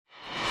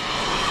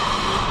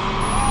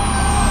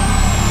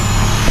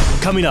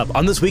Coming up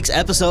on this week's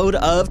episode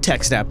of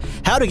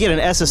TechSNAP, how to get an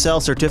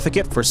SSL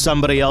certificate for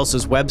somebody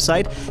else's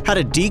website, how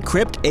to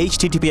decrypt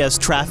HTTPS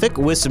traffic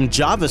with some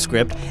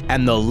JavaScript,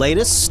 and the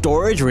latest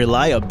storage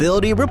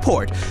reliability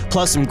report.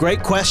 Plus some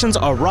great questions,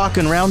 a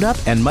rockin' roundup,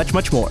 and much,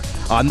 much more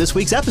on this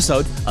week's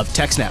episode of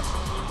TechSNAP.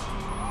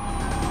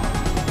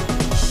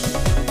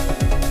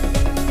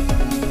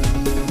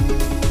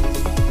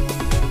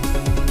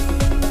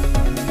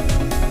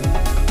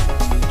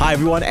 Hi,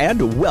 everyone,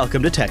 and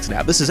welcome to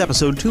TechSNAP. This is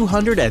episode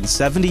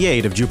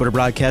 278 of Jupiter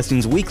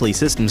Broadcasting's weekly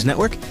Systems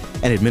Network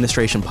and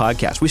Administration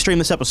podcast. We stream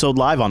this episode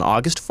live on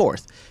August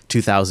 4th,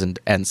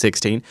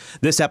 2016.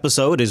 This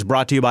episode is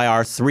brought to you by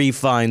our three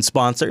fine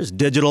sponsors,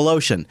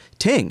 DigitalOcean,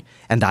 Ting,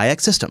 and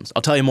IX Systems.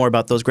 I'll tell you more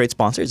about those great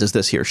sponsors as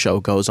this here show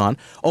goes on.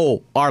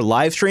 Oh, our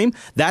live stream,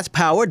 that's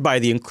powered by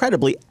the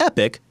incredibly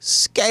epic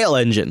Scale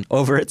Engine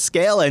over at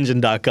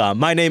scaleengine.com.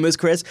 My name is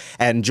Chris,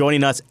 and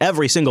joining us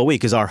every single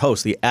week is our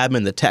host, the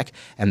admin, the tech,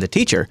 and the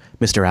teacher,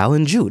 Mr.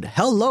 Alan Jude.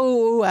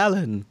 Hello,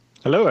 Alan.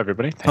 Hello,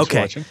 everybody. Thanks for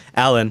watching.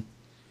 Alan,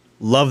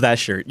 love that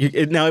shirt.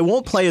 Now, it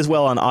won't play as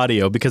well on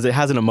audio because it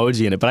has an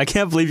emoji in it, but I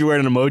can't believe you're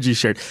wearing an emoji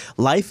shirt.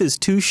 Life is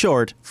too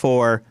short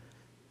for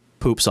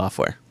poop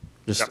software.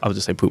 I'll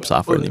just say poop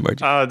software in the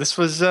emoji. This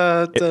was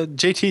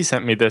JT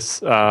sent me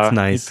this. It's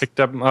nice. He picked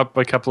up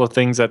a couple of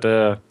things at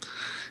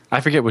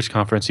I forget which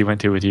conference he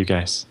went to with you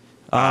guys.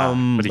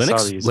 But he saw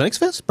these. Linux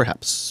Fest,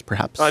 perhaps.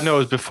 No, it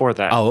was before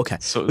that. Oh, okay.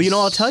 So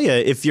well, I'll tell you,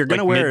 if you're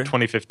gonna wear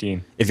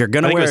 2015, if you're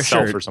gonna wear a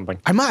shirt or something,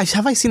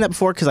 have I seen that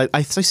before? Because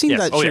I've seen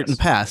that shirt in the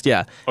past.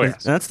 Yeah. Oh,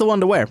 yes. And that's the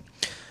one to wear.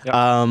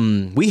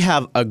 Yep. We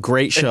have a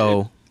great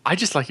show. I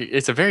just like it.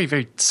 It's a very,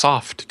 very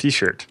soft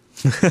T-shirt.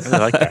 I really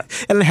like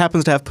that. And it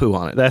happens to have poo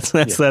on it.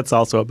 That's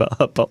also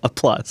a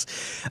plus.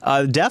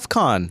 DEF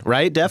CON,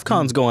 right? DEF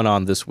CON's going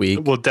on this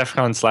week. Well, DEF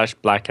CON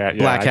 / Black Hat.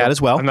 Yeah, Black Hat as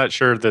well. I'm not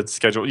sure the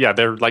schedule. Yeah,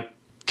 they're like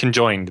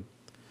conjoined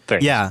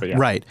things. Yeah,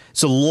 right.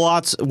 So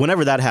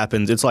whenever that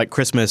happens, it's like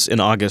Christmas in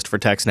August for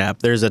TechSNAP.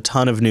 There's a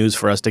ton of news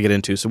for us to get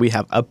into. So we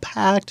have a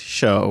packed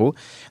show.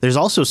 There's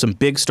also some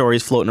big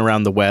stories floating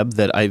around the web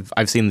that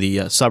I've seen the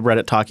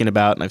subreddit talking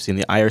about, and I've seen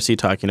the IRC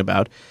talking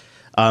about.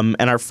 And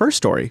our first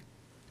story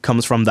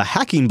comes from the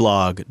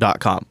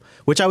hackingblog.com,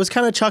 which I was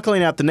kind of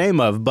chuckling at the name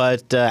of,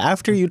 but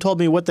after you told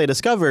me what they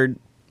discovered,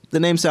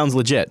 the name sounds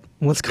legit.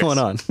 What's going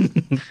on?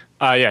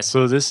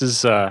 So this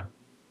is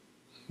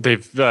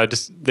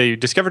they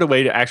discovered a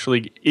way to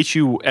actually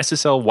issue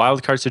SSL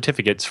wildcard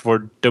certificates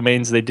for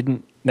domains they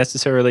didn't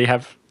necessarily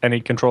have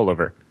any control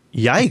over.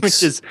 Yikes.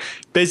 Which is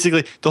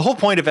basically the whole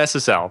point of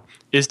SSL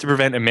is to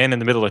prevent a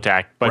man-in-the-middle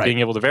attack by being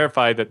able to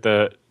verify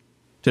that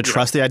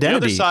trust the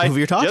identity of who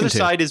you're talking to. The other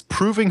side is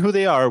proving who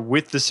they are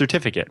with the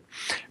certificate.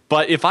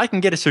 But if I can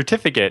get a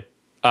certificate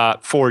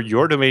for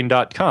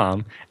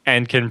yourdomain.com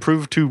and can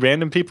prove to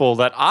random people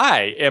that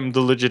I am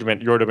the legitimate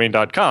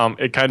yourdomain.com,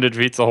 it kind of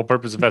defeats the whole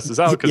purpose of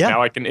SSL because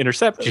now I can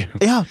intercept you.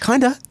 Yeah,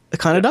 kind of. It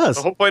kind of does.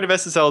 The whole point of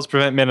SSL is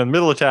prevent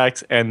man-in-the-middle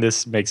attacks, and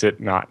this makes it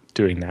not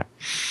doing that.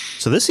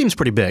 So this seems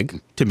pretty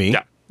big to me.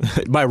 Yeah.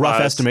 My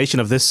rough estimation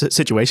of this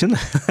situation.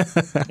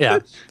 Yeah.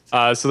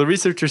 So the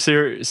researchers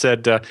here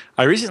said,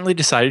 I recently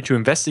decided to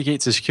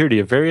investigate the security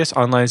of various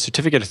online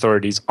certificate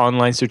authorities'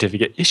 online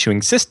certificate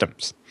issuing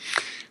systems.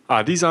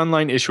 These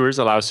online issuers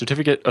allow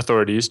certificate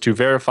authorities to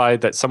verify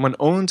that someone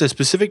owns a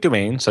specific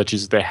domain, such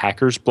as the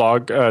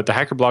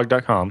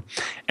hackerblog.com,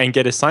 and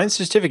get a signed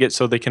certificate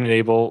so they can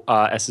enable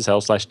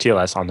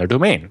SSL/TLS on their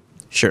domain.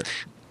 Sure.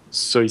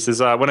 So he says,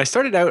 when I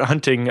started out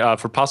hunting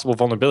for possible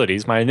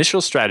vulnerabilities, my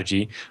initial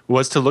strategy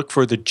was to look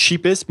for the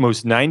cheapest,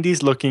 most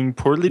 90s-looking,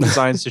 poorly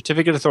designed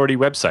certificate authority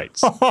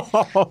websites.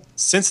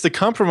 Since the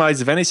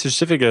compromise of any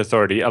certificate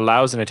authority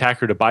allows an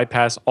attacker to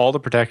bypass all the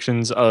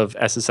protections of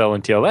SSL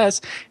and TLS,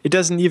 it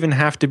doesn't even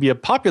have to be a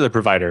popular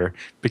provider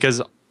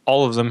because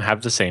all of them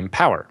have the same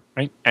power.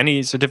 Right?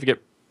 Any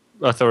certificate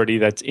authority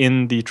that's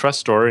in the Trust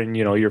Store in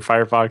your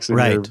Firefox and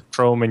your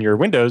Chrome and your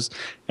Windows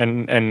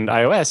and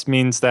iOS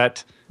means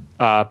that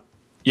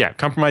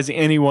compromising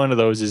any one of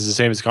those is the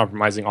same as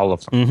compromising all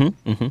of them.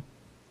 Mm-hmm, mm-hmm.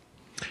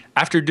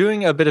 After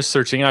doing a bit of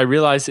searching, I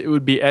realized it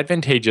would be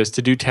advantageous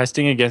to do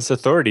testing against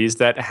authorities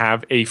that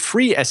have a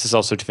free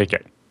SSL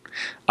certificate.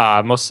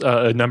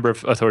 A number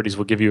of authorities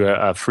will give you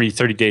a free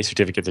 30-day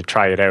certificate to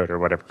try it out or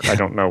whatever. I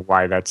don't know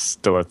why that's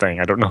still a thing.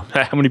 I don't know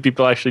how many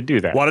people actually do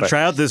that. Want to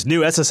try out this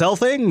new SSL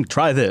thing?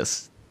 Try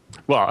this.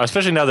 Well,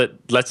 especially now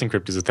that Let's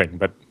Encrypt is a thing,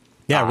 but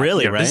yeah,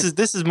 really, right?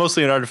 This is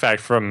mostly an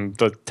artifact from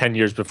the 10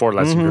 years before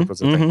Let's Encrypt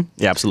was a thing.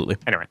 Yeah, absolutely.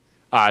 Anyway,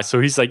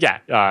 so he's like,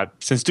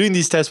 since doing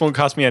these tests won't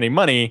cost me any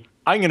money,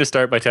 I'm going to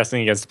start by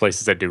testing against the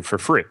places that do for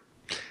free.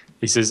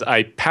 He says,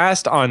 I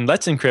passed on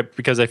Let's Encrypt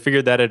because I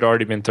figured that had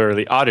already been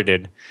thoroughly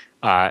audited.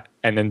 And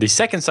then the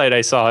second site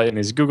I saw in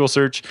his Google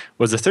search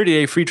was a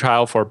 30-day free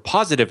trial for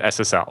Positive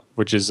SSL,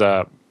 which is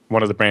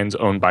one of the brands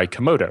owned by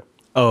Komodo.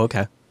 Oh,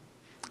 okay.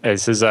 It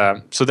says,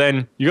 so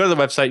then you go to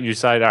the website and you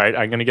decide, all right,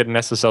 I'm going to get an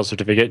SSL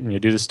certificate, and you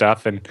do the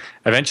stuff, and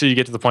eventually you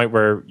get to the point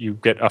where you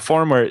get a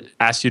form where it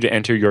asks you to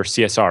enter your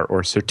CSR,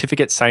 or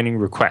certificate signing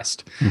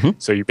request. Mm-hmm.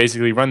 So you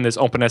basically run this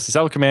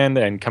OpenSSL command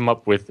and come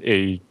up with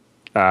a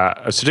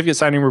a certificate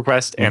signing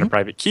request and a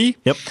private key.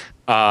 Yep.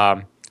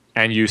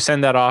 And you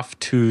send that off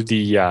to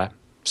the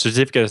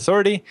certificate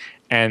authority,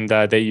 and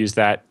they use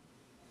that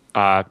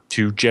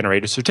to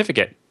generate a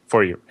certificate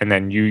for you. And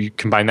then you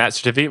combine that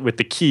certificate with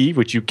the key,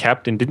 which you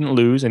kept and didn't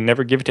lose and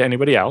never give it to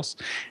anybody else.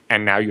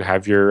 And now you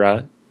have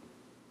your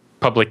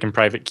public and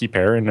private key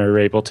pair and are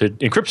able to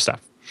encrypt stuff.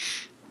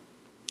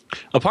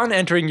 Upon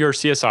entering your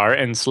CSR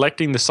and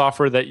selecting the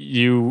software that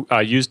you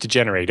use to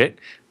generate it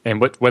and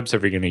what web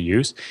server you're going to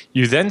use,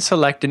 you then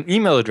select an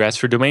email address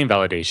for domain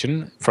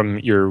validation from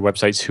your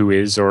website's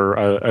Whois or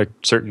a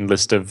certain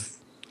list of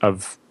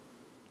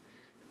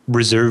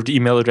reserved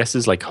email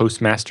addresses like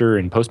Hostmaster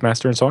and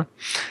Postmaster and so on.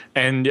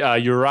 And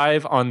you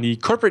arrive on the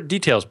corporate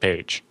details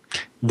page.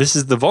 This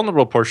is the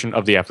vulnerable portion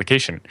of the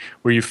application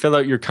where you fill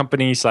out your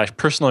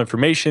company/personal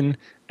information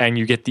and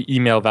you get the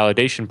email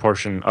validation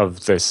portion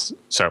of this.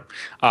 So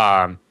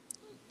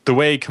the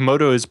way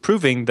Komodo is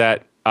proving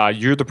that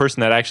you're the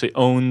person that actually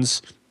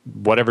owns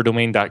whatever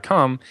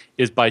domain.com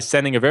is by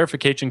sending a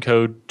verification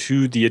code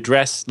to the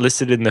address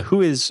listed in the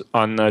Whois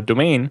on the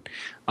domain,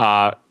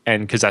 and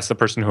because that's the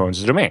person who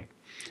owns the domain.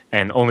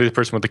 And only the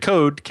person with the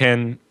code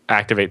can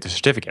activate the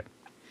certificate.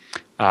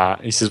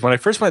 He says, when I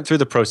first went through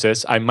the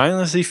process, I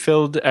mindlessly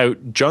filled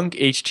out junk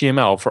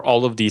HTML for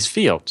all of these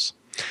fields.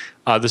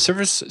 The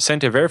service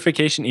sent a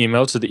verification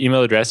email to the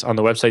email address on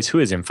the website's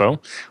Whois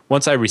info.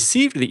 Once I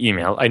received the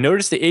email, I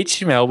noticed the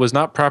HTML was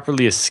not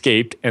properly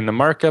escaped and the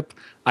markup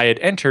I had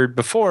entered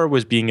before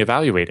was being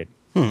evaluated.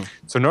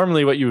 So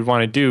normally what you would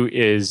want to do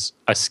is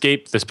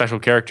escape the special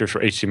characters for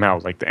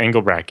HTML, like the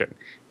angle bracket,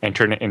 and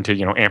turn it into,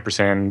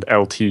 ampersand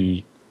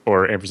LT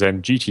or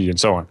ampersand GT and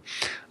so on.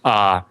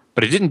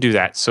 But it didn't do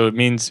that. So it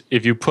means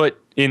if you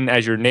put in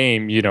as your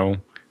name,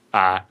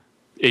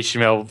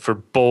 HTML for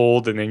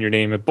bold and then your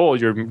name at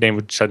bold, your name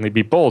would suddenly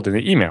be bold in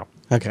the email.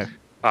 Okay.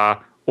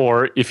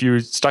 Or if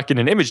you stuck in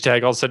an image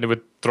tag, all of a sudden it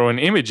would throw an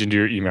image into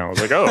your email. It's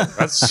like, oh,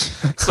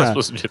 that's not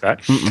supposed to do that.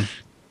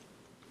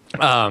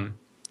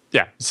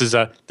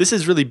 This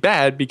is really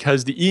bad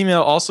because the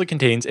email also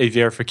contains a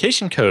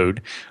verification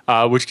code,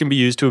 which can be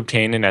used to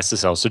obtain an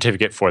SSL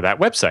certificate for that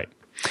website.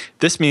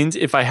 This means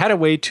if I had a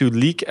way to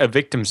leak a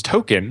victim's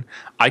token,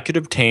 I could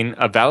obtain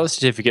a valid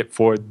certificate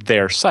for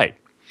their site,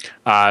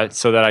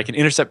 so that I can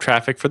intercept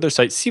traffic for their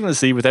site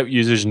seamlessly without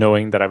users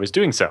knowing that I was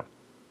doing so.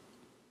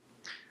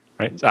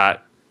 Right?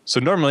 So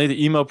normally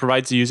the email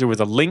provides the user with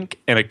a link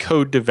and a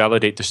code to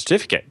validate the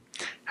certificate.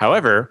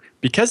 However,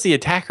 because the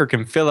attacker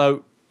can fill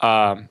out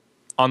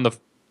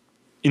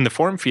in the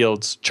form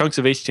fields chunks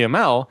of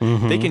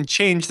HTML, they can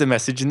change the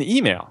message in the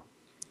email.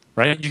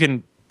 Right?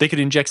 They could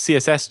inject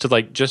CSS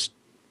to just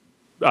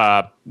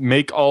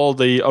make all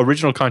the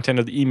original content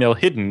of the email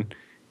hidden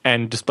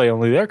and display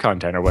only their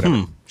content or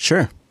whatever.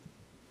 Sure.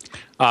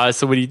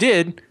 So what he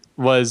did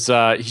was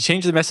he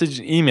changed the message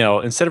in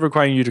email. Instead of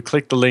requiring you to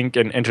click the link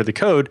and enter the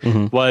code,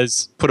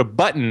 was put a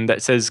button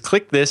that says,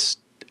 click this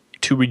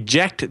to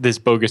reject this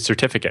bogus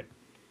certificate.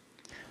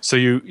 So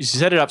you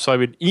set it up so I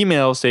would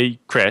email, say,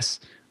 Chris,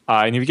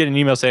 and you would get an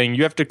email saying,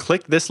 you have to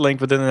click this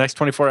link within the next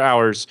 24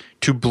 hours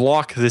to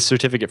block this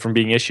certificate from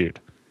being issued.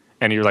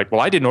 And you're like, well,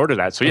 I didn't order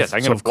that, so yes,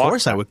 I'm going to block. Of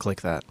course, I would click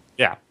that.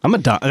 Yeah, I'm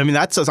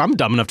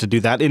dumb enough to do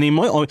that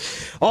anymore.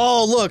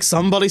 Oh, look,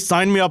 somebody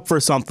signed me up for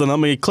something. Let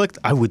me click.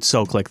 I would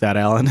so click that,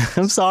 Alan.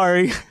 I'm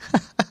sorry.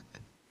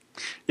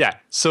 Yeah.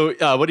 So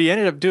what he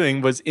ended up doing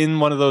was in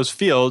one of those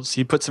fields,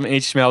 he put some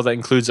HTML that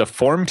includes a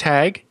form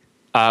tag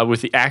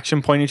with the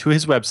action pointing to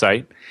his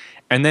website,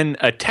 and then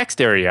a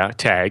text area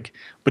tag,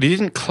 but he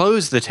didn't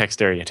close the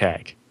text area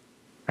tag,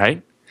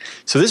 right?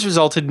 So this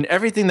resulted in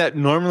everything that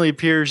normally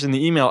appears in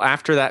the email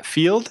after that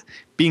field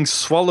being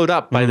swallowed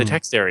up by the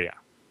text area,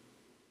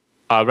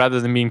 rather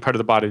than being part of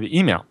the body of the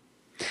email.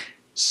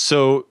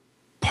 So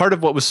part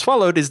of what was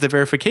swallowed is the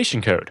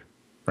verification code,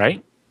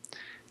 right?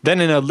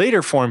 Then in a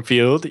later form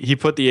field, he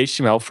put the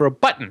HTML for a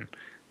button,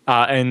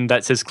 and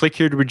that says, click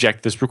here to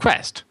reject this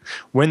request.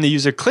 When the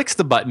user clicks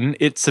the button,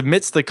 it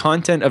submits the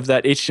content of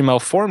that HTML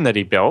form that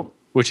he built,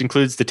 which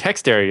includes the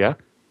text area,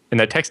 and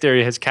that text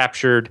area has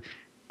captured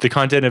the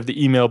content of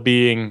the email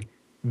being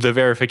the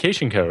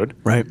verification code.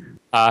 Right.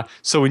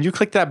 So when you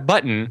click that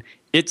button,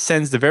 it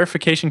sends the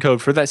verification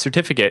code for that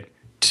certificate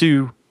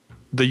to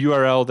the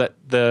URL that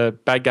the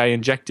bad guy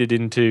injected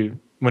into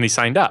when he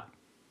signed up.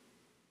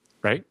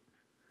 Right?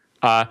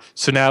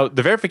 So now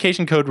the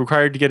verification code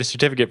required to get a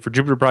certificate for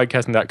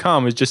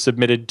JupiterBroadcasting.com is just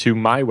submitted to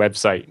my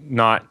website,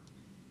 not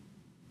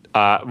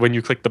when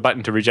you click the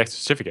button to reject the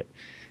certificate.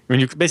 When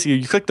you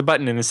click the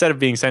button and instead of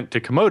being sent to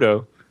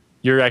Komodo,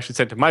 you're actually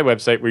sent to my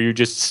website where you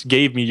just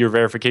gave me your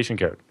verification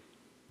code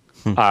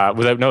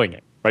without knowing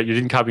it. Right? You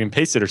didn't copy and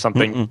paste it or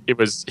something. It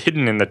was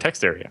hidden in the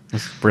text area.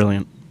 That's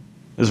brilliant.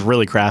 It was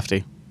really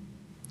crafty.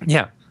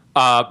 Yeah.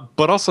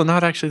 But also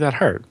not actually that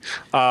hard.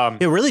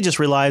 It really just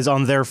relies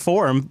on their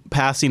form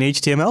passing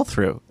HTML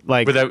through,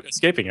 without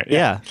escaping it.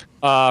 Yeah.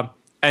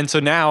 And so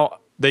now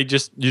you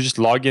just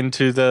log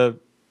into the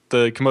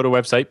Komodo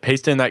website,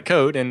 paste in that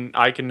code, and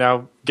I can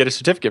now get a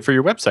certificate for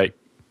your website.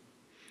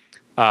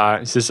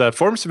 It says,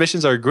 form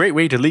submissions are a great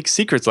way to leak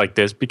secrets like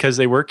this because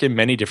they work in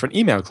many different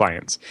email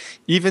clients.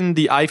 Even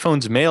the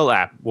iPhone's Mail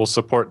app will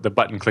support the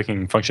button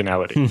clicking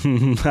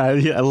functionality.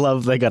 I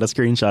love they got a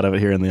screenshot of it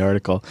here in the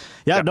article.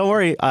 Yeah, don't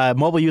worry.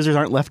 Mobile users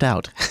aren't left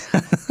out.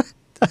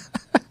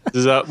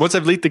 Once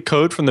I've leaked the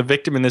code from the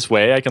victim in this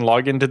way, I can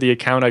log into the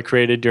account I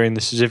created during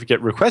the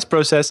certificate request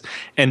process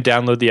and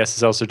download the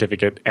SSL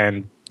certificate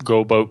and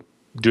go about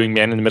doing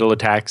man-in-the-middle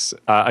attacks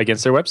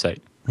against their website.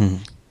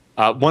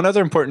 One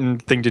other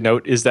important thing to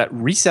note is that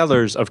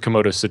resellers of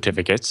Komodo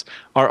certificates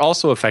are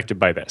also affected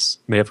by this.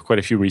 They have quite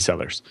a few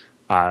resellers.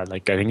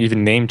 Like I think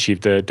even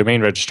Namecheap, the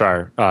domain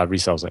registrar,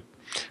 resells it.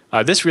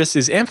 This risk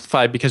is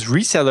amplified because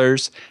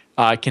resellers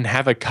can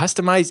have a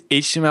customized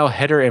HTML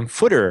header and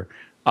footer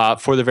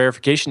for the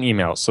verification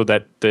email, so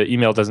that the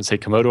email doesn't say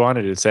Komodo on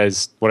it. It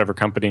says whatever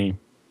company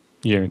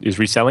is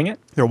reselling it.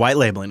 They're white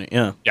labeling it,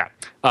 yeah. Yeah.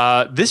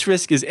 This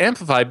risk is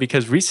amplified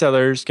because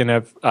resellers can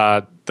have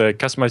the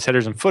customized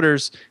headers and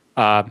footers.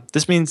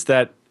 This means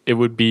that it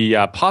would be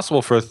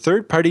possible for a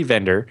third-party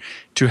vendor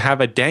to have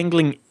a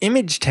dangling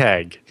image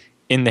tag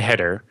in the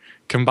header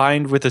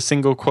combined with a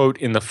single quote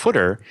in the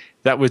footer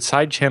that would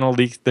side-channel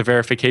leak the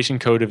verification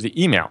code of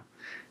the email.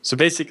 So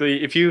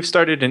basically, if you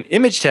started an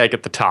image tag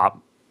at the top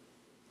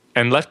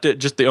and left it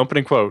just the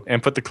opening quote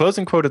and put the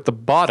closing quote at the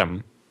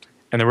bottom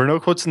and there were no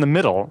quotes in the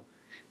middle,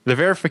 the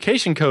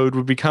verification code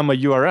would become a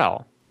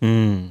URL.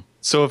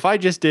 So if I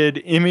just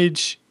did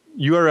image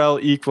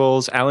URL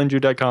equals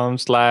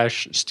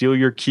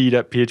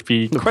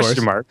alanju.com/stealyourkey.php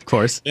question mark. Of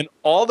course. And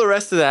all the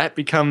rest of that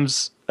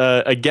becomes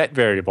a get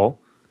variable,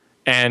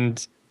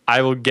 and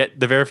I will get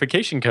the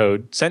verification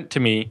code sent to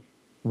me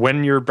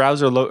when your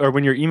browser or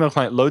when your email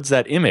client loads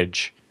that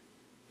image.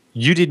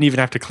 You didn't even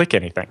have to click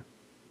anything.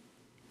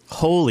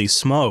 Holy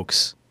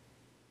smokes.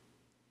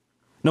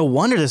 No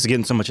wonder this is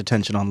getting so much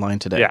attention online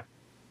today. Yeah.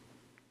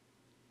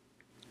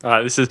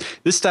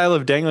 This style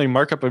of dangling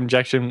markup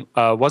injection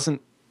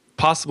wasn't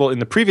possible in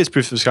the previous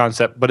proofs of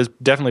concept, but is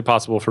definitely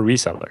possible for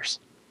resellers.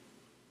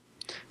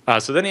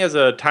 So then he has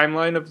a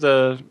timeline of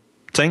the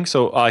thing.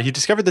 So he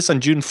discovered this on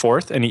June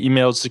 4th, and he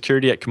emailed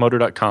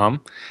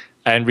security@komodo.com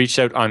and reached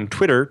out on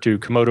Twitter to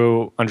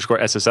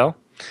Komodo_SSL.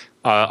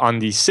 On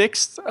the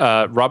 6th,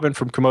 Robin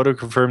from Komodo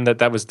confirmed that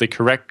that was the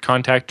correct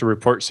contact to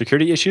report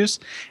security issues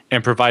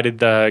and provided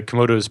the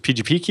Komodo's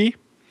PGP key.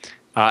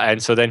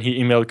 And so then he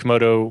emailed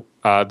Komodo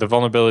the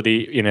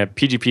vulnerability in a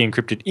PGP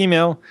encrypted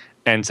email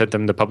and sent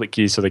them the public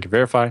keys so they could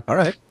verify. All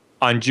right.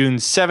 On June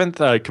 7th,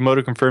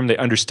 Komodo confirmed they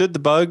understood the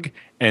bug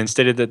and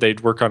stated that they'd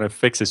work on a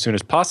fix as soon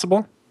as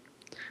possible.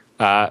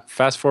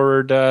 Fast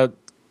forward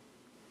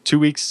 2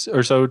 weeks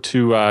or so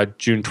to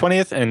June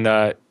 20th,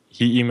 and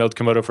he emailed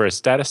Komodo for a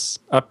status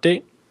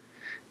update.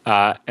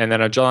 And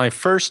then on July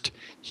 1st,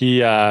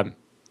 he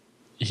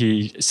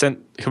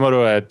sent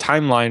Komodo a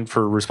timeline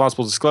for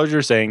responsible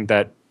disclosure saying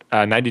that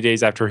 90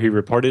 days after he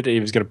reported it, he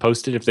was going to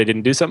post it if they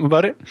didn't do something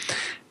about it.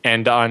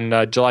 And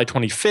on July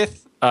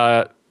 25th,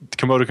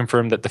 Komodo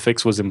confirmed that the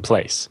fix was in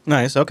place.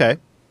 Nice, okay.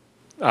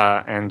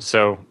 And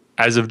so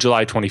as of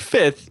July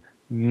 25th,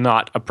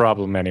 not a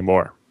problem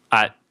anymore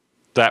at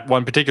that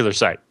one particular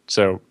site.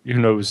 So who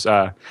knows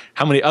how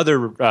many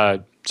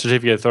other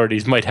certificate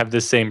authorities might have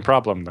this same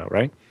problem, though,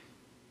 right?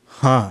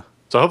 Huh.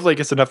 So hopefully it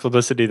gets enough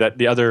publicity that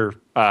the other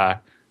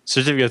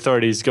certificate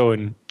authorities go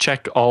and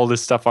check all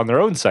this stuff on their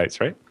own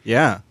sites, right?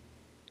 Yeah.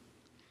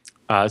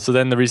 So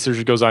then the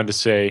researcher goes on to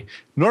say,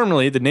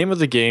 normally the name of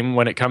the game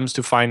when it comes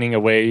to finding a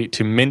way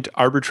to mint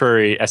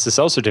arbitrary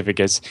SSL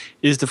certificates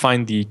is to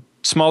find the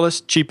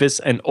smallest,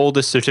 cheapest, and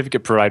oldest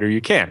certificate provider you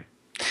can.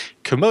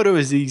 Komodo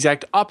is the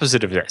exact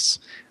opposite of this.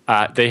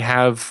 They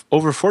have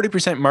over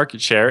 40%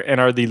 market share and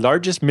are the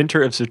largest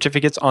minter of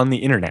certificates on the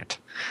internet.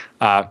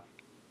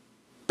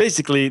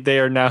 Basically,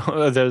 they're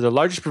the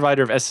largest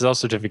provider of SSL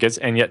certificates,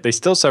 and yet they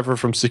still suffer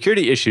from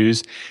security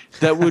issues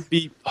that would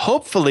be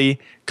hopefully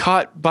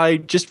caught by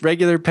just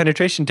regular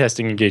penetration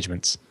testing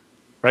engagements,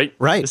 right?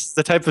 Right. This is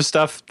the type of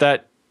stuff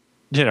that,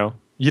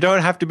 you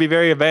don't have to be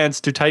very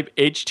advanced to type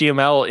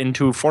HTML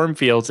into form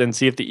fields and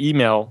see if the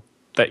email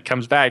that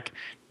comes back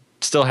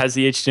still has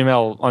the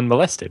HTML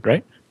unmolested,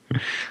 right?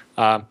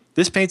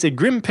 This paints a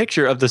grim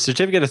picture of the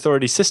certificate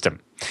authority system.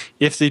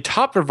 If the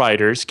top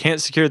providers can't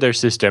secure their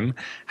system,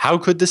 how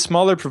could the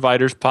smaller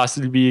providers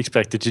possibly be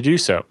expected to do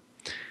so?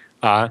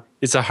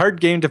 It's a hard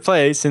game to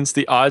play since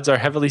the odds are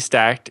heavily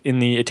stacked in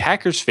the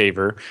attacker's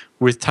favor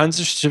with tons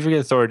of certificate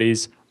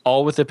authorities,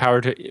 all with the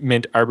power to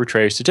mint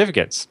arbitrary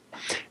certificates.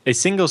 A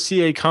single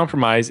CA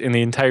compromise in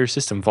the entire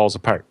system falls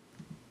apart.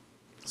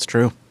 It's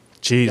true.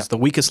 Jeez, the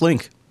weakest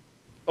link.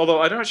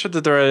 Although I'm not sure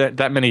that there are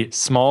that many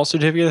small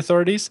certificate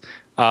authorities.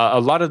 A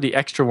lot of the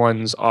extra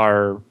ones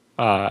are,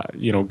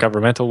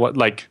 governmental.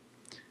 Like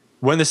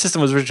when the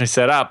system was originally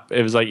set up,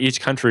 it was like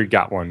each country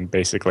got one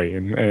basically,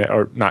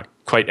 or not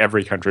quite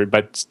every country,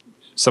 but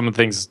some of the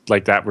things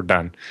like that were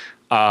done.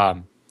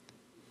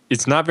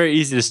 It's not very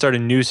easy to start a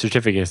new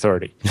certificate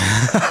authority.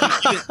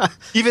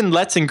 even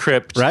Let's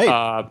Encrypt,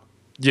 right?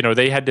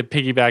 They had to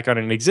piggyback on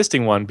an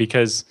existing one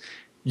because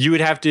you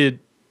would have to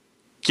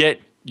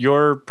get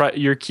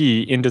your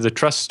key into the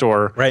trust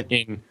store Right.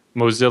 in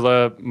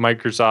Mozilla,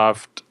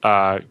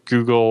 Microsoft,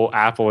 Google,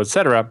 Apple,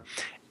 etc.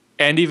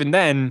 And even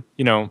then,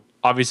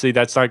 obviously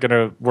that's not going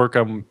to work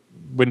on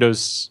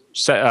Windows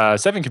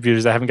 7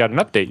 computers that haven't got an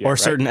update yet. Or right?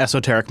 certain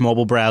esoteric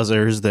mobile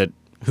browsers that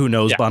who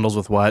knows bundles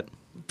with what.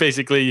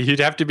 Basically, you'd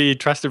have to be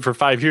trusted for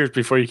 5 years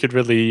before you could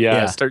really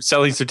start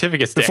selling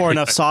certificates. Before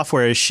enough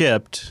software is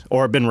shipped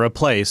or been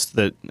replaced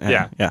that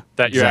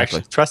that you're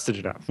actually trusted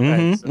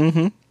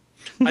enough.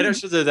 I don't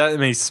sure that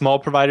many small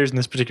providers in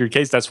this particular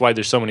case. That's why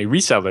there's so many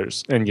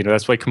resellers, and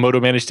that's why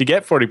Komodo managed to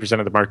get 40%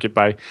 of the market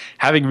by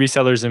having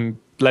resellers and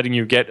letting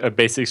you get a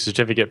basic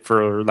certificate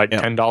for like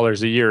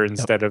 $10 a year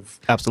instead of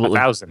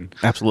 $1,000.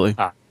 Absolutely.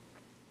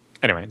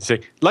 Anyway, so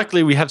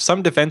luckily we have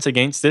some defense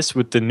against this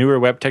with the newer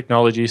web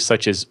technologies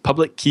such as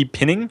public key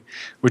pinning,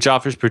 which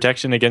offers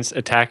protection against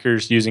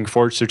attackers using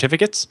forged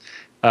certificates.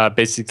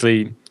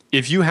 Basically,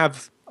 if you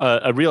have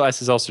a real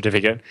SSL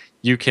certificate,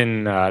 you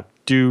can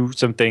do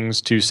some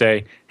things to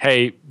say,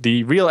 hey,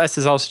 the real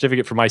SSL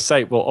certificate for my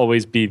site will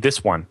always be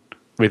this one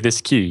with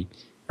this key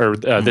or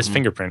this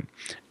fingerprint.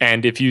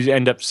 And if you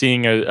end up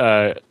seeing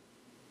a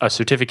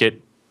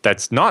certificate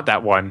that's not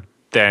that one,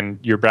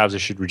 then your browser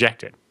should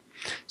reject it.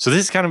 So this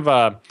is kind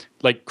of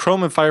like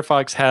Chrome and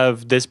Firefox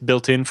have this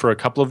built in for a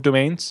couple of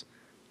domains,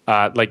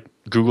 like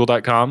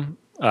google.com.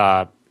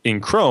 In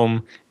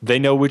Chrome, they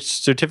know which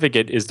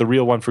certificate is the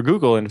real one for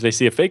Google. And if they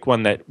see a fake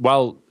one that,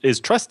 while is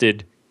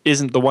trusted,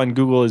 isn't the one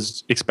Google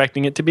is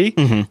expecting it to be,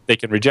 they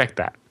can reject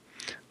that.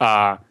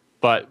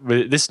 But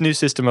this new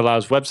system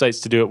allows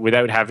websites to do it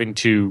without having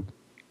to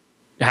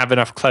have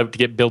enough clout to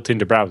get built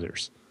into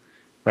browsers.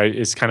 Right?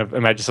 It's kind of,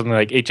 imagine something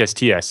like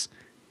HSTS,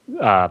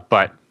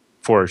 but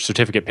for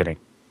certificate pinning.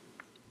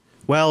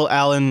 Well,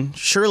 Alan,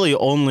 surely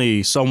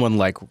only someone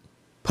like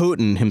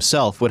Putin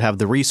himself would have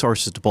the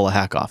resources to pull a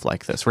hack off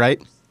like this,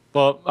 right?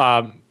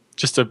 Well,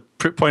 just to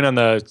point on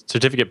the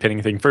certificate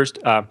pinning thing first,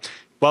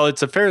 while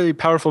it's a fairly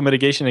powerful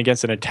mitigation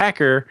against an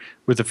attacker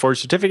with a forged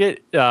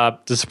certificate,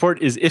 the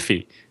support is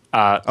iffy.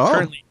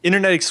 Currently,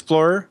 Internet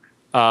Explorer,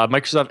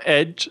 Microsoft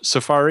Edge,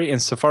 Safari,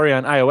 and Safari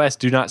on iOS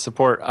do not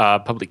support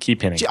public key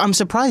pinning. Gee, I'm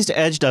surprised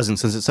Edge doesn't,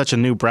 since it's such a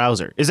new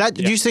browser. Is that?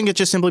 Do you think it's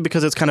just simply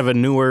because it's kind of a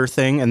newer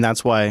thing, and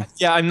that's why?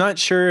 Yeah, I'm not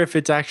sure if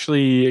it's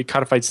actually a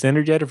codified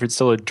standard yet, or if it's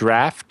still a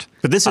draft.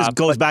 But this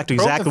goes back to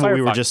exactly what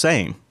we were just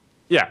saying.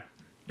 Yeah,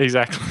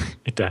 exactly.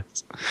 It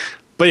does.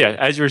 But yeah,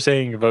 as you were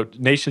saying about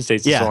nation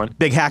states and so on.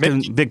 Big hack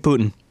and big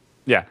Putin.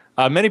 Yeah.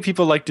 Many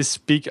people like to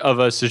speak of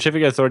a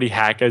certificate authority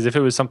hack as if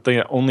it was something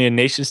that only a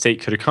nation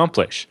state could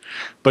accomplish.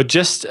 But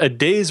just a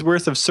day's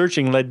worth of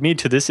searching led me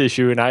to this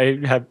issue, and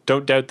I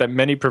don't doubt that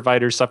many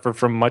providers suffer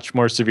from much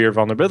more severe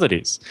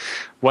vulnerabilities.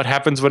 What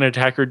happens when an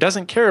attacker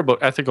doesn't care about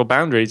ethical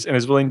boundaries and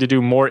is willing to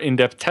do more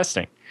in-depth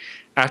testing?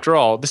 After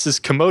all, this is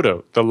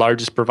Komodo, the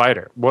largest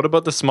provider. What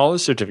about the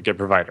smallest certificate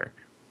provider?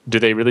 Do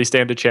they really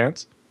stand a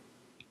chance?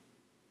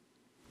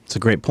 It's a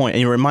great point.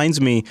 And it reminds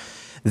me,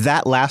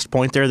 that last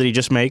point there that he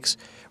just makes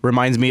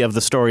reminds me of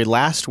the story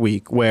last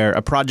week where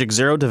a Project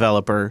Zero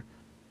developer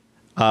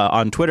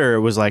on Twitter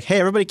was like, hey,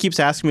 everybody keeps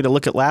asking me to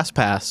look at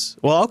LastPass.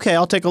 Well, okay,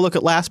 I'll take a look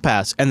at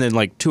LastPass. And then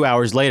like 2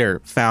 hours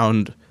later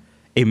found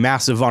a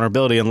massive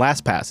vulnerability in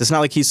LastPass. It's not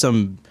like he's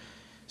some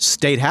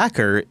state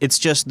hacker. It's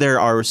just there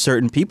are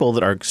certain people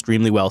that are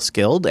extremely well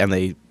skilled and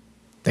they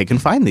can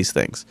find these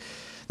things.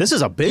 This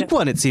is a big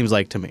one, it seems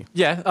like to me.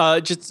 Yeah,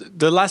 just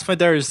the last point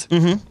there is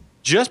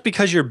just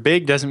because you're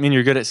big doesn't mean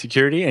you're good at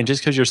security, and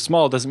just because you're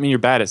small doesn't mean you're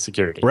bad at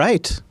security.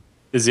 Right.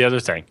 Is the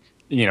other thing.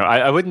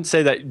 I wouldn't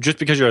say that just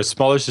because you're a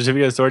smaller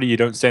certificate authority, you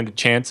don't stand a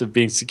chance of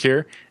being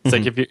secure. It's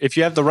like if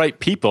you have the right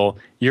people,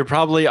 you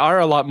probably are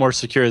a lot more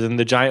secure than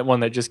the giant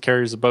one that just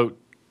cares about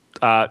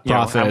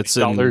profits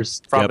how many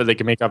dollars profit they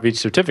can make off each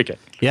certificate.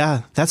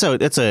 Yeah,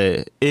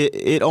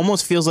 it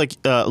almost feels like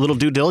a little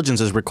due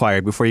diligence is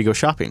required before you go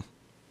shopping.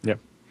 Yeah.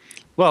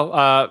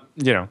 Well,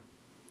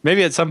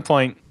 maybe at some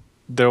point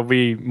there'll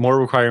be more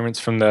requirements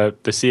from the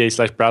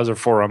CA/browser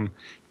forum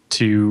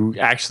to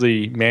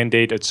actually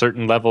mandate a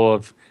certain level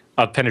of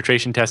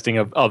penetration testing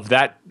of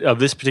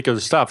this particular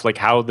stuff, like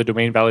how the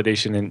domain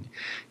validation and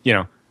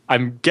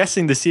I'm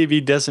guessing the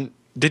CAV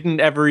didn't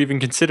ever even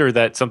consider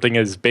that something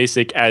as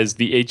basic as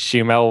the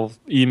HTML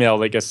email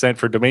that gets sent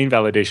for domain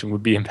validation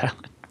would be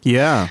invalid.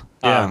 Yeah.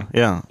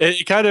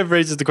 It kind of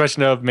raises the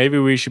question of maybe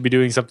we should be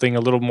doing something a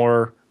little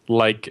more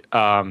like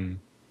Let's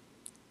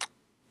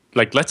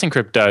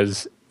Encrypt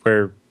does,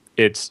 where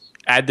it's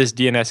add this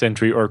DNS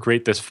entry or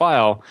create this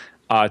file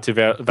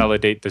to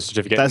validate the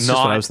certificate. That's just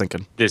what I was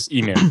thinking. This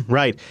email,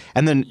 right?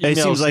 And then it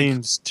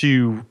seems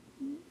too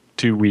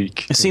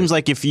weak. It seems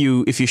like if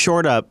you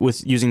short up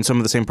with using some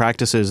of the same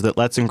practices that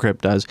Let's Encrypt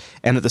does,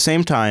 and at the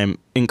same time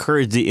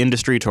encourage the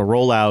industry to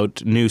roll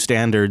out new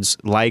standards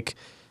like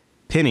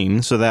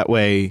pinning, so that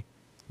way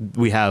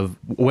we have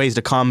ways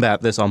to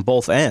combat this on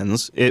both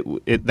ends,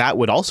 that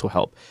would also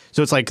help.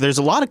 So it's like there's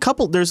a lot of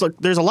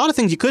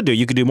things you could do.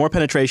 You could do more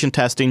penetration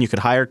testing. You could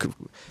hire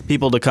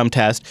people to come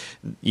test.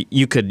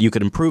 You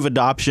could improve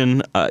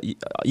adoption.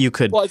 You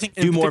could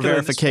do more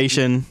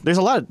verification. There's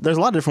a lot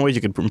of different ways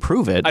you could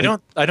improve it. I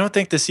don't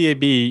think the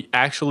CAB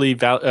actually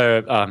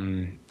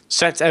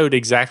sets out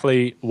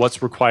exactly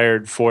what's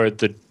required for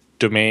the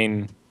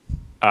domain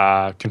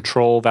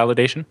control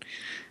validation.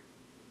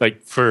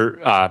 Like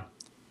for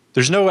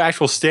there's no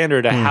actual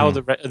standard of how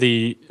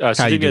the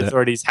certificate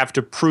authorities have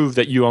to prove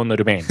that you own the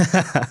domain.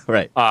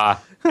 Right.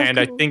 And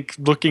I think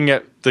looking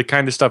at the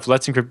kind of stuff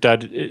Let's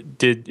Encrypt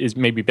did is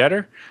maybe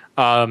better.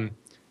 I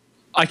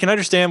can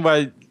understand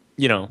why,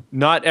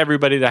 not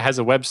everybody that has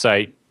a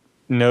website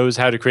knows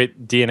how to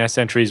create DNS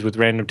entries with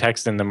random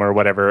text in them or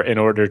whatever in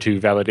order to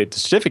validate the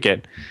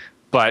certificate.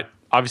 But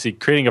obviously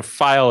creating a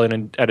file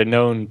at a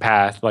known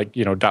path, like,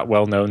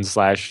 .well-known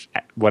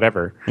 /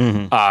 whatever,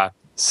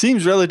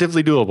 seems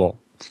relatively doable.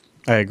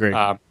 I agree.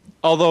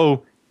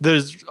 Although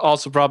there's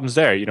also problems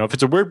there. If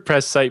it's a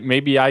WordPress site,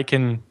 maybe I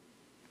can,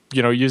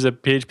 use a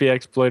PHP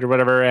exploit or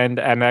whatever and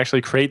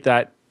actually create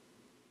that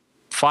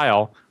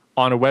file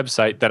on a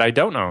website that I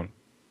don't own,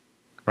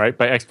 right?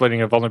 By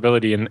exploiting a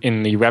vulnerability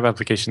in the web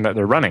application that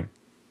they're running.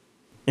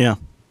 Yeah,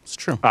 it's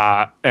true.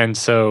 And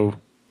so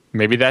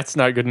maybe that's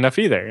not good enough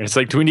either. It's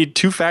like, do we need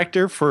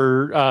two-factor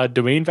for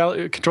domain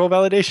control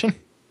validation?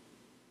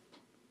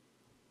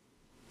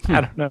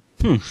 I don't know.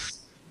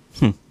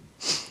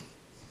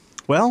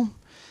 Well,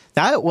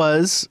 that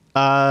was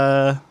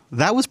a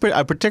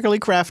particularly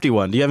crafty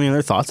one. Do you have any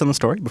other thoughts on the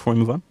story before we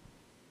move on?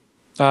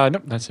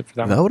 Nope, that's it for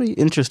that one. Very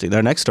interesting.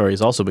 Our next story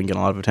has also been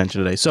getting a lot of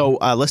attention today. So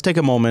let's take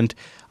a moment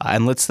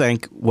and let's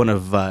thank one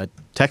of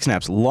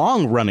TechSNAP's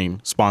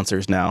long-running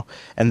sponsors now,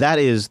 and that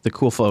is the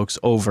cool folks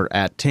over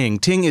at Ting.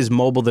 Ting is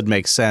mobile that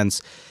makes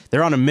sense.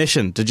 They're on a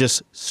mission to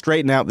just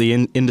straighten out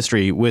the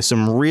industry with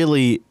some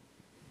really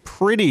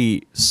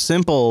pretty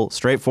simple,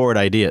 straightforward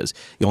ideas.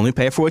 You only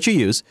pay for what you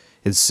use.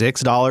 It's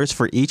 $6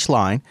 for each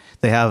line.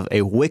 They have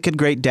a wicked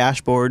great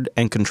dashboard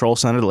and control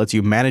center that lets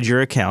you manage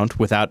your account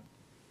without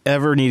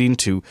ever needing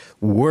to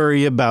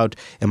worry about,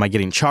 am I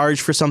getting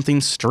charged for something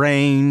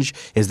strange?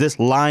 Is this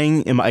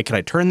line, can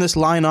I turn this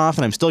line off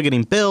and I'm still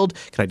getting billed?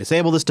 Can I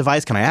disable this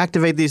device? Can I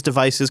activate these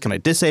devices? Can I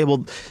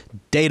disable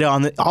data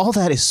on it? All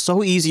that is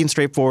so easy and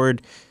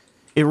straightforward.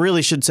 It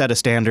really should set a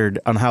standard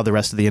on how the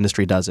rest of the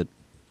industry does it.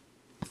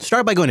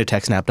 Start by going to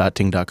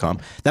techsnap.ting.com.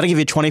 That'll give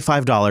you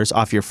 $25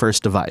 off your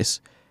first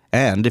device.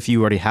 And if you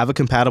already have a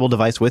compatible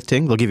device with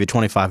Ting, they'll give you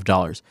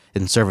 $25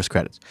 in service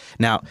credits.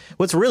 Now,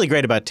 what's really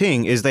great about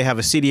Ting is they have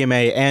a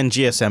CDMA and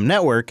GSM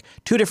network.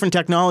 Two different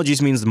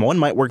technologies means one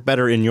might work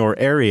better in your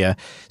area.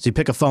 So you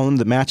pick a phone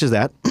that matches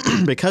that.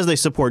 Because they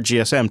support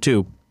GSM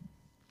too,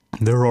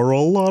 there are a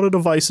lot of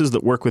devices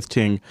that work with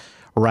Ting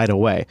right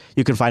away.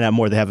 You can find out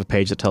more. They have a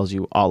page that tells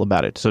you all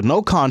about it. So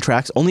no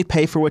contracts, only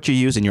pay for what you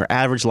use, and your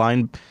average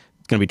line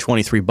is going to be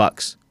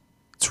 $23.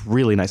 It's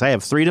really nice. I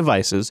have 3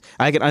 devices.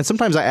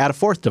 Sometimes I add a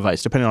 4th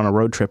device, depending on a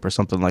road trip or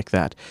something like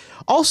that.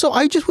 Also,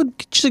 I just would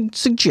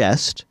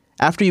suggest,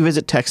 after you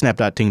visit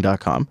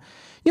techsnap.ting.com,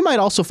 you might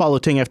also follow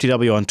Ting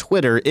FTW on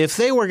Twitter. If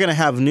they were going to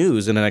have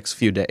news in the next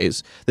few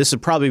days, this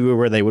would probably be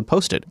where they would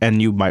post it,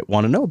 and you might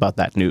want to know about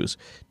that news.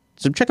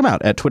 So check them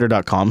out at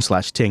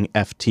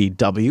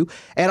twitter.com/TingFTW.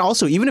 And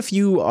also, even if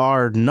you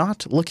are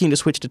not looking to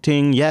switch to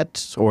Ting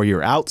yet, or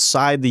you're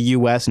outside the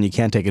U.S. and you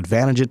can't take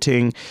advantage of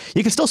Ting,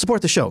 you can still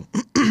support the show.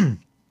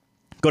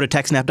 Go to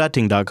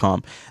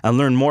techsnap.ting.com and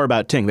learn more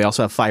about Ting. They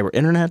also have fiber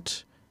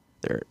internet.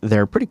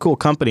 They're a pretty cool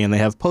company, and they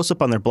have posts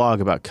up on their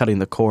blog about cutting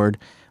the cord,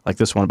 like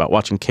this one about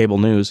watching cable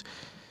news,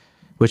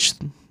 which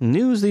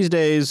news these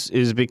days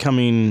is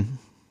becoming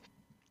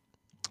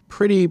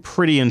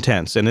pretty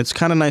intense. And it's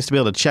kind of nice to be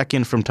able to check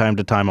in from time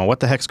to time on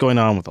what the heck's going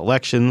on with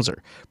elections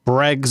or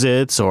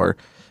Brexits or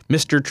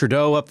Mr.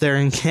 Trudeau up there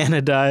in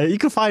Canada. You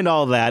can find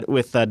all that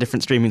with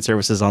different streaming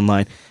services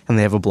online, and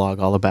they have a blog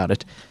all about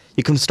it.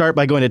 You can start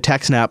by going to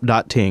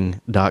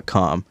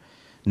techsnap.ting.com.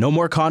 No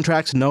more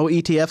contracts, no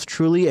ETFs,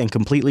 truly and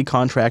completely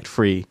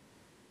contract-free.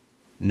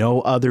 No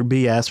other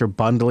BS or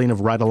bundling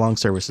of ride-along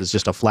services.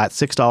 Just a flat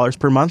 $6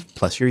 per month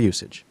plus your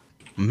usage.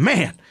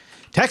 Man,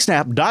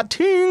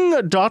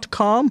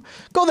 techsnap.ting.com.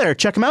 Go there,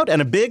 check them out,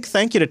 and a big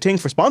thank you to Ting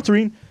for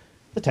sponsoring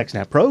the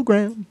TechSNAP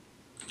program.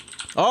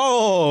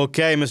 Oh,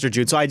 okay, Mr.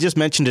 Jude. So I just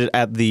mentioned it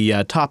at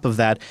the top of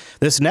that.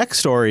 This next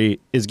story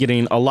is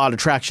getting a lot of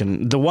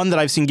traction. The one that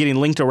I've seen getting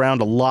linked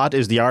around a lot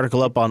is the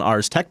article up on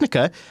Ars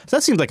Technica. So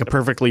that seems like a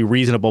perfectly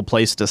reasonable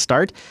place to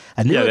start.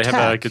 They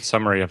have a good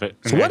summary of it.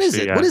 So what is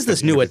it? What is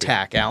this new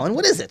attack, Alan?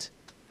 What is it?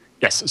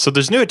 Yes, so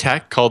there's a new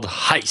attack called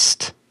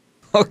Heist.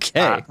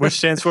 Okay. Which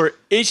stands for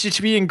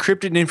HTTP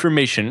encrypted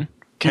information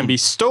can be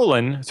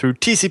stolen through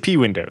TCP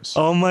windows.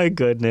 Oh my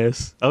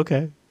goodness.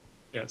 Okay.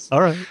 Yes.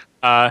 All right.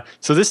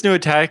 So this new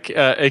attack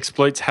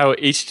exploits how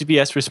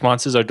HTTPS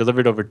responses are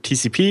delivered over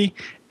TCP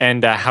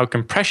and how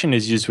compression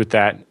is used with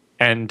that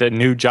and a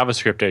new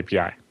JavaScript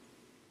API.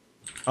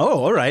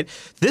 Oh, all right.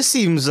 This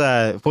seems,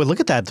 boy, look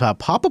at that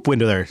pop-up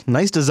window there.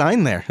 Nice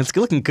design there. It's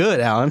looking good,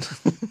 Alan.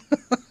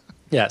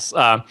 Yes.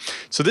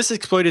 So this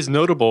exploit is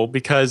notable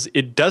because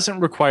it doesn't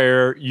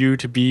require you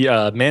to be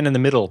a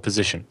man-in-the-middle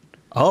position.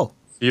 Oh.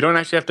 You don't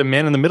actually have to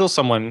man-in-the-middle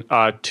someone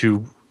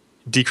to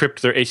decrypt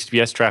their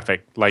HTTPS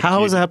traffic.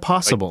 How is that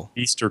possible? Like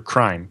beast or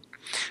crime.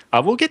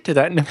 We'll get to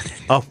that in a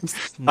minute. Oh,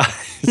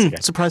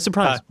 surprise,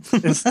 surprise.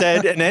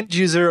 Instead, an end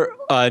user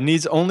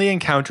needs only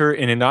encounter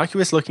an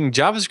innocuous-looking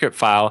JavaScript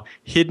file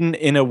hidden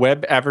in a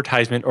web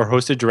advertisement or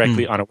hosted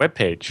directly on a web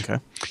page. Okay.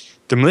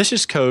 The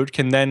malicious code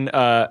can then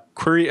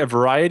query a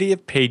variety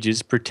of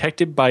pages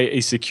protected by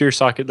a secure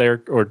socket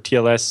layer or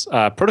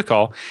TLS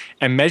protocol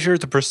and measure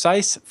the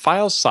precise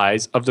file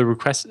size of the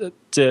request of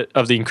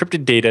the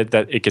encrypted data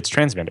that it gets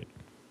transmitted.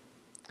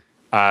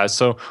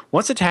 So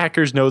once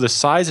attackers know the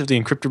size of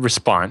the encrypted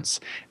response,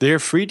 they are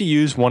free to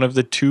use one of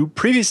the two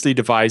previously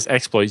devised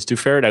exploits to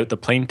ferret out the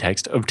plain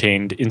text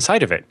obtained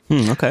inside of it.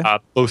 Okay.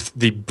 Both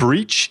the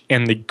breach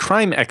and the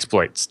crime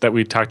exploits that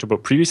we talked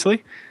about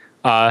previously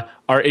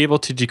are able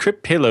to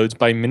decrypt payloads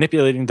by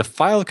manipulating the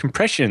file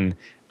compression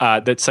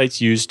that sites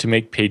use to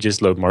make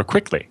pages load more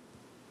quickly.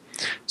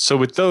 So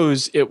with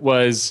those, it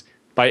was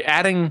by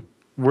adding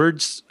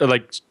words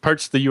like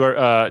parts of the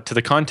URL to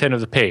the content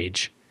of the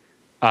page.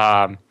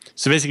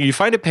 So basically, you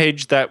find a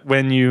page that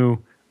when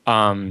you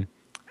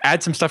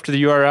add some stuff to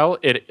the URL,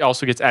 it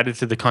also gets added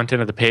to the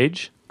content of the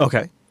page.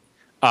 Okay.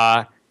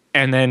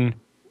 And then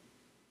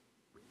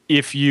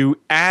if you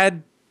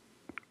add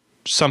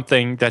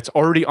something that's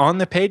already on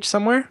the page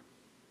somewhere,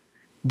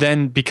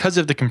 then because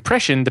of the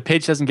compression, the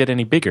page doesn't get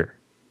any bigger.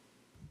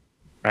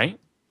 Right?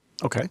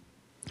 Okay.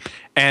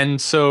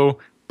 And so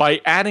by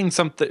adding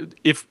something,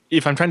 if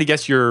I'm trying to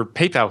guess your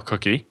PayPal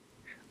cookie,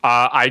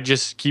 I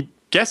just keep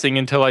guessing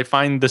until I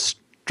find the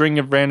string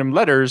of random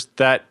letters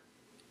that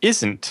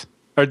doesn't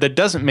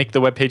make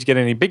the web page get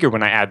any bigger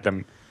when I add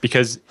them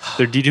because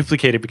they're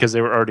deduplicated because they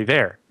were already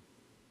there.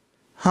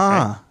 Huh.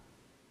 Right?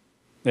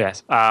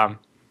 Yes.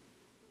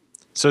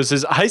 So it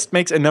says, Heist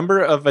makes a number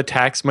of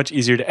attacks much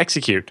easier to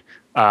execute,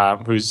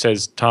 who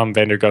says Tom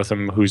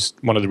Vandergotham, who's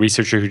one of the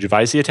researchers who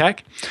devised the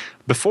attack.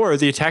 Before,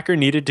 the attacker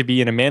needed to be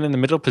in a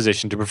man-in-the-middle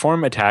position to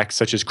perform attacks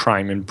such as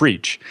crime and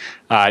breach.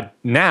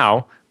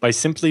 Now, by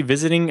simply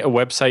visiting a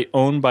website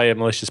owned by a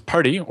malicious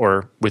party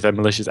or with a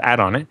malicious ad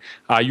on it,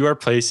 you are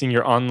placing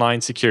your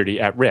online security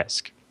at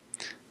risk.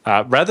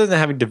 Rather than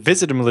having to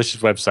visit a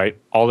malicious website,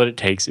 all that it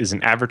takes is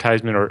an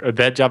advertisement or a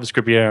bad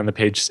JavaScript on the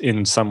page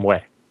in some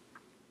way.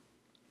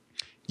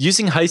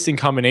 Using Heist in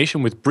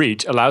combination with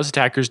Breach allows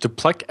attackers to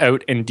pluck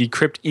out and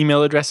decrypt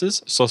email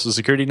addresses, social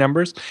security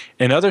numbers,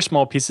 and other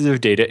small pieces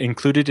of data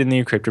included in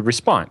the encrypted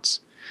response.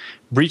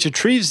 Breach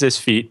retrieves this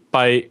feat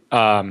by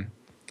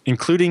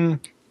including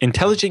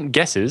intelligent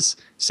guesses,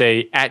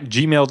 say at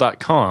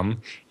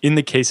gmail.com, in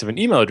the case of an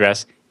email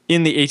address,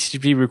 in the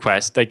HTTP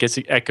request that gets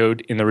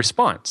echoed in the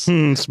response.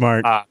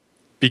 Smart.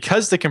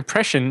 Because the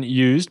compression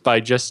used by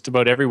just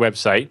about every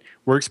website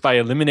works by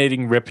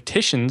eliminating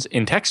repetitions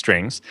in text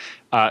strings,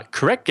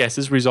 correct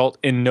guesses result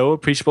in no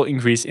appreciable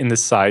increase in the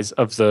size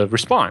of the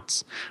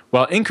response,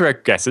 while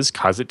incorrect guesses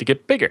cause it to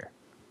get bigger.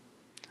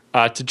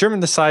 To determine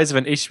the size of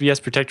an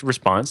HTTPS protected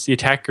response, the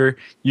attacker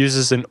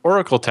uses an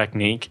oracle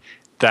technique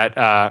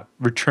that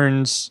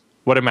returns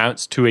what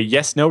amounts to a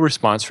yes-no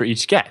response for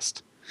each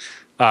guessed.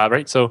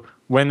 Right? So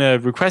when a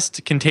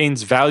request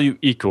contains value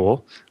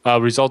equal,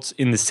 results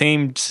in the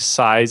same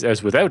size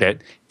as without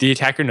it, the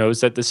attacker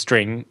knows that the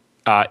string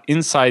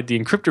inside the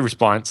encrypted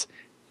response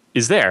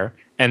is there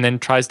and then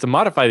tries to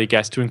modify the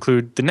guess to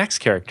include the next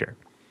character.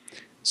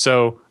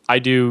 So I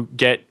do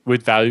get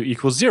with value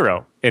equals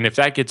 0. And if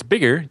that gets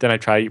bigger, then I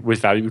try with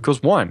value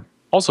equals 1,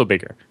 also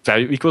bigger.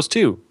 Value equals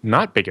 2,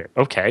 not bigger.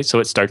 Okay, so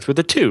it starts with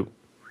a 2.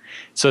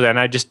 So then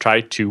I just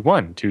try 2,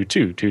 1, 2,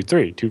 2, 2,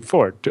 3, 2,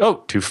 4,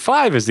 2,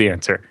 5 is the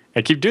answer.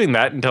 I keep doing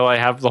that until I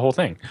have the whole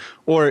thing.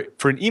 Or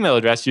for an email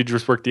address, you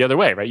just work the other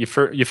way, right? You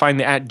find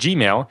the at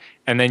Gmail,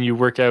 and then you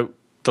work out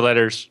the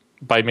letters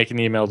by making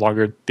the email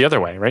longer the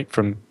other way, right?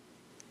 From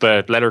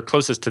the letter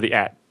closest to the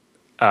at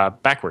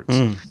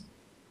backwards.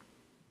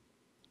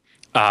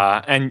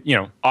 And,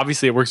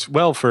 obviously it works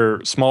well for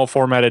small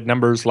formatted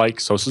numbers like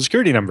social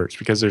security numbers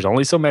because there's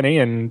only so many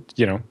and,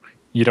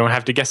 you don't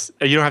have to guess.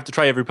 You don't have to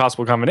try every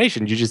possible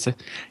combination. You just,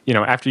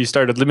 after you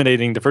start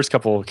eliminating the first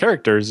couple of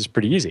characters, it's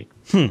pretty easy.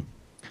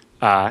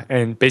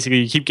 And basically,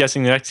 you keep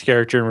guessing the next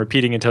character and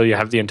repeating until you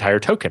have the entire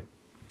token.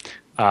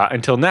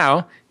 Until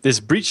now, this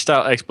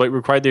breach-style exploit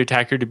required the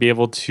attacker to be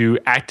able to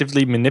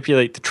actively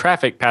manipulate the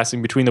traffic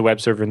passing between the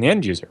web server and the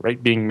end user,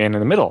 right, being man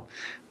in the middle.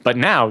 But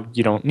now,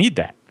 you don't need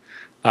that.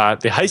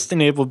 The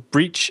Heist-enabled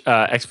breach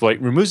exploit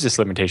removes this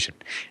limitation.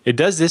 It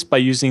does this by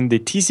using the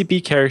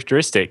TCP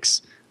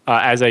characteristics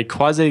as a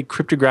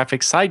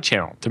quasi-cryptographic side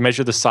channel to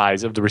measure the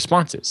size of the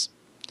responses.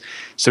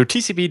 So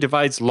TCP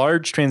divides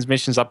large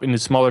transmissions up into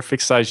smaller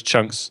fixed-size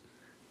chunks,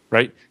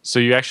 right? So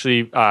you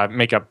actually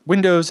make up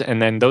windows,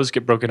 and then those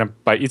get broken up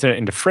by Ethernet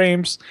into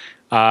frames,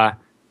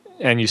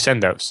 and you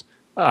send those.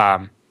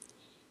 And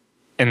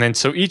And then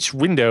so each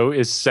window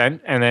is sent,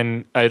 and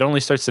then it only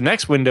starts the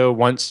next window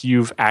once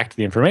you've acted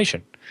the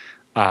information.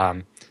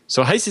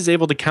 So Heist is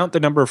able to count the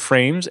number of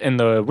frames and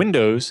the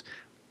windows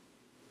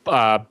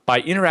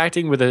by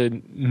interacting with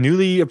a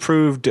newly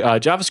approved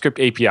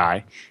JavaScript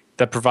API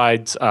that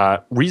provides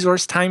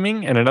resource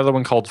timing and another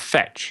one called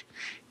fetch.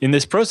 In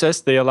this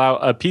process, they allow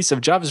a piece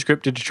of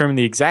JavaScript to determine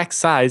the exact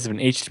size of an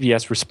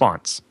HTTPS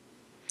response.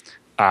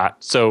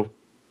 So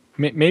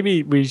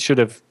maybe we should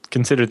have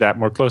considered that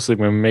more closely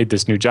when we made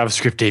this new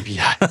JavaScript API.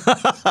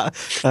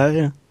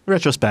 Yeah.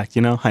 Retrospect,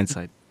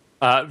 hindsight.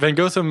 Van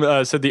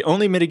Gotham said the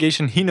only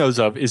mitigation he knows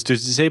of is to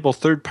disable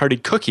third-party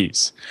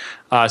cookies,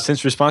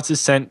 since responses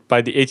sent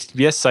by the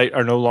HTTPS site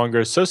are no longer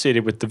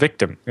associated with the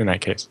victim in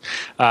that case.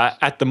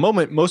 At the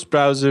moment, most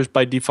browsers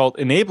by default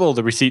enable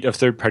the receipt of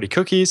third-party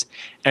cookies,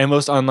 and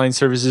most online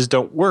services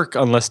don't work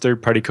unless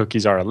third-party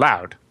cookies are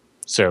allowed.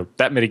 So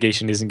that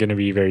mitigation isn't going to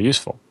be very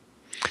useful.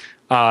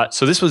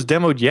 So this was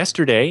demoed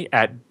yesterday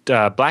at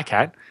Black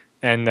Hat.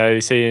 And they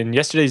say in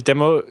yesterday's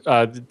demo,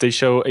 they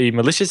show a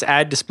malicious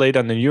ad displayed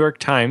on the New York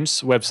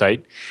Times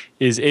website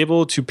is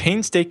able to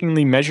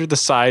painstakingly measure the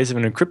size of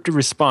an encrypted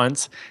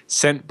response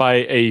sent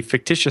by a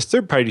fictitious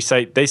third-party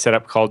site they set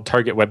up called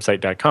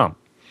targetwebsite.com.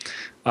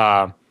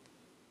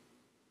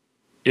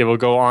 It will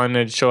go on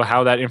and show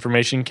how that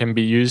information can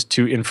be used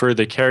to infer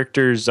the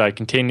characters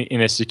contained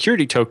in a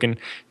security token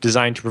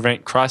designed to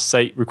prevent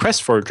cross-site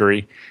request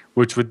forgery,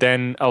 which would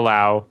then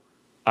allow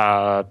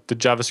the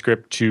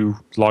JavaScript to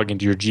log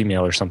into your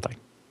Gmail or something.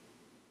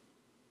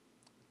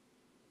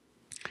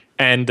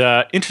 And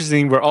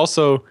interestingly, we're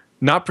also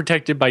not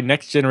protected by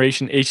next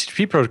generation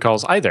HTTP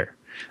protocols either.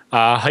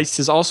 Heist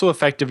is also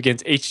effective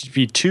against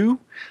HTTP 2,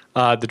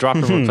 the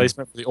drop-in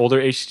replacement for the older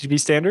HTTP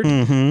standard.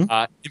 In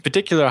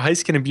particular,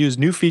 Heist can abuse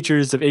new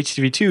features of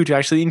HTTP 2 to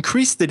actually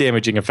increase the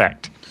damaging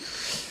effect.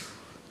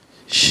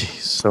 Jeez.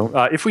 So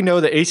if we know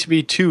that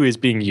HTTP 2 is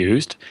being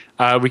used,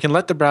 we can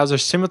let the browser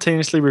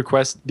simultaneously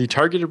request the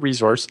targeted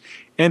resource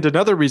and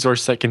another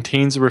resource that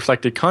contains the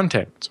reflected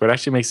content. So it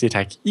actually makes the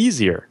attack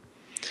easier.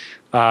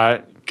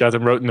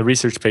 Gotham wrote in the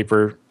research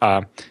paper,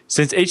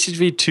 since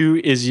HTTP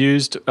 2 is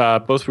used,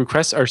 both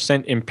requests are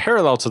sent in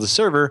parallel to the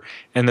server,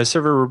 and the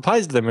server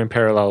replies to them in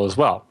parallel as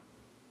well.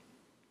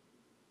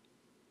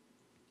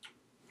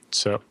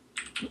 So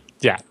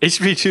yeah,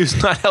 HTTP 2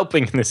 is not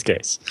helping in this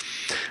case.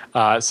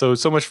 So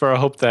much for our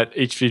hope that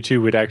HTTP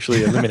 2 would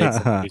actually eliminate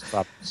some of these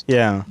problems.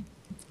 Yeah.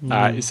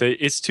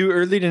 It's too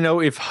early to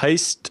know if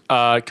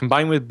Heist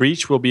combined with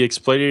Breach will be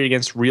exploited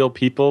against real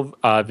people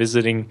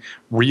visiting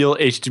real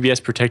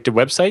HTTPS protected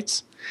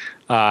websites.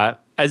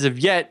 As of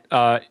yet,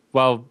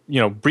 while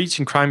Breach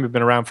and crime have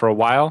been around for a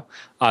while,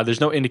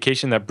 there's no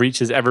indication that Breach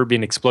has ever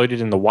been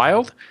exploited in the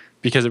wild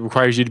because it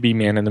requires you to be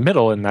man in the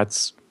middle, and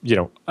that's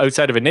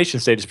outside of a nation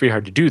state, it's pretty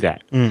hard to do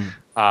that.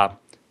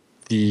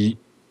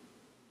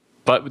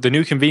 But the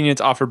new convenience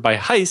offered by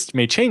Heist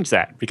may change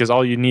that, because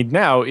all you need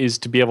now is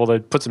to be able to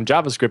put some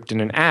JavaScript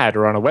in an ad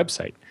or on a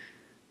website.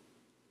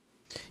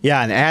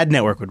 Yeah, an ad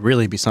network would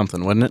really be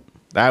something, wouldn't it?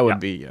 That would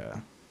be...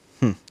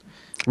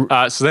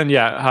 So then,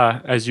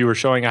 as you were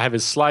showing, I have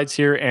his slides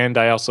here, and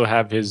I also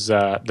have his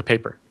the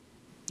paper.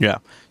 Yeah,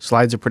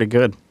 slides are pretty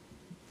good.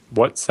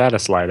 What's that a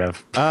slide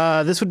of?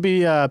 This would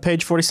be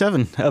page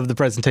 47 of the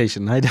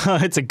presentation.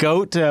 It's a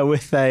goat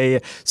with a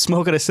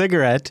smoking a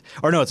cigarette.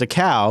 Or no, it's a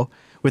cow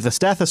with a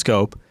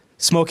stethoscope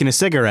smoking a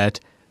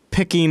cigarette,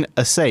 picking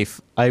a safe,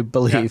 I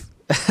believe.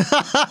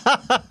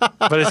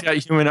 But it's got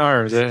human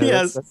arms.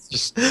 Yes. That's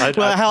just,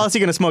 well, how else are you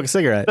going to smoke a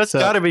cigarette? That's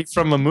got to be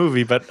from a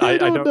movie, but I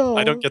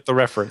don't get the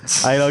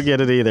reference. I don't get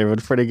it either,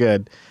 but pretty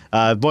good.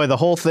 Boy, the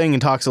whole thing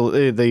talks.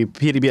 The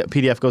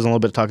PDF goes on a little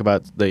bit to talk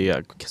about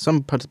the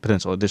some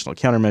potential additional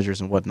countermeasures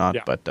and whatnot.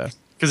 Yeah. But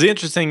because the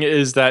interesting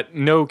is that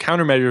no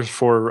countermeasures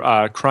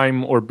for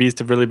crime or beast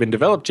have really been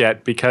developed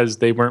yet because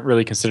they weren't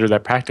really considered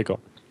that practical.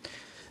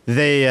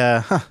 They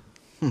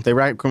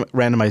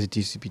randomized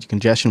TCP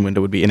congestion window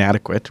would be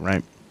inadequate,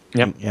 right?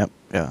 Yep.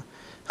 Yeah.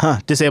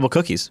 Disable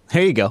cookies.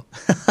 There you go.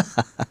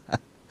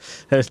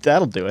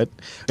 That'll do it.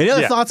 Any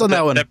other thoughts on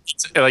that one?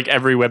 That's like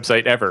every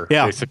website ever.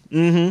 Yeah.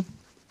 Basically.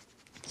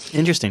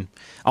 Interesting.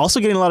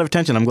 Also getting a lot of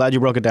attention. I'm glad you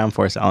broke it down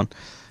for us, Alan.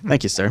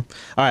 Thank you, sir.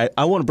 All right,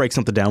 I want to break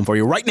something down for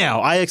you right now.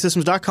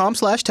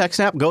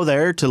 ixsystems.com/TechSNAP. Go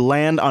there to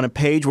land on a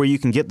page where you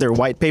can get their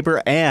white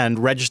paper and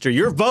register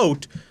your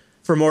vote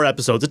for more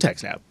episodes of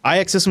TechSNAP.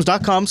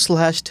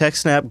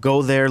 ixsystems.com/TechSNAP.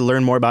 Go there,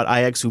 learn more about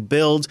IX, who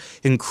builds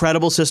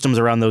incredible systems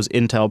around those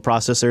Intel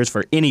processors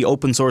for any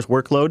open source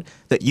workload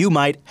that you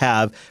might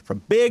have.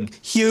 From big,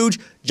 huge,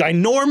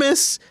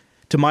 ginormous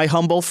to my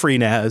humble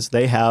FreeNAS,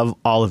 they have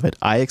all of it.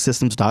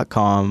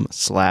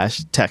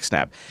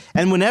 ixsystems.com/TechSNAP.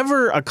 And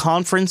whenever a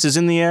conference is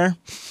in the air,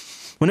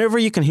 whenever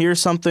you can hear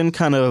something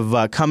kind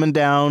of coming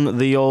down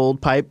the old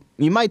pipe,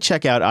 you might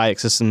check out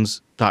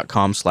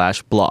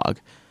ixsystems.com/blog.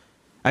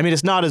 I mean,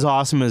 it's not as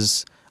awesome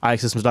as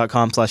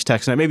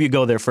ixsystems.com/TechSNAP. Maybe you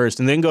go there first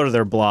and then go to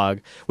their blog.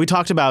 We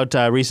talked about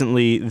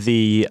recently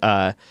the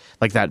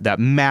like that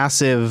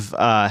massive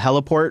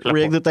heliport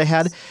rig that they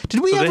had.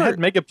 Did we so ever? They had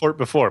Megaport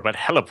before, but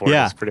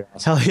heliport is pretty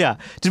awesome. Hell yeah!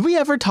 Did we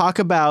ever talk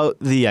about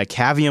the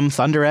Cavium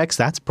ThunderX?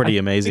 That's pretty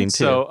amazing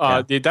too.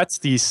 So that's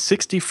the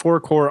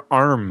 64-core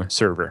ARM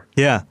server.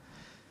 Yeah,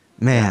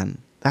 man.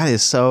 That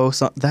is so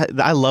that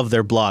I love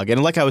their blog,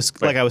 and like I was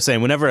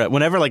saying,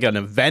 whenever like an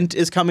event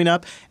is coming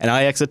up and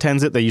IX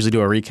attends it, they usually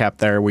do a recap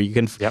there where you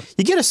can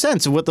you get a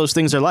sense of what those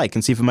things are like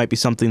and see if it might be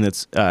something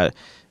that's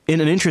in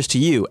an interest to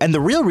you. And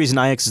the real reason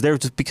IX is there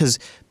is because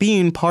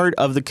being part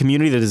of the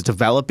community that is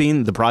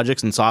developing the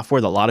projects and software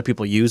that a lot of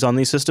people use on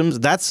these systems,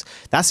 that's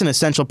an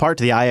essential part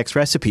to the IX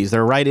recipes.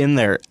 They're right in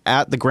there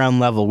at the ground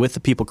level with the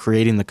people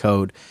creating the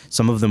code.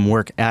 Some of them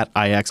work at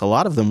IX. A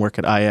lot of them work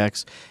at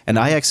IX. And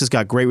IX has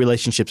got great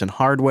relationships in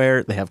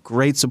hardware. They have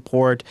great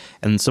support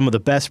and some of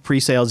the best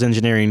pre-sales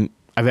engineering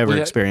I've ever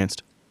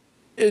experienced.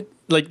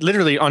 Like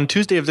literally on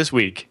Tuesday of this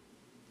week,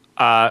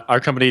 our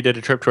company did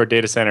a trip to our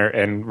data center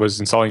and was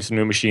installing some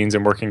new machines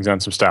and working on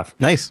some stuff.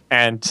 Nice.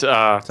 And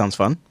sounds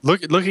fun.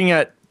 Looking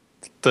at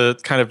the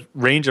kind of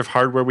range of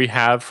hardware we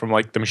have from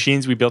like the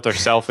machines we built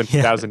ourselves in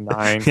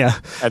 2009,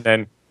 and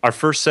then our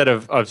first set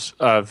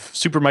of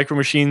super micro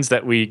machines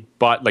that we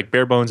bought like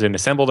bare bones and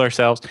assembled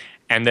ourselves,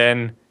 and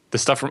then the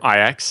stuff from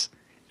IX.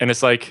 And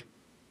it's like,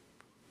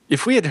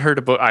 if we had heard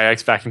about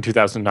IX back in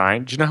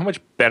 2009, do you know how much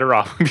better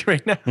off we'd be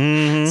right now?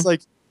 Mm-hmm. It's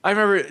like, I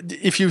remember,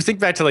 if you think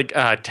back to like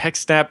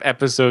TechSNAP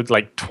episode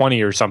like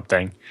 20 or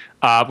something,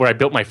 where I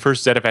built my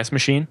first ZFS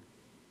machine.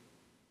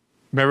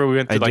 Remember we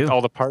went through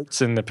all the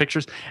parts and the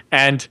pictures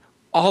and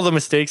all the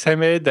mistakes I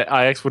made that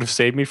IX would have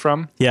saved me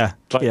from. Yeah.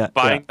 Like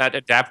buying that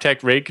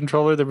Adaptec RAID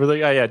controller, they were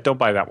like, don't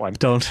buy that one.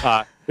 Don't.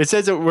 It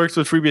says it works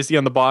with FreeBSD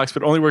on the box,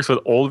 but only works with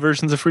old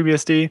versions of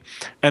FreeBSD.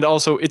 And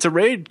also, it's a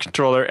RAID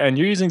controller, and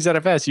you're using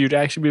ZFS. You'd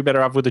actually be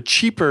better off with a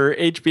cheaper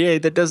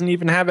HBA that doesn't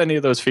even have any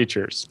of those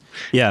features.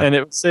 Yeah. And it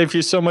would save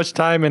you so much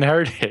time and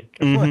heartache.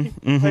 I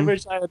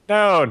wish I had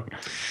known.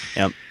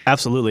 Yeah,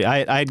 absolutely.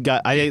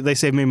 They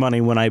saved me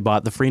money when I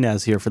bought the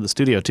FreeNAS here for the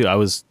studio, too. I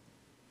was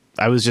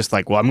just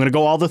like, well, I'm going to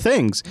go all the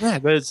things. Yeah,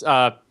 but it's,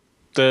 all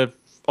the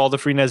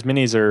FreeNAS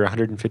minis are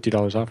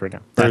 $150 off right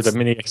now. Or the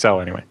Mini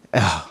XL, anyway.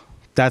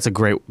 That's a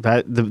great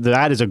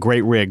that is a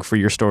great rig for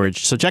your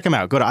storage. So check them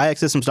out. Go to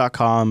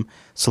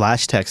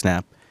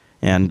ixsystems.com/TechSNAP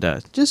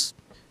and just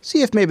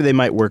see if maybe they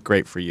might work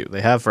great for you.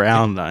 They have for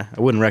Alan and I.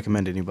 I wouldn't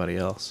recommend anybody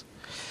else.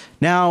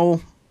 Now,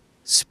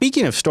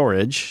 speaking of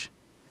storage,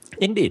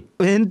 Indeed.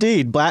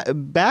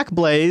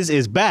 Backblaze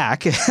is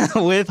back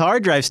with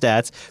hard drive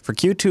stats for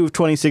Q2 of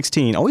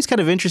 2016. Always kind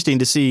of interesting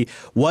to see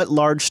what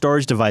large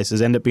storage devices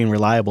end up being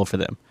reliable for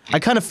them. I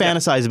kind of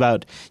fantasize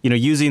about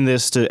using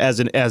this as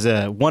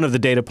one of the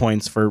data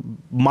points for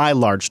my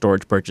large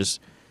storage purchase.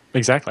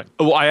 Exactly.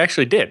 Well, I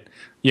actually did.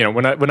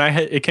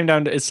 It came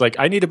down to, it's like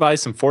I need to buy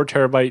some 4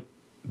 terabyte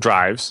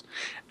drives,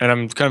 and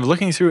I'm kind of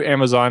looking through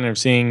Amazon and I'm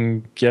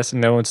seeing yes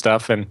and no and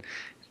stuff, and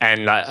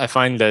I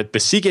find that the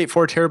Seagate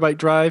 4 terabyte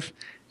drive,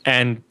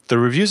 and the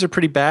reviews are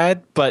pretty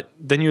bad, but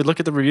then you look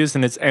at the reviews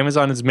and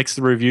Amazon has mixed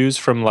the reviews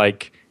from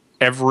like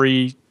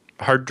every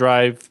hard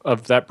drive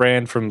of that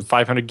brand from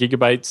 500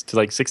 gigabytes to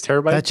like 6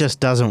 terabytes. That just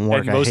doesn't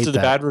work. And most of the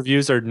bad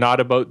reviews are not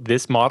about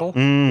this model.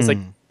 It's like,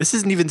 this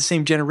isn't even the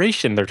same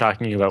generation they're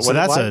talking about. So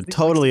that's a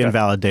totally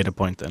invalid data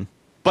point then.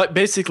 But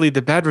basically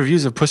the bad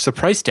reviews have pushed the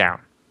price down.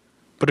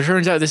 But it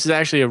turns out this is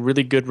actually a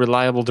really good,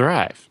 reliable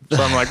drive.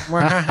 So I'm like,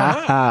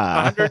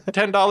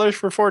 $110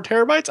 for 4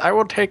 terabytes? I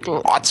will take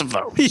lots of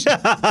those.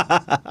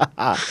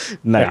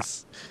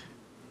 Nice.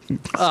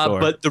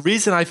 But the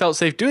reason I felt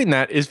safe doing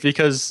that is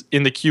because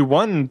in the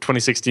Q1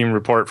 2016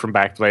 report from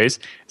Backblaze,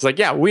 it's like,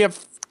 we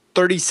have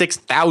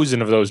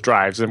 36,000 of those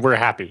drives and we're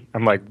happy.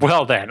 I'm like,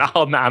 well then,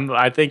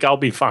 I think I'll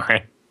be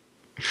fine.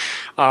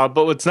 But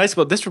what's nice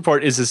about this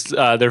report is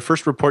their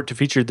first report to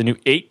feature the new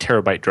 8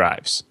 terabyte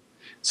drives.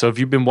 So if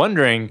you've been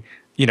wondering,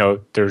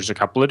 there's a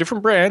couple of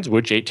different brands,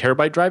 which 8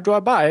 terabyte drive do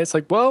I buy? It's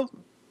like, well,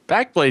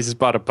 Backblaze has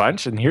bought a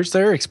bunch, and here's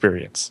their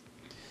experience.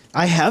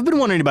 I have been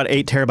wondering about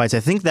 8 terabytes.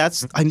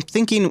 I'm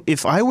thinking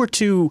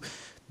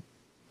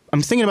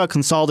about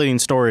consolidating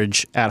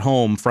storage at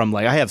home from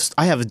like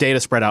I have data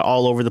spread out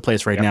all over the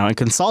place right now and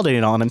consolidating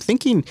it all. And I'm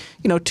thinking,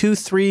 2,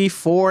 3,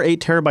 4, 8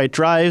 terabyte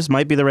drives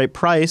might be the right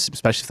price,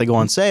 especially if they go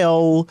on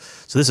sale.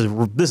 So this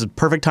is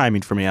perfect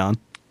timing for me, Alan.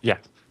 Yeah.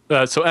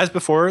 So as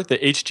before, the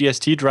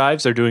HGST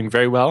drives are doing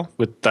very well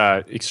with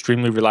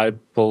extremely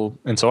reliable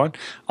and so on.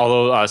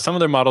 Although some of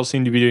their models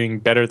seem to be doing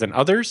better than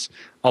others.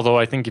 Although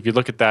I think if you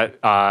look at that,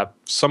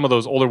 some of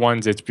those older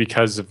ones, it's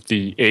because of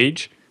the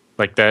age.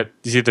 Like that,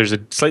 you see, there's a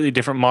slightly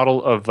different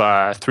model of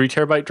 3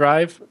 terabyte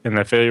drive, and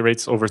the failure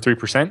rate's over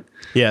 3%.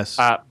 Yes.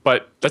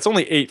 But that's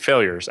only 8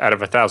 failures out of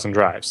 1,000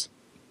 drives.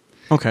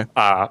 Okay.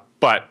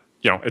 But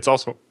it's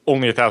also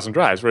only 1,000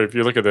 drives. Where if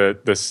you look at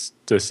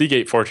the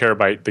Seagate 4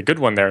 terabyte, the good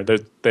one there,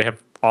 they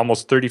have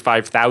almost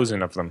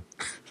 35,000 of them.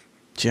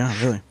 Yeah,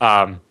 really.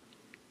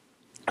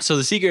 So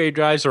the Seagate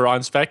drives are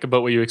on spec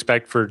about what you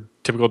expect for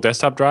typical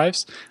desktop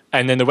drives.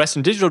 And then the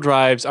Western Digital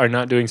drives are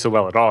not doing so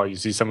well at all. You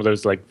see some of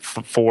those like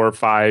 4,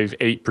 5,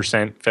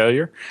 8%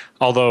 failure.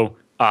 Although,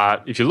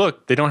 if you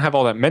look, they don't have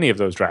all that many of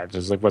those drives.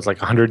 There's like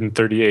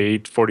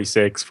 138,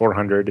 46,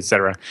 400,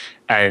 etc.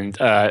 And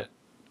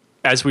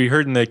as we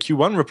heard in the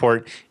Q1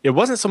 report, it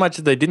wasn't so much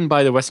that they didn't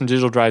buy the Western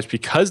Digital drives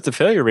because the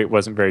failure rate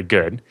wasn't very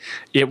good.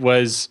 It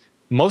was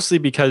mostly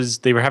because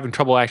they were having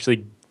trouble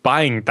actually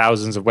buying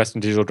thousands of Western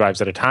Digital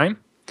drives at a time.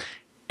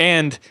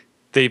 And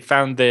they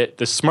found that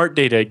the smart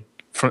data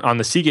on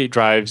the Seagate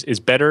drives is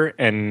better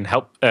and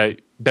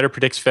better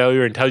predicts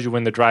failure and tells you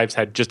when the drives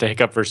had just a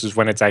hiccup versus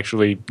when it's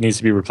actually needs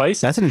to be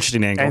replaced. That's an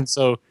interesting angle. And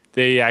so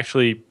they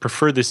actually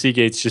prefer the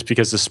Seagates just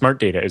because the smart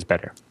data is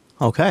better.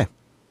 Okay.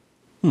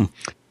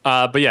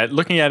 But yeah,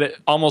 looking at it,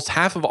 almost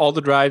half of all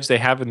the drives they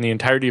have in the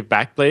entirety of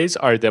Backblaze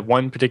are that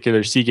one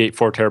particular Seagate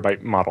 4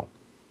 terabyte model.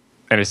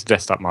 And it's a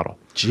desktop model.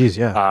 Jeez,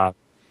 yeah.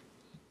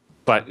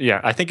 But yeah,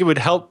 I think it would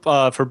help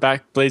for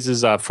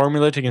Backblaze's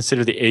formula to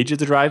consider the age of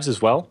the drives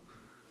as well.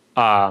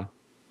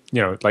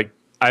 Like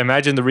I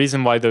imagine the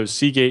reason why those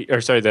the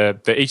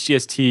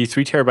HDST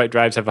 3 terabyte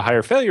drives have a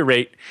higher failure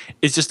rate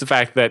is just the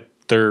fact that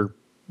they're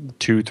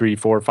 2, 3,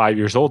 4, 5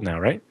 years old now,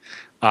 right?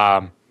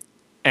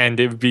 And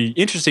it would be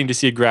interesting to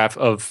see a graph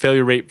of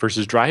failure rate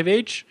versus drive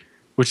age,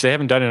 which they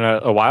haven't done in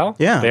a while.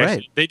 Yeah,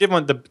 They did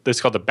one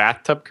that's called the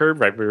bathtub curve,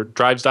 right? Where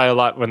drives die a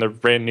lot when they're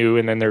brand new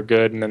and then they're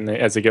good and then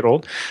as they get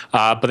old.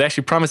 But they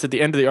actually promised at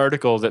the end of the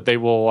article that they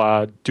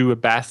will do a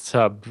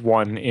bathtub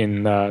one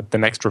in the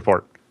next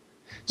report.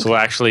 So we'll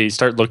actually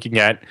start looking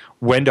at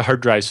when do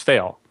hard drives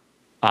fail.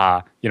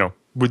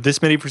 Would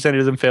this many percentage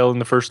of them fail in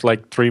the first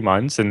 3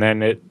 months, and then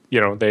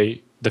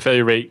the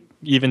failure rate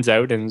evens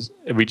out, and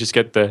we just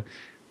get the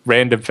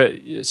random.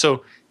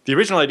 So the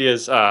original idea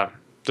is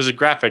there's a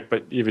graphic,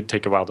 but it would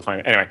take a while to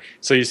find it. Anyway,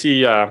 so you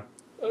see a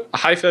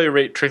high failure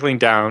rate trickling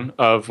down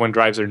of when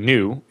drives are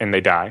new and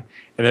they die,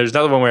 and there's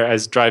another one where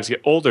as drives get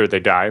older they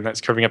die, and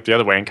that's curving up the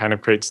other way and kind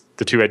of creates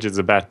the two edges of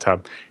the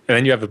bathtub. And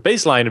then you have a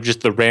baseline of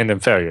just the random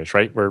failures,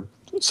 right, where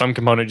some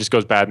component just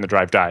goes bad and the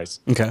drive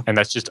dies. Okay. And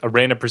that's just a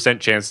random percent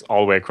chance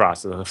all the way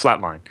across, a flat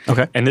line.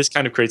 Okay. And this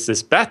kind of creates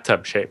this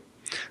bathtub shape.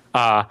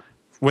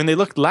 When they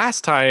looked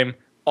last time,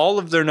 all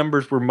of their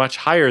numbers were much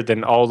higher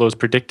than all those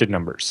predicted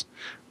numbers.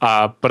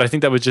 But I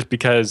think that was just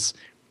because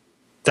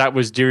that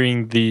was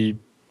during the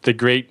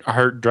great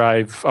hard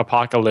drive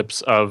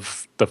apocalypse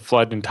of the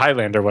flood in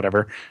Thailand or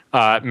whatever.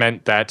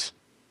 Meant that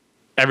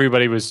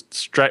everybody was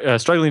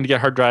struggling to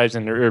get hard drives,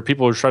 or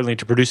people were struggling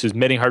to produce as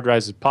many hard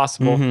drives as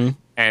possible. Mm-hmm.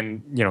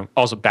 And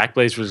also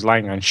Backblaze was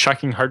relying on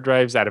shucking hard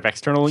drives out of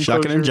external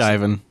enclosures. Shucking and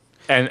jiving.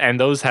 And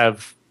those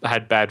have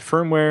had bad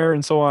firmware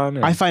and so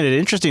on. I find it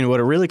interesting. What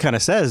it really kind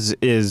of says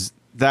is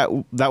that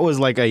was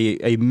like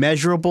a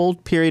measurable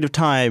period of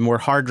time where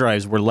hard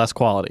drives were less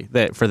quality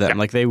for them. Yeah.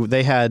 Like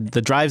they had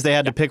the drives they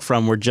had to pick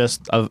from were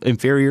just of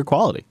inferior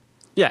quality.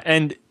 Yeah,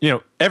 and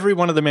every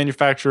one of the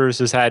manufacturers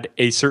has had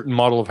a certain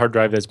model of hard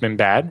drive that's been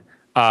bad.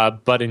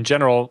 But in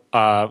general,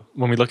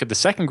 when we look at the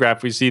second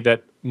graph, we see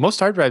that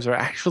most hard drives are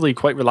actually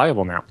quite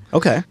reliable now.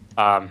 Okay.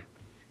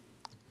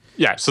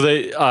 So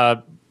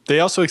they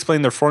also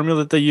explain their formula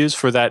that they use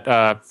for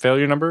that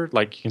failure number.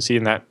 Like you can see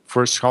in that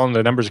first column,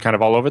 the numbers are kind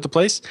of all over the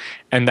place.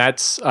 And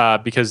that's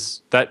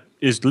because that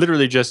is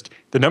literally just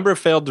the number of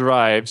failed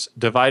drives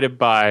divided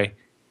by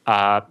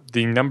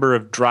the number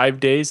of drive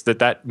days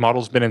that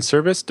model's been in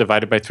service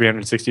divided by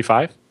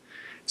 365.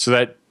 So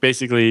that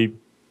basically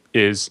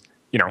is,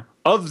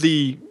 of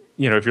the,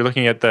 if you're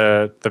looking at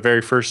the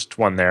very first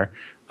one there,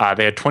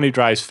 they had 20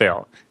 drives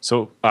fail.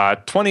 So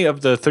 20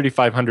 of the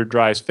 3,500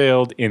 drives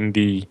failed in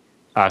the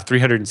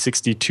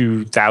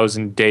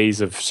 362,000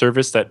 days of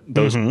service that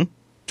those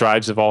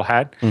drives have all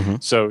had. Mm-hmm.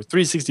 So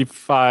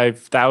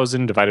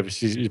 365,000 divided by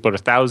about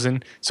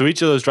 1,000. So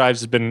each of those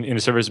drives has been in a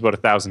service about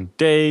 1,000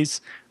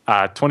 days.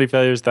 20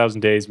 failures,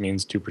 1,000 days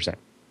means 2%.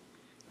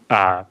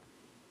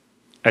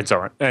 And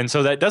so on. And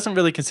so that doesn't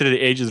really consider the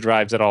age of the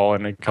drives at all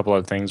and a couple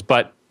other things,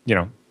 but,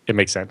 it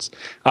makes sense.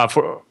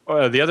 For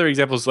the other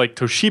examples like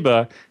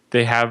Toshiba,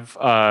 they have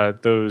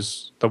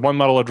the one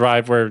model of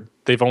drive where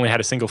they've only had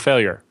a single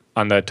failure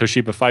on the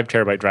Toshiba 5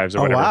 terabyte drives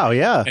or whatever. Oh, wow,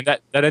 yeah. And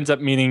that ends up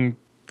meaning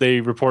they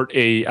report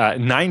a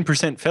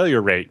 9%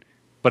 failure rate,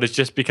 but it's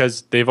just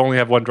because they've only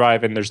have one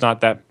drive and there's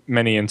not that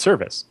many in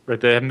service. Right?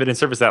 They haven't been in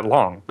service that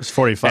long. It's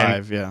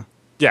 45, yeah.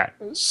 Yeah,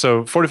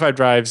 so 45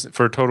 drives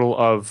for a total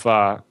of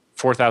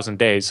 4,000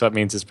 days, so that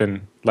means it's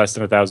been less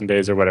than 1,000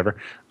 days or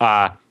whatever.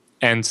 Or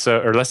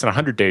less than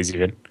 100 days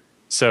even.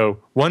 So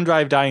one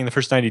drive dying in the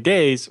first 90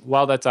 days,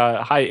 while that's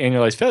a high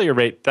annualized failure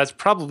rate, that's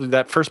probably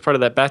that first part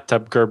of that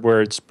bathtub curve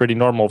where it's pretty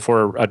normal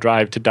for a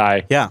drive to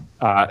die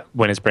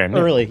when it's brand new.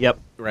 Oh, really? Yep.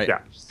 Right.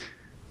 Yeah.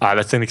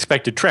 That's an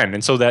expected trend.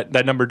 And so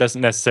that number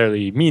doesn't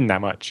necessarily mean that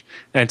much.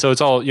 And so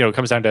it's all, it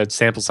comes down to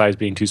sample size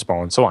being too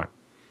small and so on.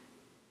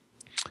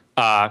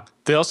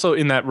 They also,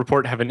 in that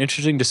report, have an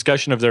interesting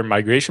discussion of their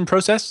migration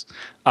process.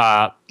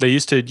 They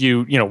used to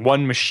do,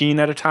 one machine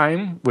at a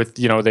time with,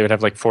 they would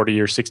have like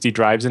 40 or 60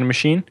 drives in a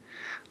machine.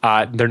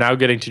 They're now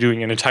getting to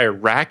doing an entire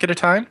rack at a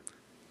time,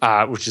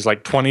 which is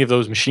like 20 of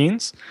those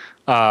machines.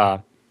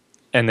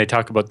 And they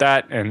talk about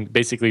that and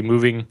basically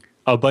moving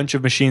a bunch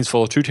of machines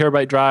full of 2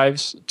 terabyte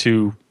drives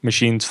to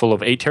machines full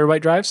of 8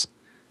 terabyte drives.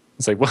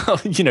 It's like, well,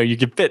 you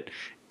could fit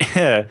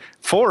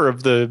 4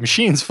 of the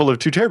machines full of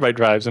 2 terabyte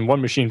drives and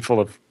 1 machine full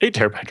of 8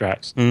 terabyte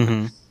drives.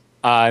 Mm-hmm.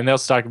 And they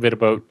also talk a bit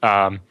about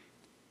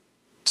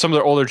some of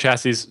their older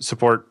chassis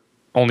support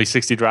only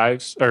 60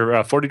 drives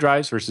or 40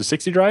 drives versus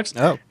 60 drives.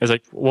 Oh. It's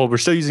like, well, we're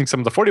still using some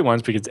of the 40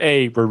 ones because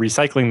A, we're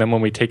recycling them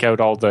when we take out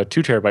all the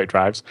 2 terabyte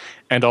drives.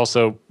 And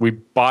also we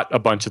bought a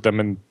bunch of them,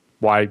 and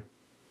why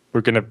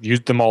we're going to use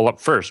them all up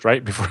first,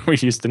 right? Before we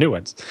use the new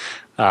ones.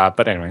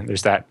 But anyway,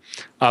 there's that.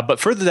 But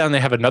further down, they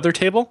have another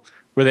table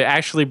where they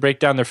actually break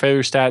down their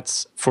failure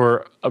stats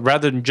for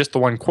rather than just the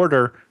 1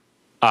 quarter,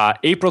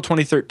 April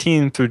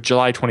 2013 through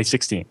July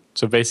 2016.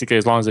 So basically,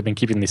 as long as they've been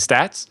keeping these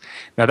stats.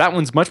 Now, that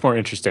one's much more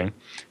interesting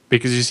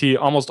because you see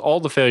almost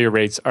all the failure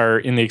rates are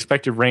in the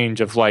expected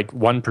range of like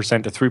 1%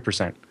 to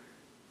 3%.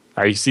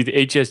 You see the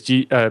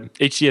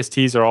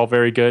HGSTs are all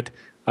very good,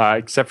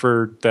 except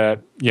for the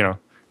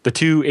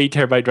 2 8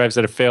 terabyte drives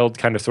that have failed,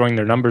 kind of throwing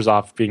their numbers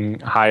off, being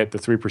high at the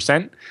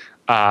 3%.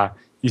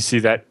 You see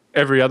that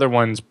every other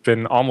one's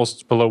been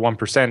almost below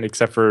 1%,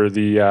 except for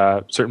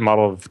the certain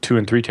model of 2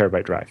 and 3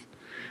 terabyte drive.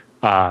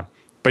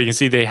 But you can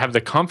see they have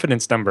the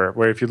confidence number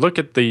where if you look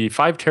at the 8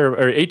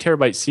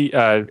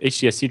 terabyte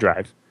HGST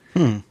drive,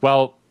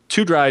 well,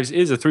 2 drives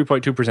is a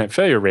 3.2%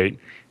 failure rate.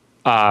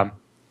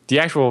 The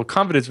actual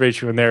confidence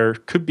ratio in there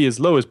could be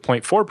as low as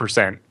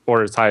 0.4%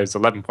 or as high as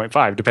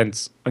 11.5.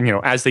 Depends,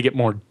 as they get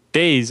more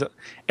days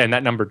and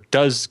that number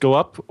does go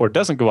up or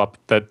doesn't go up,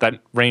 that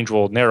range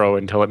will narrow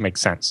until it makes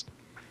sense.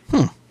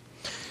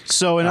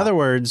 So in other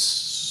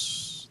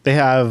words, they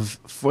have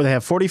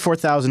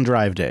 44,000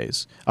 drive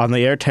days on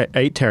the 8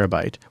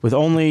 terabyte with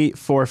only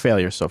 4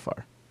 failures so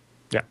far.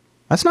 Yeah.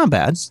 That's not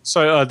bad.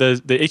 So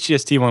the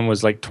HGST one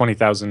was like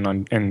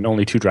 20,000 and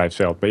only 2 drives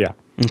failed, but yeah.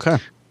 Okay.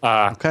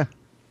 Okay.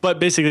 But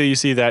basically you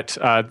see that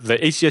the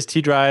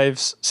HGST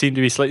drives seem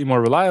to be slightly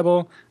more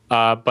reliable,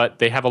 but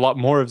they have a lot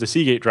more of the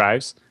Seagate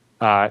drives,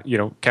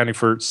 counting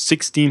for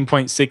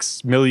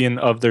 16.6 million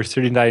of their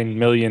 39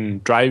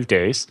 million drive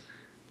days.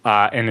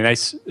 And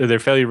their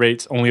failure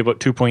rate's only about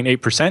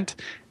 2.8%.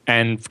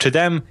 And to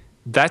them,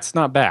 that's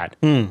not bad.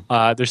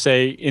 They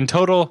say in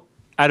total,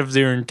 out of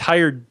their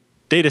entire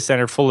data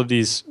center full of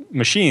these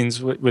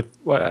machines with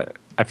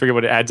I forget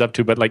what it adds up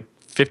to, but like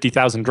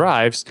 50,000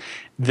 drives,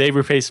 they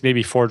replace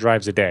maybe 4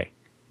 drives a day.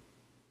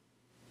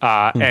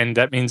 And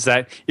that means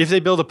that if they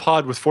build a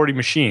pod with 40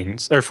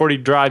 machines or 40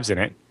 drives in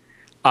it,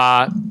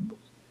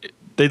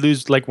 they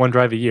lose like 1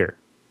 drive a year.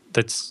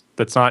 That's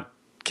not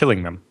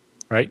killing them,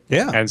 right?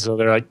 Yeah. And so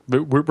they're like,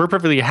 we're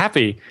perfectly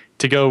happy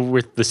to go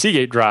with the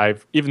Seagate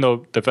drive, even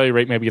though the failure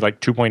rate may be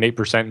like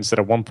 2.8% instead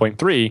of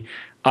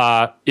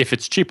 1.3, if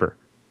it's cheaper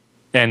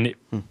and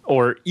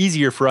or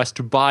easier for us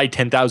to buy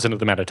 10,000 of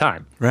them at a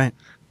time. Right.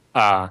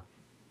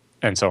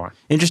 And so on.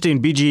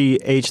 Interesting.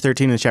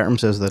 BGH13 in the chat room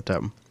says that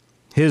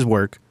his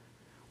work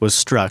was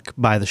struck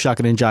by the shuck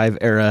and jive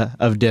era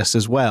of disks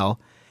as well,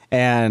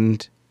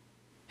 and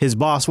his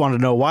boss wanted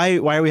to know why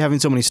are we having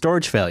so many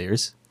storage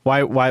failures?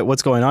 Why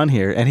what's going on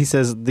here? And he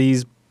says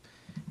these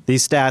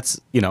stats,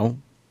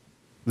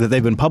 that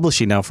they've been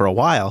publishing now for a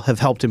while have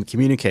helped him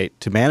communicate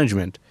to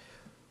management.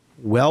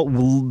 Well,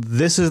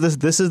 this is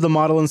the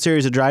model and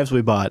series of drives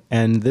we bought,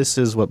 and this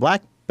is what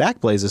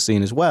Backblaze is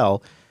seeing as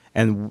well,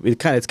 and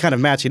it's kind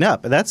of matching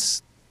up.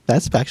 That's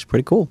actually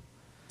pretty cool.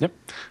 Yep.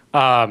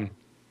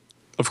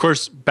 Of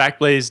course,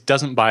 Backblaze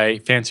doesn't buy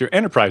fancier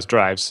enterprise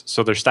drives,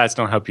 so their stats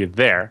don't help you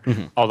there.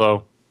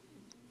 Although,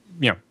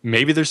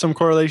 maybe there's some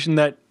correlation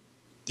that,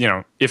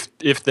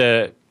 if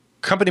the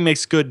company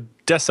makes good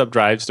desktop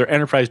drives, their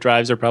enterprise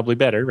drives are probably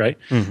better, right?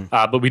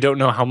 But we don't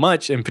know how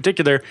much. In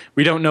particular,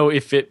 we don't know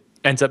if it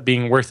ends up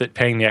being worth it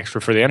paying the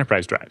extra for the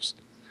enterprise drives,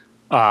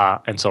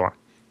 and so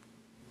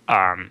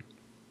on.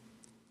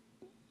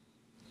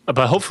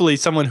 But hopefully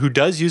someone who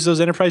does use those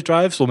enterprise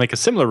drives will make a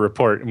similar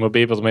report and we'll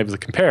be able to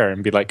compare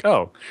and be like,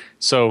 oh,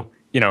 so,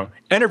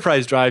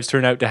 enterprise drives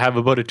turn out to have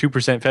about a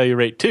 2% failure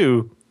rate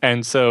too,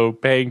 and so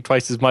paying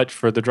twice as much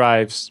for the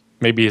drives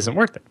maybe isn't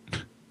worth it.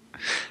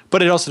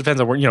 But it also depends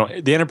on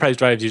where, the enterprise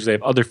drives usually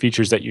have other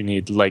features that you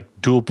need, like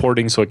dual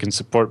porting so it can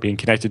support being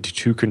connected to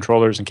 2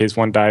 controllers in case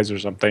one dies or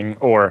something,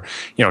 or,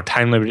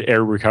 time-limited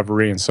error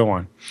recovery and so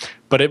on.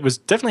 But it was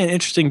definitely an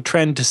interesting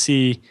trend to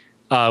see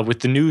with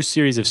the new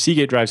series of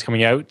Seagate drives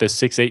coming out, the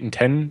 6, 8, and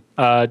 10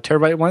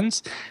 terabyte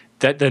ones,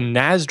 that the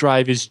NAS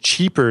drive is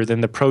cheaper than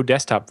the Pro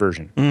desktop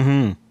version.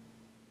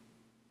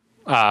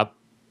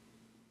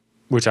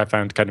 Which I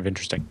found kind of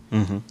interesting.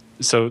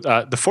 So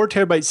the 4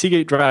 terabyte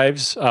Seagate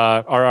drives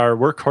are our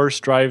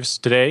workhorse drives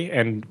today,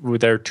 and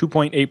with their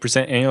 2.8%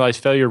 annualized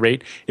failure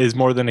rate is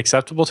more than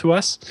acceptable to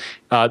us.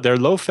 Their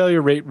low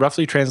failure rate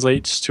roughly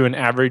translates to an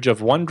average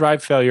of 1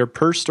 drive failure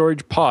per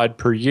storage pod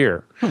per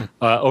year.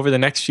 Over the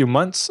next few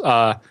months,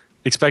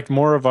 expect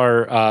more of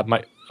our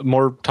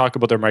more talk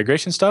about their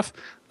migration stuff,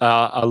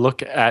 a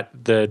look at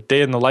the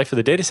day in the life of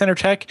the data center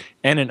tech,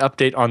 and an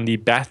update on the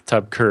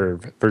bathtub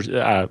curve,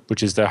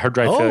 which is the hard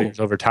drive failures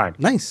over time.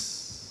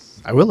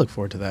 Nice. I will look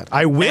forward to that.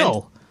 I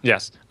will. And,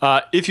 yes.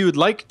 If you would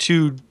like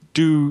to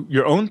do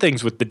your own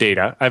things with the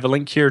data, I have a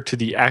link here to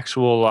the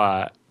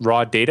actual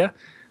raw data.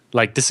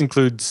 Like this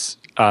includes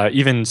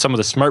even some of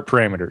the smart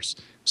parameters.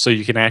 So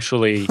you can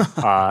actually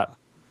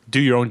do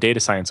your own data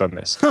science on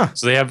this.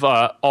 So they have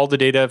all the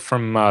data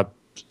from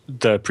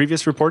the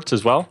previous reports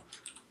as well.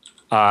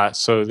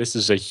 So this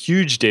is a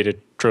huge data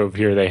trove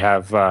here they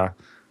have.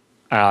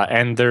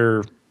 And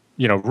their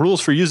rules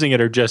for using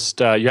it are just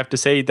you have to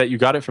say that you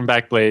got it from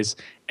Backblaze,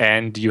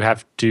 and you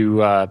have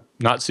to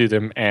not sue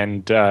them,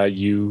 and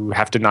you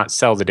have to not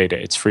sell the data.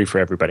 It's free for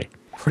everybody.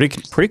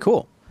 Pretty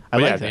cool. I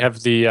like that. They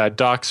have the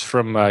docs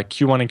from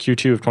Q1 and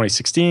Q2 of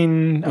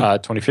 2016,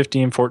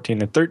 2015,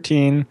 14, and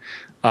 13.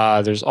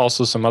 There's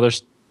also some other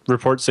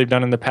reports they've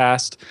done in the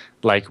past,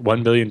 like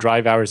 1 billion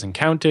drive hours and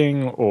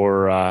counting,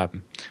 or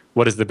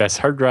what is the best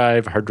hard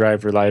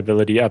drive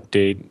reliability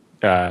update,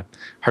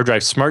 hard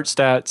drive smart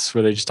stats,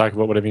 where they just talk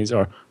about what it means,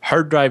 or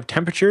hard drive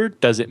temperature,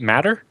 does it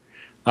matter?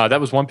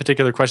 That was one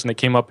particular question that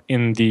came up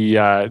in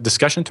the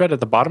discussion thread at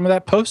the bottom of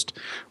that post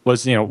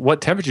was,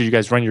 what temperature do you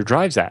guys run your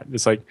drives at?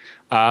 It's like,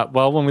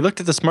 well, when we looked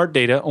at the smart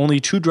data, only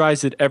 2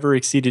 drives had ever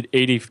exceeded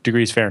 80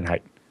 degrees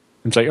Fahrenheit.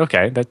 It's like,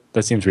 okay,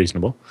 that seems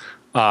reasonable.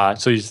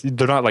 So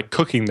they're not like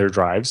cooking their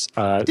drives.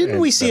 Didn't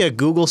we see a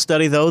Google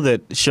study, though,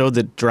 that showed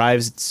that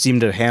drives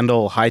seem to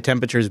handle high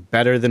temperatures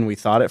better than we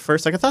thought at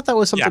first? Like, I thought that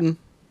was something... Yeah.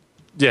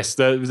 Yes,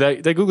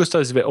 the Google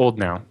study is a bit old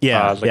now.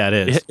 Yeah, it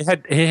is.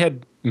 It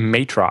had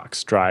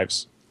Matrox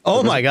drives.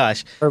 Oh my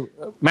gosh.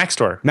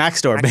 Maxtor.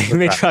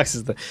 Matrox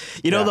is the...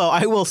 though,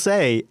 I will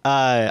say,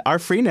 our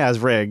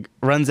FreeNAS rig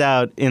runs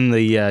out in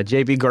the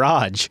JB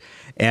garage,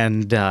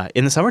 and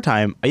in the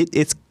summertime,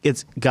 it's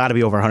got to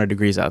be over 100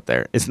 degrees out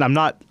there.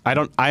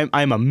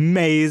 I'm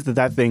amazed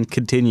that thing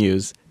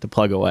continues to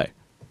plug away.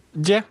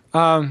 Yeah,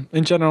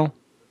 in general,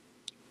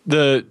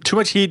 the too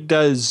much heat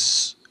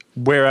does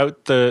wear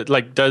out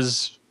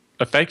does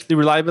affect the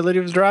reliability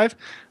of the drive.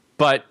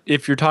 But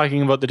if you're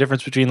talking about the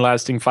difference between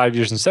lasting 5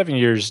 years and 7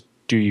 years,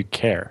 do you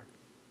care?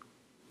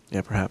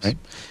 Yeah, perhaps.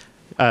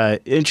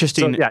 Right?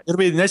 Interesting. So, yeah, it'll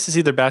be nice to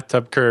see their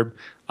bathtub curve.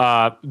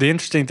 The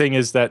interesting thing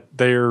is that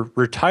they're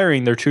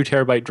retiring their 2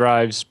 terabyte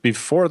drives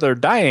before they're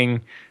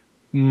dying,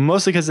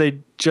 mostly because they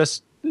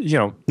just,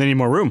 they need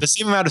more room. The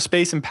same amount of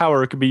space and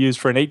power could be used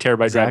for an 8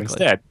 terabyte drive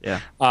instead.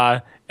 Yeah.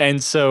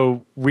 And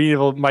so we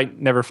might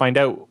never find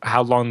out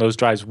how long those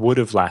drives would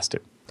have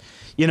lasted.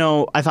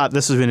 I thought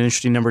this was an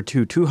interesting number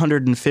too.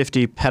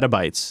 250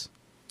 petabytes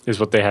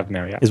is what they have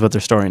now. Yeah, is what they're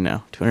storing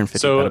now. 250.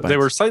 So petabytes. They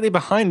were slightly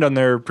behind on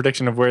their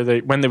prediction of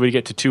when they would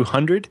get to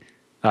 200.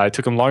 It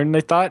took them longer than they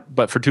thought,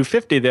 but for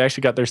 250, they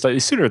actually got there slightly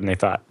sooner than they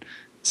thought.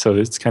 So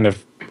it's kind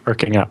of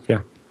arcing up.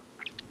 Yeah.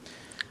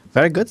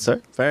 Very good,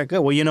 sir. Very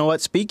good. Well, you know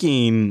what?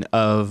 Speaking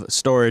of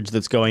storage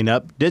that's going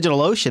up,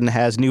 DigitalOcean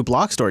has new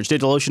block storage.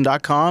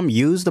 DigitalOcean.com.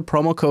 Use the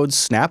promo code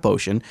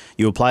SNAPOcean.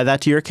 You apply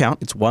that to your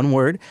account. It's one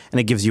word,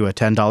 and it gives you a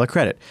 $10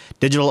 credit.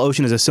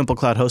 DigitalOcean is a simple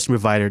cloud hosting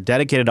provider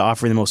dedicated to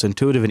offering the most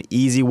intuitive and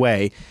easy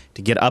way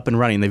to get up and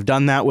running. They've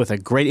done that with a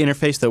great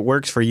interface that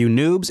works for you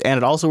noobs, and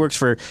it also works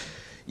for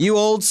you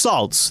old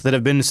salts that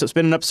have been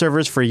spinning up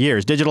servers for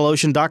years.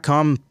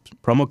 DigitalOcean.com,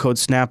 promo code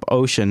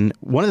SNAPOcean.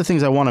 One of the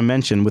things I want to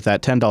mention with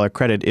that $10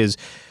 credit is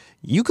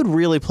you could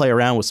really play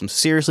around with some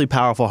seriously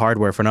powerful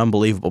hardware for an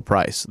unbelievable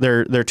price.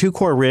 Their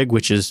 2-core rig,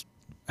 which is,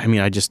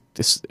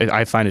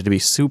 I find it to be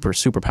super,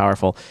 super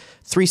powerful,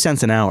 3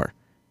 cents an hour.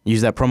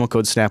 Use that promo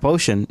code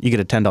SNAPOcean, you get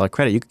a $10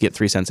 credit. You could get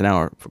 3 cents an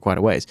hour for quite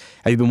a ways.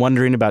 Have you been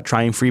wondering about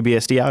trying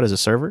FreeBSD out as a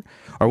server?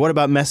 Or what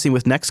about messing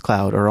with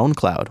Nextcloud or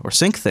OwnCloud or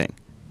SyncThing?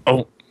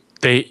 Oh,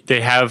 they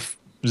have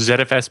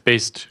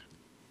ZFS-based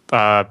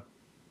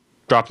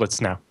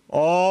droplets now.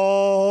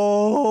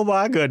 Oh,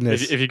 my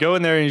goodness. If you go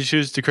in there and you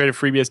choose to create a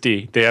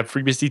FreeBSD, they have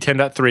FreeBSD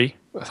 10.3,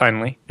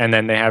 finally, and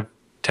then they have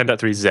 10.3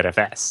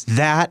 ZFS.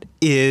 That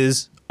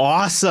is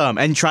awesome.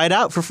 And try it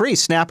out for free.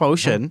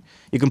 SnapOcean.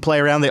 You can play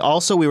around. We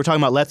were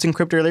talking about Let's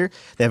Encrypt earlier.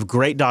 They have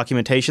great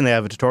documentation. They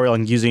have a tutorial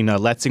on using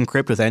Let's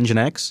Encrypt with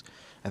Nginx.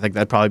 I think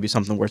that'd probably be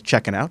something worth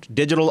checking out.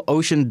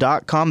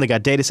 DigitalOcean.com. They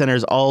got data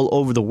centers all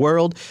over the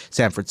world.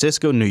 San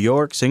Francisco, New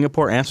York,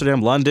 Singapore,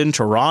 Amsterdam, London,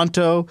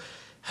 Toronto.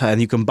 And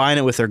you combine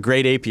it with their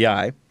great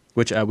API,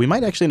 which we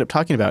might actually end up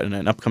talking about in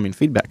an upcoming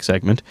feedback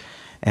segment.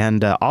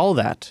 And all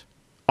that,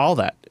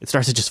 it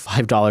starts at just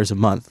 $5 a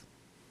month.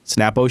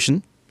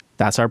 SnapOcean,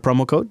 that's our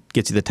promo code.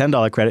 Gets you the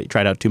 $10 credit. You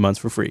try it out 2 months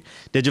for free.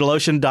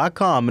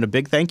 DigitalOcean.com. And a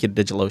big thank you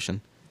to DigitalOcean.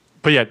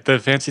 But yeah, the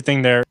fancy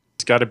thing there,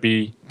 it's got to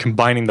be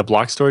combining the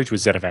block storage with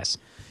ZFS.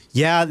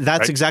 Yeah,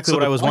 that's exactly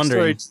what I was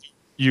wondering. Storage,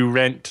 you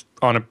rent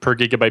on a per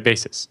gigabyte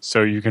basis.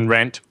 So you can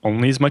rent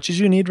only as much as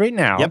you need right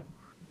now. Yep.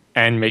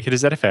 And make it a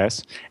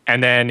ZFS.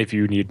 And then if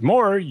you need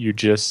more, you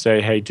just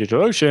say, hey,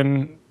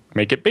 DigitalOcean,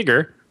 make it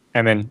bigger.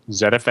 And then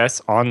ZFS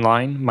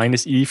online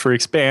 -E for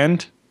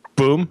expand.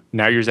 Boom.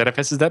 Now your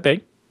ZFS is that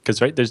big.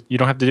 because you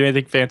don't have to do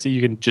anything fancy.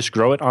 You can just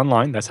grow it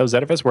online. That's how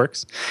ZFS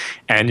works,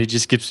 and you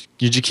just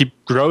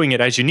keep growing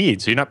it as you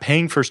need. So you're not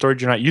paying for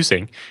storage you're not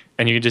using,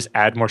 and you can just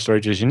add more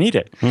storage as you need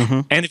it.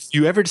 And if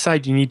you ever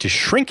decide you need to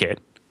shrink it,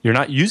 you're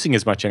not using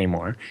as much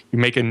anymore. You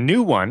make a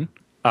new one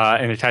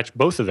and attach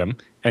both of them,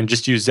 and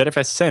just use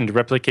ZFS send to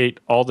replicate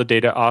all the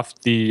data off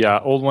the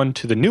old one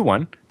to the new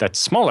one that's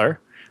smaller.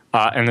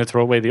 And then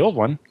throw away the old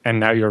one, and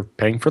now you're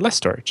paying for less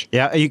storage.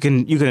 Yeah, you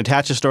can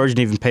attach a storage and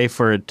even pay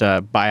for it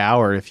by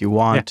hour if you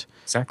want.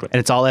 Yeah, exactly. And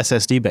it's all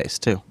SSD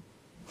based too.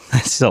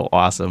 That's so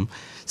awesome.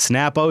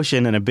 Snap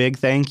Ocean, and a big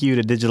thank you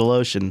to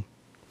DigitalOcean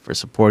for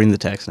supporting the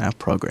TechSNAP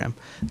program.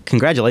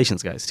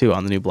 Congratulations, guys, too,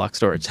 on the new block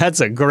storage. That's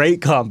a great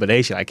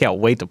combination. I can't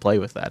wait to play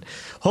with that.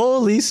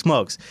 Holy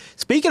smokes.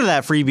 Speaking of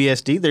that free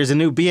BSD, there's a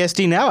new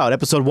BSD now out,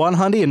 episode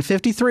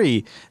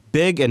 153.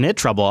 Big init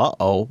trouble.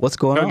 Uh-oh, what's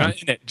going on? No, not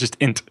init, just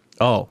int.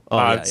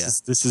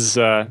 This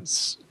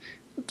is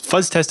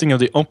fuzz testing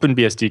of the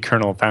OpenBSD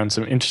kernel found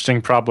some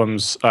interesting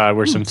problems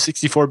where some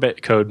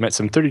 64-bit code met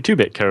some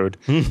 32-bit code,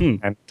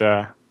 and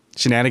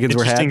shenanigans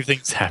were had. Interesting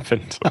things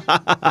happened.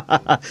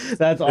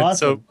 That's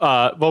awesome.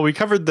 So, we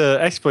covered the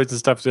exploits and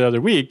stuff the other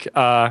week.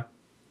 One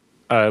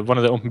of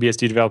the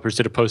OpenBSD developers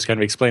did a post kind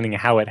of explaining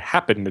how it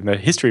happened and the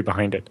history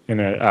behind it,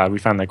 and we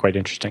found that quite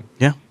interesting.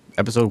 Yeah.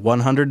 Episode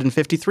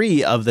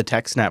 153 of the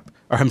TechSNAP,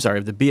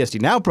 of the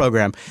BSD Now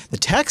program. The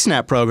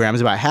TechSNAP program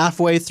is about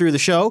halfway through the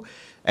show,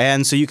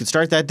 and so you can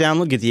start that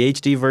download, get the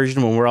HD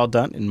version when we're all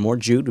done, and more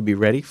Jude will be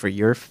ready for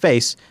your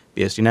face.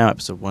 BSD Now,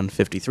 episode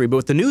 153. But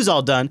with the news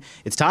all done,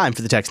 it's time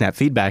for the TechSNAP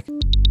feedback.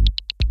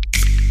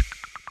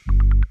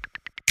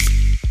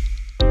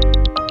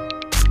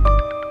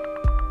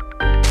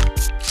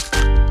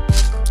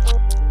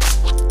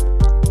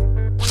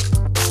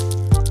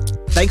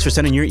 Thanks for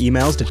sending your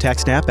emails to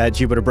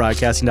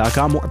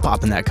techsnap@jupiterbroadcasting.com or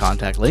popping that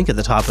contact link at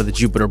the top of the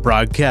Jupiter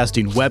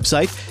Broadcasting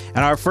website.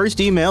 And our first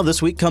email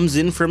this week comes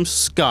in from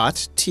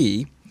Scott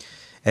T.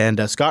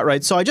 And Scott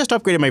writes, so I just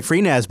upgraded my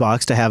FreeNAS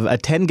box to have a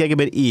 10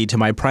 gigabit E to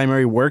my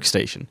primary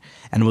workstation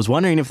and was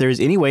wondering if there is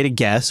any way to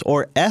guess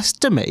or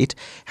estimate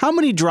how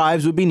many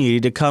drives would be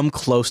needed to come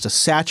close to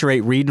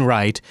saturate read and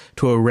write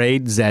to a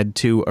RAID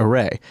Z2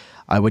 array.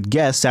 I would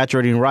guess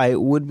saturating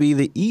write would be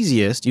the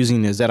easiest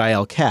using a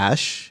ZIL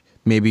cache,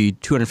 maybe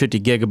 250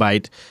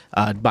 gigabyte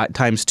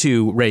times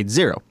 2 RAID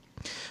 0.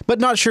 But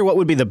not sure what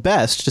would be the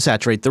best to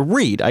saturate the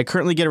read. I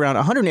currently get around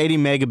 180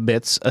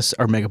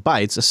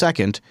 megabytes a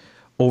second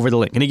over the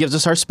link. And he gives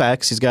us our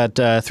specs. He's got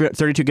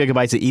 32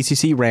 gigabytes of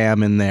ECC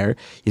RAM in there.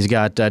 He's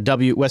got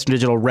Western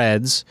Digital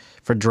Reds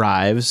for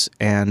drives,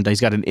 and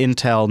he's got an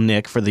Intel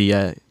NIC for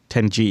the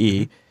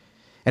 10GE.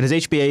 And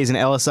his HBA is an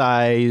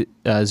LSI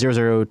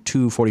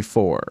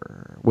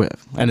 00244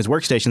 and his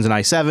workstation's an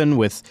i7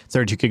 with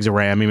 32 gigs of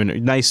RAM.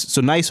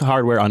 Nice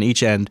hardware on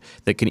each end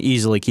that can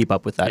easily keep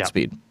up with that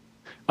speed.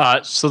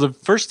 So the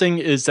first thing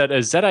is that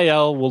a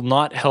ZIL will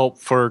not help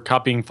for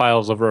copying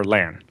files over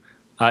LAN.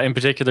 In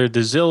particular,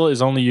 the ZIL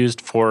is only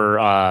used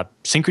for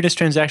synchronous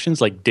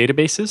transactions like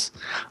databases.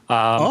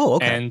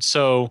 Okay. And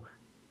so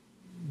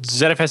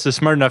ZFS is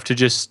smart enough to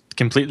just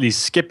completely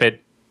skip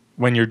it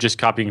when you're just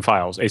copying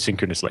files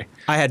asynchronously.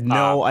 I had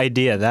no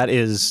idea. That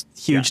is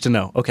huge to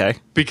know. Okay.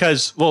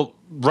 Because,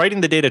 writing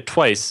the data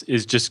twice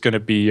is just going to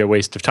be a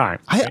waste of time.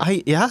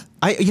 Right?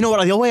 You know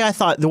what?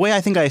 The way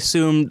I think I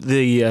assumed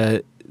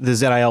the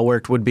ZIL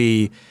worked would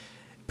be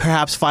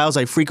perhaps files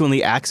I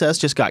frequently access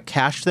just got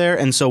cached there,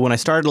 and so when I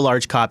started a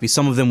large copy,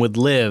 some of them would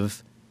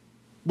live.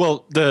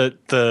 Well, the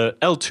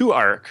L2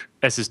 ARC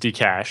SSD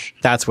cache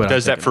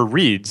does that for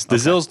reads. The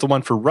ZIL's the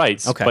one for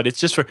writes, but it's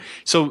just for.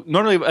 So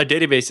normally a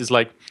database is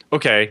like,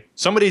 okay,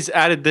 somebody's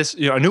added this,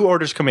 a new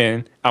order's come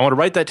in. I want to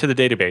write that to the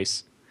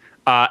database,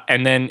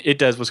 and then it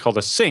does what's called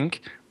a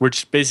sync,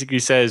 which basically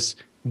says,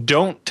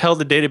 don't tell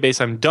the database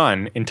I'm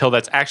done until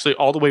that's actually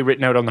all the way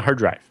written out on the hard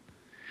drive.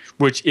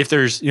 Which, if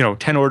there's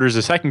 10 orders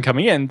a second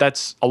coming in,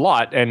 that's a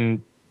lot,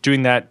 and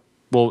doing that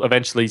will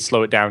eventually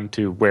slow it down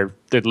to where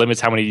it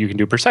limits how many you can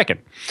do per second.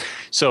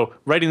 So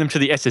writing them to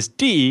the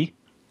SSD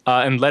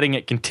and letting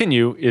it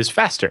continue is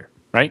faster,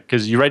 right?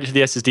 Because you write it to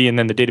the SSD and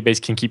then the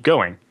database can keep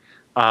going.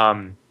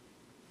 And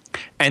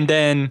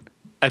then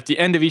at the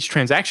end of each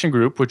transaction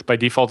group, which by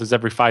default is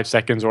every 5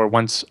 seconds or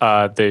once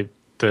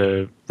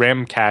the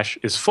RAM cache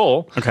is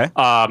full,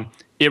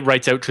 it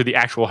writes out to the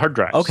actual hard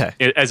drive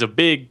as a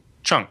big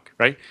chunk,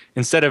 right?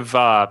 Instead of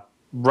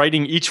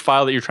writing each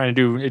file that you're trying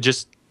to do, it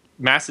just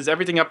masses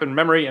everything up in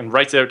memory and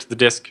writes it out to the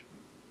disk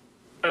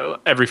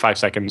every 5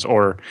 seconds,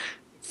 or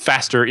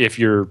faster if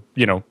you're,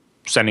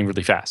 sending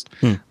really fast.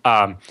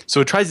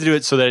 So it tries to do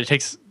it so that it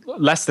takes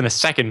less than a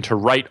second to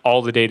write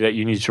all the data that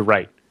you need to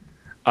write.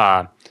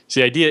 So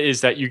the idea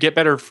is that you get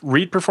better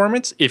read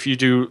performance if you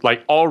do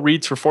like all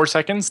reads for 4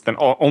 seconds, then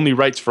only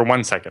writes for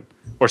 1 second,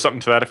 or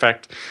something to that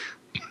effect.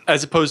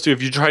 As opposed to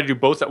if you try to do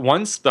both at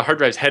once, the hard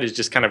drive's head is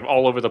just kind of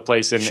all over the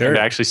place, and it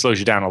actually slows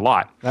you down a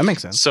lot. That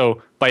makes sense.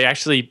 So by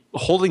actually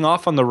holding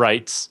off on the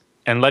writes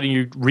and letting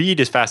you read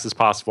as fast as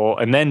possible,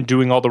 and then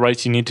doing all the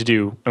writes you need to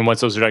do. And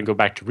once those are done, go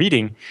back to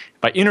reading.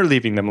 By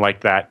interleaving them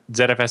like that,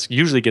 ZFS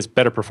usually gets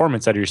better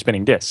performance out of your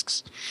spinning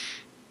disks.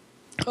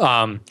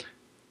 But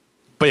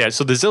yeah,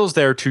 so the ZIL's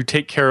there to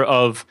take care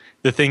of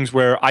the things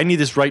where I need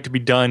this write to be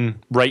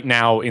done right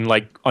now in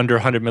like under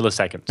 100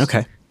 milliseconds.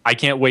 Okay. I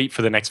can't wait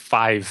for the next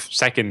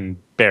 5-second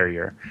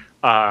barrier.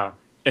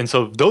 And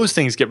so those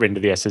things get written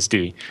to the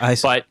SSD. I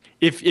see. But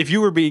if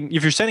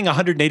you're sending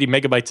 180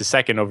 megabytes a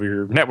second over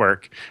your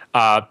network,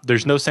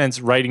 there's no sense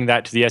writing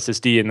that to the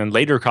SSD and then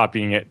later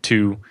copying it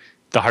to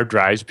the hard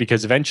drives,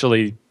 because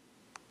eventually,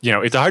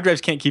 if the hard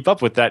drives can't keep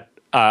up with that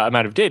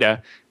amount of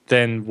data,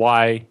 then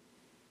why?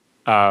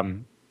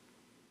 Then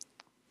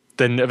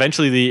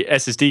eventually the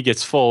SSD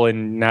gets full,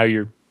 and now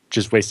you're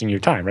just wasting your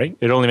time, right?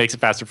 It only makes it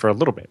faster for a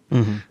little bit.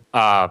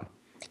 Mm-hmm.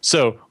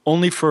 So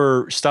only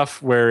for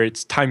stuff where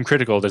it's time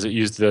critical does it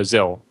use the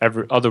ZIL.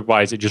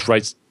 Otherwise, it just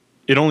writes.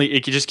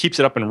 It just keeps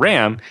it up in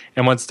RAM,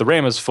 and once the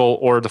RAM is full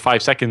or the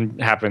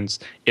 5-second happens,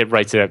 it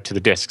writes it out to the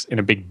disks in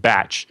a big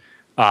batch.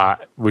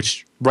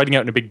 Which writing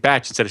out in a big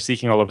batch instead of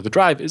seeking all over the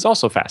drive is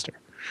also faster.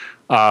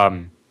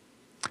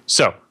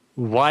 So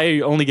why are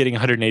you only getting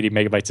 180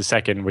 megabytes a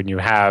second when you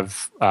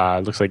have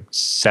looks like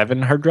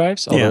 7 hard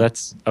drives? Although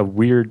that's a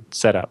weird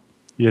setup.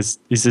 He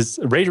says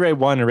RAID array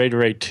 1 and RAID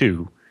array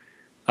 2.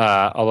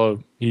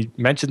 Although he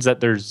mentions that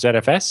there's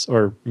ZFS,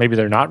 or maybe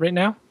they're not right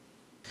now.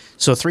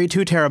 So 3 2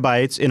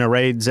 terabytes in a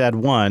RAID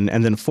Z1,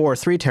 and then 4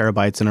 3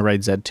 terabytes in a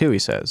RAID Z2, he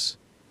says.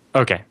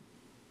 Okay.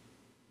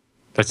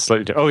 That's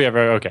slightly different. Oh, yeah,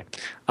 right, okay.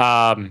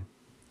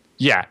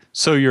 Yeah,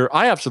 so your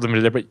IOPS are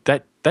limited there,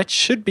 but that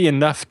should be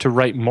enough to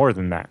write more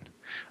than that.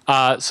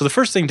 So the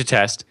first thing to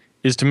test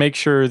is to make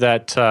sure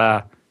that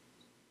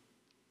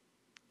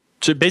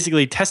to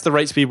basically test the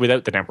write speed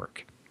without the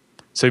network.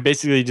 So you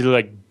basically do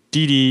like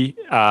DD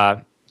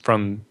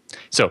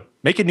so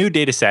make a new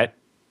data set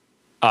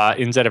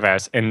in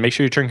ZFS and make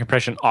sure you turn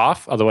compression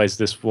off. Otherwise,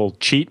 this will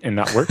cheat and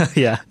not work.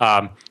 Yeah.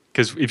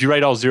 Because if you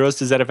write all zeros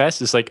to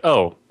ZFS, it's like,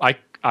 oh,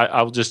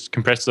 I'll just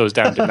compress those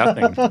down to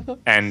nothing.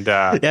 And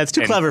it's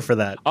too clever for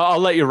that. I'll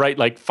let you write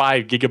like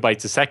 5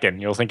 gigabytes a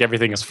second. You'll think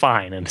everything is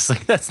fine. And it's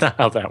like, that's not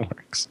how that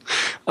works.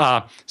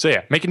 So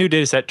yeah, make a new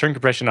data set, turn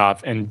compression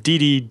off, and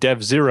DD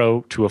dev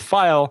 0 to a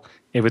file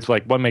with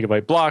like 1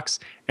 megabyte blocks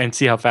and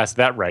see how fast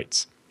that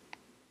writes.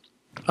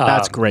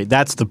 That's great.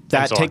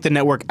 Take the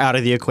network out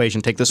of the equation.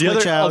 Take the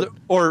switch out.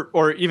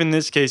 Or even in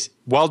this case,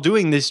 while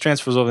doing these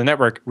transfers over the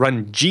network,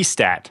 run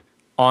gstat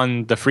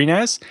on the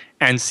FreeNAS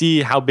and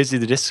see how busy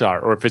the disks are.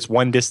 Or if it's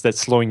one disk that's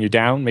slowing you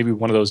down, maybe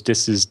one of those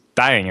disks is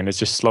dying and it's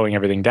just slowing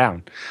everything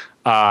down.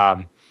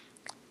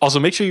 Also,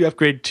 make sure you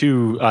upgrade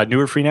to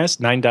newer FreeNAS.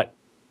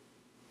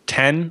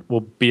 9.10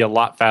 will be a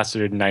lot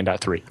faster than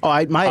 9.3.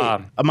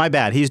 Oh, my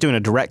bad. He's doing a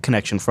direct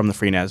connection from the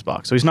FreeNAS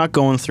box. So he's not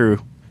going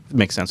through. It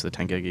makes sense with the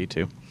 10 gig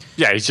E2.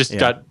 Yeah, he's just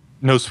got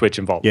no switch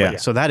involved. Yeah,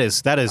 so that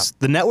is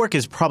the network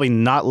is probably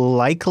not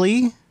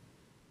likely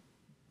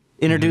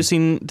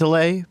introducing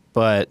delay,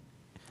 but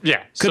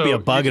could be a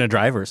bug in a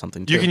driver or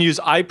something too. You can use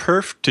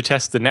iPerf to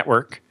test the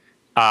network.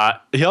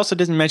 He also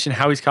doesn't mention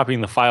how he's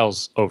copying the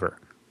files over.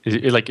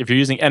 Like if you're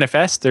using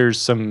NFS,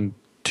 there's some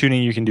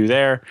tuning you can do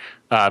there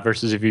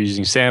versus if you're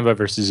using Samba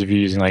versus if you're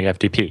using like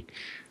FTP.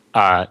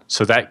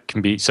 So that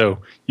can be,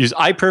 use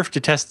iPerf to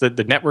test that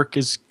the network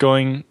is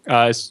going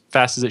as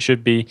fast as it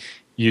should be.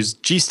 Use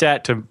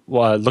gstat to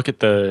look at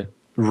the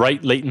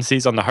write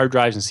latencies on the hard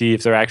drives and see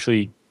if they're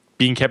actually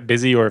being kept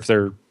busy or if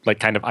they're like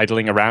kind of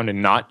idling around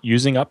and not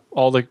using up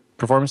all the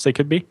performance they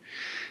could be,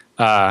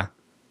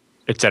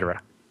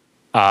 etc.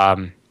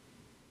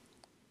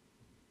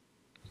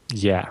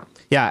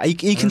 Yeah,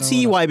 you can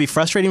see why it'd be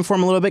frustrating for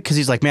him a little bit because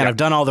he's like, man, I've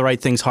done all the right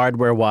things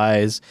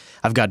hardware-wise.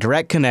 I've got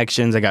direct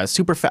connections. I got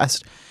super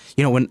fast.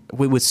 When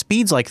with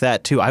speeds like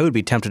that too, I would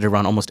be tempted to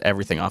run almost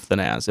everything off the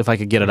NAS if I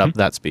could get it up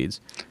that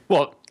speeds.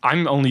 Well,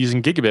 I'm only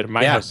using gigabit in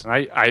my house. And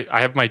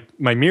I have my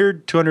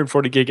mirrored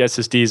 240 gig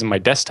SSDs in my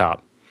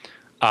desktop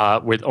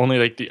with only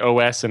like the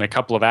OS and a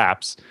couple of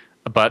apps.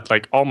 But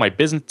like all my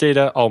business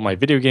data, all my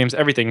video games,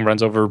 everything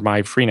runs over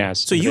my FreeNAS.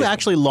 So you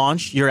actually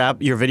launched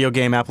your video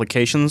game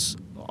applications?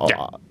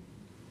 Yeah.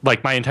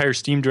 Like my entire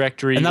Steam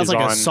directory and that's is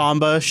like on, a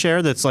Samba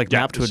share that's like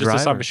mapped to a drive?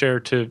 Just a Samba share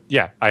to,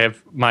 I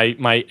have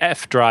my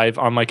F drive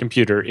on my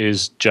computer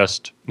is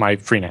just my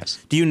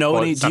FreeNAS. Do you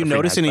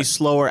notice any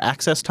slower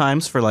access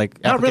times for like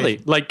Not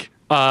really. Like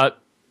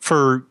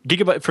for the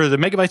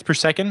megabytes per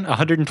second,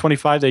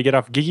 125 they get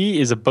off Gigi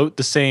is about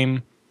the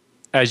same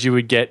as you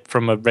would get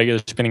from a regular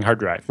spinning hard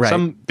drive. Right.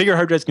 Some bigger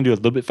hard drives can do a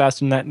little bit faster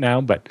than that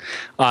now, but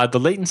the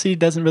latency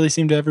doesn't really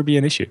seem to ever be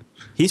an issue.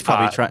 He's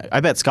probably trying. I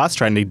bet Scott's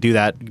trying to do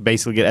that,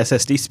 basically get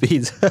SSD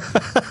speeds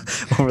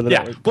over the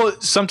network. Well,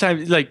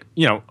 sometimes,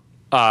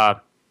 because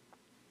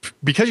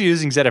you're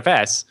using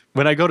ZFS,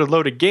 when I go to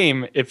load a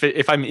game,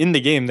 if I'm in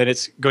the game, then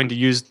it's going to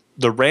use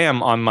the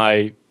RAM on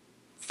my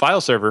file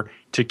server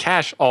to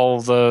cache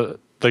all the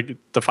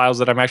files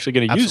that I'm actually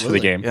going to use for the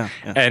game. Yeah.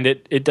 And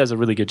it does a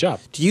really good job.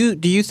 Do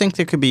you think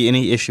there could be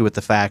any issue with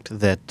the fact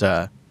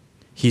that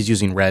he's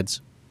using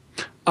REDs?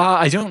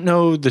 I don't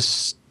know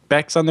this.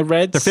 specs on the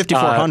reads. They're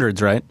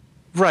 5400s, right?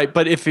 Right,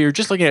 but if you're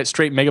just looking at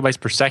straight megabytes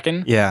per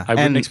second, Yeah, I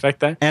wouldn't expect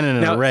that. And in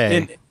an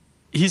array.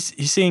 He's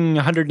seeing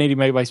 180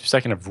 megabytes per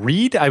second of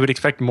read. I would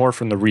expect more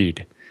from the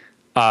read.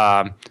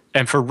 And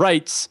for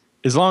writes,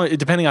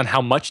 depending on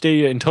how much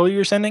data in total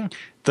you're sending,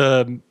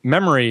 the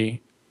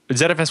memory,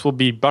 ZFS will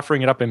be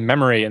buffering it up in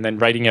memory and then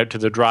writing out to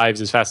the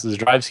drives as fast as the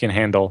drives can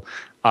handle.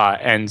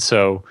 And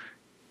so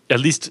at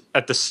least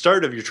at the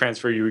start of your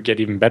transfer, you would get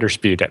even better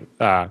speed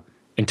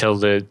until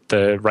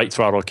the write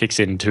throttle kicks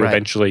in to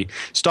eventually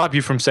stop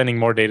you from sending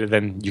more data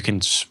than you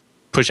can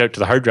push out to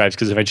the hard drives,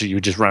 because eventually you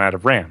would just run out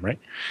of RAM, right?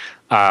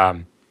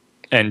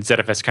 And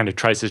ZFS kind of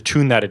tries to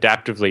tune that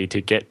adaptively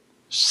to get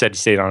steady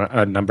state on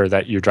a number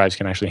that your drives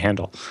can actually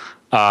handle.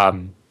 But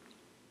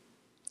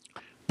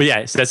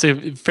yeah, so that's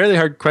a fairly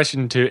hard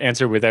question to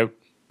answer without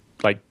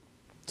like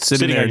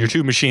sitting on your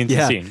two machines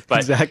and seeing. But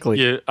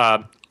exactly.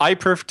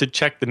 iPerf to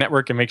check the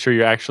network and make sure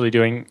you're actually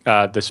doing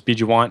the speed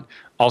you want.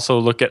 Also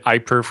look at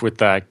iPerf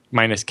with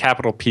minus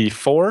capital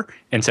P4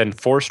 and send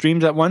 4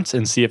 streams at once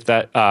and see if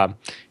that,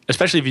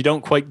 especially if you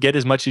don't quite get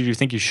as much as you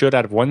think you should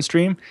out of one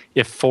stream,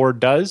 if 4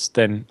 does,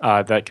 then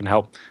that can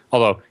help.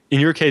 Although in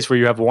your case where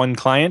you have one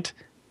client,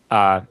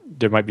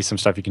 there might be some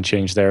stuff you can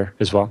change there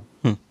as well.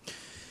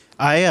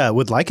 I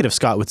would like it if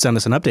Scott would send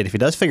us an update if he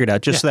does figure it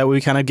out, just so that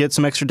we kind of get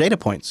some extra data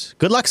points.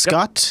 Good luck,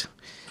 Scott.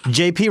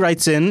 JP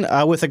writes in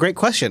with a great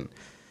question.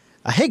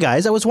 Hey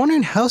guys, I was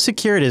wondering how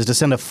secure it is to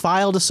send a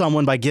file to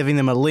someone by giving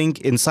them a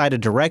link inside a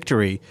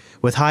directory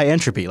with high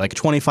entropy, like a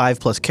 25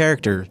 plus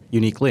character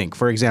unique link.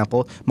 For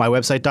example,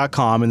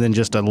 mywebsite.com and then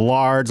just a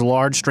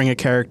large string of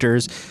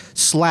characters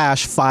 /file.txt.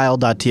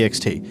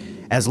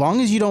 As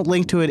long as you don't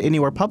link to it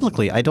anywhere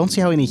publicly, I don't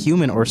see how any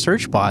human or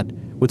search bot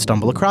would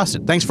stumble across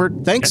it. Thanks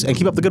and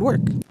keep up the good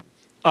work.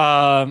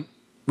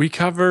 We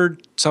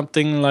covered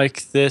something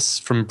like this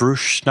from Bruce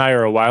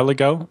Schneier a while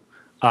ago.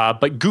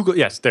 But Google,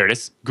 yes, there it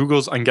is.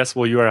 Google's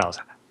unguessable URLs.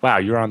 Wow,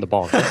 you're on the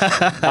ball.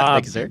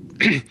 Thank you, sir.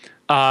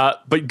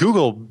 But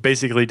Google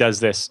basically does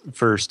this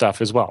for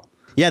stuff as well.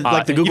 Yeah,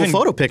 like the Google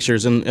photo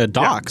pictures and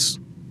Docs.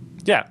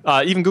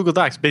 Yeah, even Google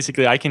Docs.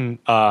 Basically, I can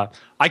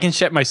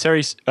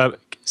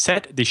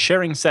set the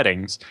sharing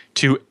settings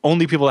to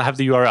only people that have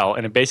the URL,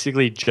 and it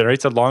basically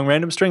generates a long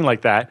random string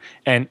like that,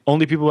 and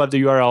only people who have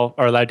the URL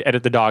are allowed to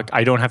edit the doc.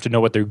 I don't have to know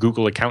what their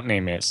Google account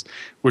name is,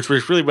 which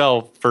works really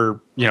well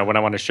for when I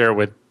want to share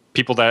with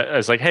people that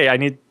is like, hey, I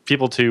need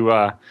people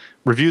to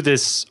review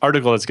this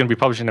article that's going to be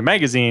published in a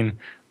magazine,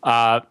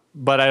 but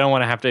I don't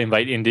want to have to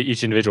invite into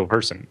each individual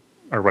person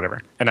or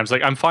whatever. And I was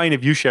like, I'm fine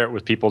if you share it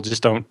with people,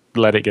 just don't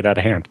let it get out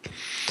of hand.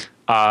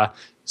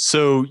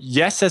 So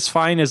yes, that's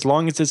fine as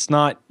long as it's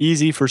not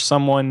easy for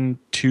someone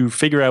to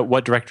figure out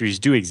what directories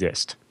do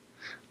exist.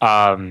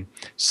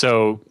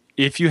 So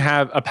if you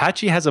have,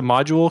 Apache has a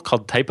module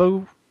called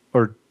typo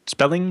or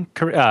spelling,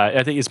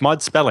 I think it's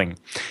mod spelling,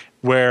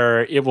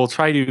 where it will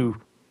try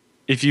to,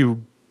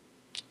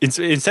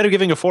 instead of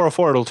giving a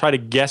 404, it'll try to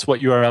guess what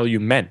URL you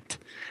meant.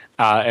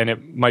 And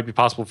it might be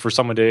possible for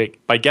someone to,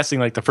 by guessing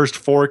like the first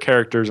 4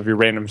 characters of your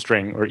random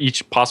string, or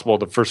each possible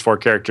the first 4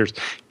 characters,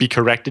 be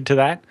corrected to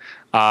that.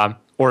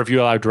 Or if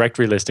you allow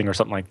directory listing or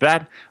something like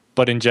that.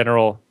 But in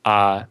general,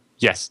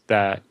 yes,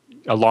 a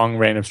long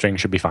random string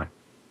should be fine.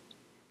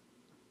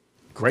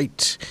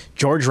 Great.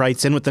 George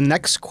writes in with the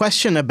next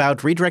question about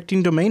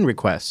redirecting domain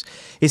requests.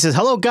 He says,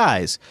 hello,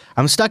 guys.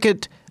 I'm stuck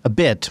at a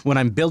bit when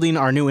I'm building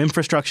our new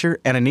infrastructure,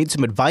 and I need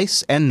some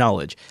advice and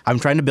knowledge. I'm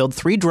trying to build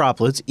 3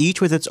 droplets,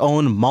 each with its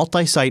own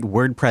multi-site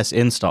WordPress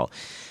install.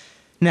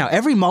 Now,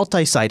 every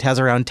multi-site has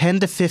around 10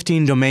 to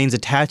 15 domains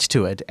attached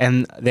to it,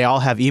 and they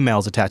all have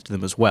emails attached to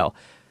them as well.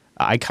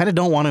 I kind of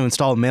don't want to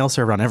install a mail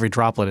server on every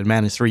droplet and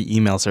manage 3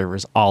 email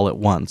servers all at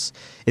once.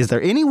 Is there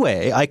any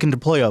way I can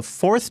deploy a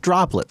 4th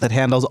droplet that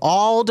handles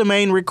all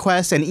domain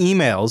requests and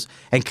emails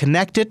and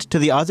connect it to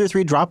the other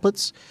 3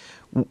 droplets?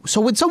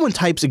 So when someone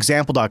types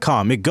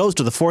example.com, it goes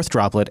to the 4th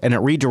droplet and it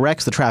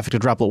redirects the traffic to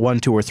droplet 1,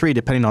 2, or 3,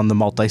 depending on the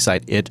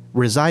multi-site it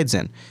resides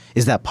in.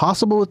 Is that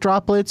possible with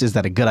droplets? Is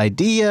that a good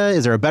idea?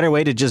 Is there a better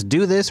way to just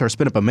do this, or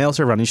spin up a mail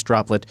server on each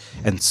droplet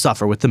and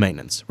suffer with the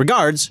maintenance?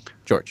 Regards,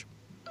 George.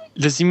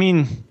 Does he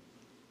mean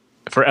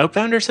for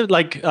outbound or something?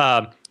 Like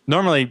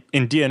normally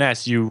in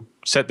DNS, you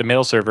set the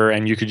mail server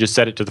and you could just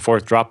set it to the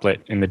 4th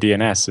droplet in the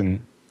DNS,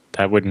 and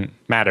that wouldn't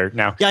matter.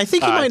 Now, yeah, I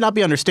think he might not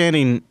be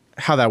understanding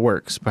how that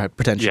works,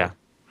 potentially. Yeah.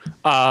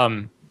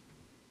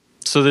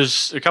 So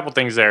there's a couple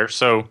things there.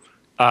 So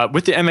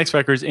with the MX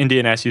records in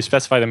DNS, you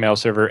specify the mail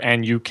server,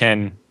 and you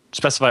can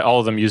specify all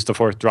of them use the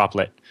 4th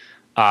droplet.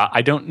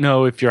 I don't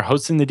know if you're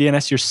hosting the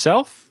DNS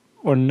yourself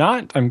or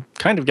not. I'm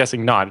kind of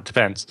guessing not. It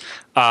depends.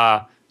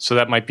 So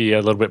that might be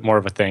a little bit more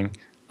of a thing.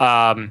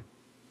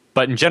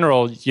 But in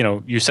general,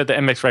 you set the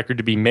MX record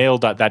to be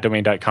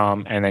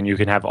mail.thatdomain.com, and then you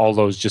can have all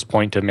those just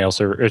point to mail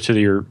server, or to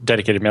your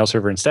dedicated mail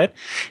server instead.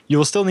 You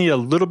will still need a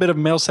little bit of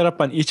mail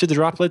setup on each of the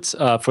droplets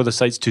for the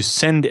sites to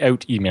send out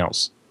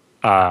emails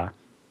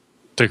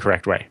the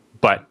correct way.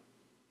 But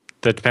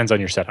that depends on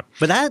your setup.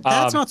 But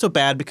that's not so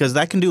bad because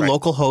that can do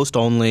local host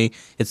only.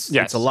 It's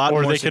a lot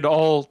more. Or they could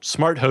all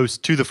smart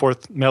host to the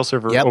fourth mail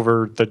server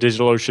over the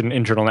DigitalOcean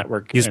internal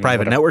network. Use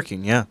private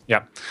networking,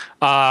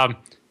 Yeah.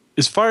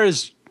 As far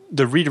as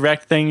the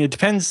redirect thing, it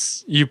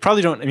depends. You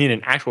probably don't need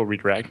an actual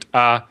redirect.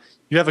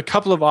 You have a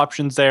couple of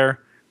options there.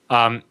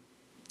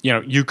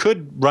 You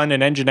could run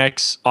an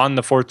Nginx on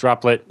the fourth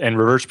droplet and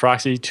reverse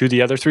proxy to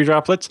the other three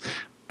droplets,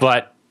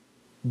 but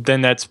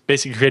then that's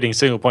basically creating a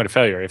single point of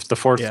failure. If the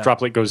fourth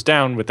droplet goes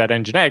down with that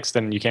Nginx,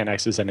 then you can't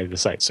access any of the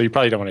sites. So you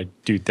probably don't want to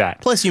do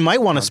that. Plus, you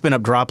might want to spin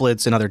up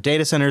droplets in other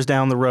data centers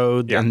down the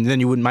road, and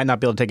then you might not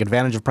be able to take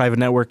advantage of private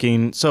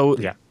networking. So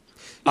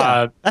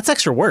that's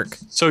extra work.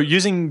 So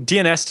using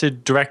DNS to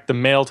direct the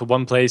mail to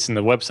one place and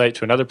the website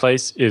to another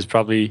place is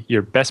probably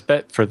your best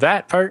bet for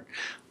that part.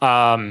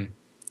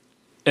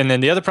 And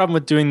then the other problem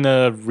with doing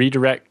the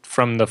redirect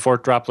from the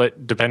fourth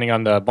droplet, depending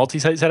on the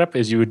multi-site setup,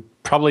 is you would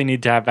probably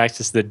need to have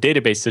access to the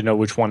database to know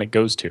which one it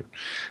goes to.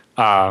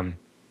 But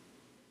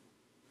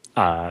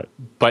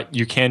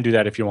you can do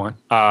that if you want.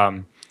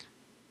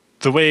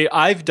 The way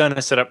I've done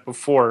a setup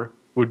before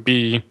would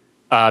be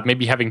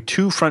maybe having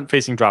two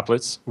front-facing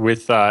droplets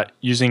with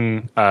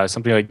using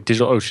something like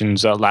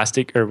DigitalOcean's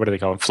elastic, or what do they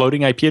call them,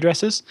 floating IP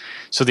addresses.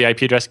 So the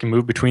IP address can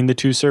move between the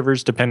two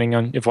servers depending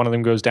on if one of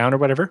them goes down or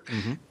whatever,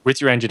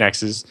 with your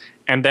Nginx's.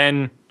 And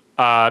then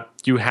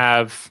you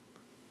have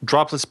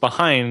droplets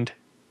behind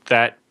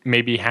that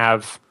maybe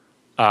have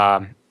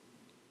the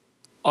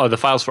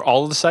files for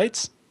all of the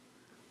sites,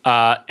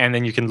 and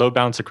then you can load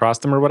balance across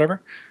them or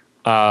whatever.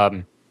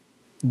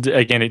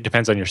 Again, it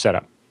depends on your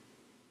setup.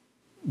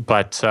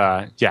 But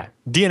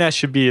DNS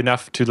should be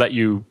enough to let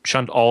you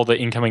shunt all the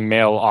incoming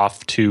mail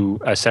off to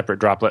a separate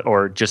droplet,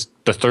 or just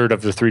the third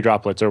of the three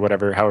droplets, or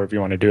whatever, however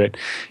you want to do it.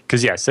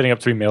 Because setting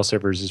up three mail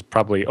servers is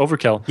probably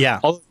overkill.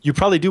 Yeah, you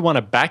probably do want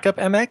to backup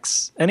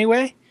MX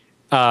anyway,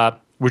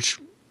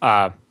 which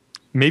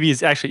maybe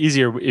is actually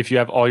easier if you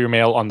have all your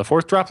mail on the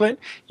fourth droplet.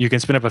 You can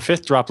spin up a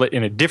fifth droplet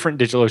in a different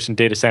DigitalOcean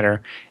data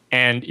center,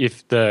 and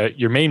if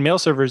your main mail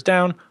server is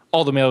down,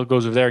 all the mail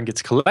goes over there and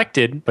gets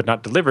collected, but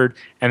not delivered.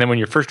 And then when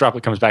your first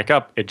droplet comes back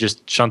up, it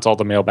just shunts all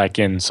the mail back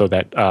in so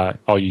that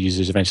all your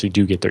users eventually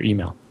do get their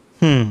email.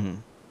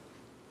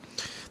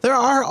 There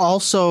are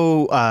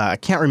also, I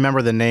can't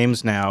remember the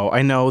names now.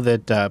 I know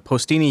that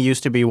Postini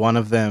used to be one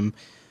of them.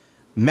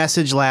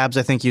 Message Labs,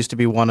 I think, used to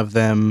be one of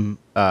them.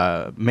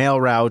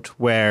 MailRoute,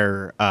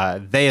 where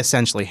they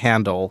essentially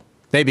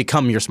they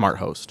become your smart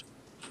host.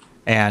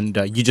 And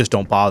you just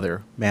don't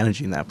bother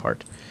managing that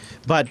part.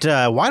 But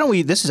why don't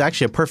we? This is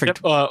actually a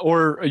perfect.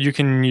 Or you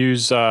can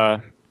use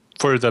for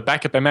the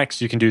backup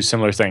MX. You can do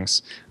similar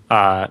things.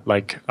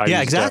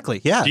 Exactly.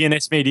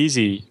 DNS Made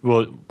Easy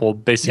will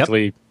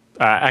basically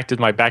act as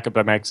my backup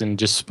MX and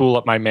just spool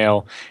up my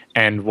mail.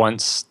 And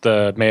once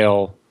the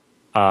mail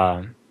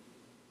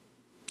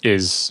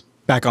is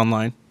back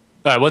online,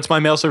 once my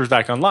mail server is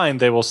back online,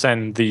 they will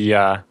send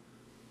the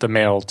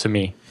mail to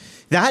me.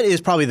 That is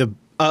probably the.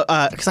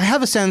 Because I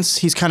have a sense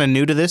he's kind of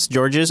new to this,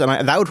 George's,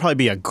 and that would probably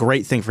be a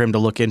great thing for him to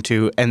look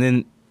into. And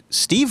then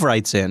Steve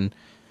writes in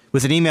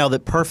with an email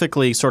that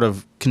perfectly sort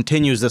of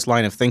continues this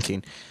line of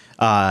thinking.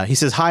 He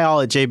says, "Hi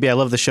all at JB, I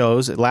love the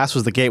shows. It last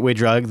was the gateway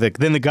drug.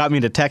 Then they got me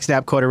into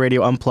TechSNAP, Coder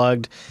Radio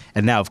Unplugged,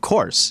 and now, of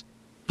course,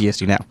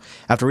 BSD Now.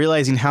 After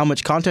realizing how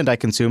much content I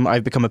consume,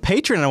 I've become a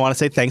patron, and I want to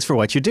say thanks for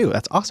what you do."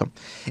 That's awesome.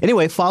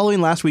 Anyway,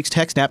 following last week's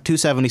TechSNAP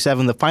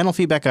 277, the final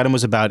feedback item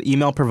was about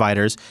email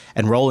providers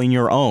and rolling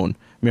your own.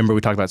 Remember,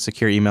 we talked about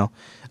secure email.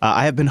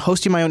 I have been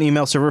hosting my own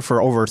email server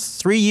for over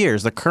 3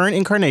 years. The current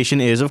incarnation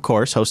is, of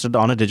course, hosted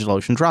on a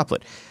DigitalOcean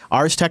droplet.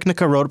 Ars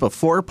Technica wrote up a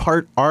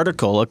 4-part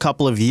article a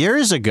couple of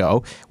years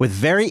ago with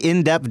very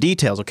in-depth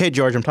details. Okay,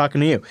 George, I'm talking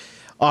to you.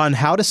 On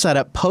how to set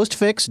up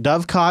Postfix,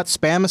 Dovecot,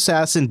 Spam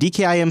Assassin,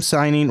 DKIM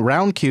signing,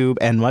 Roundcube,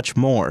 and much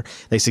more.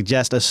 They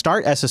suggest a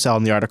start SSL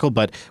in the article,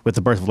 but with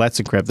the birth of Let's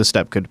Encrypt, this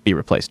step could be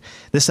replaced.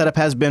 This setup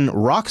has been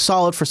rock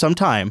solid for some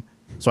time,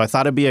 so I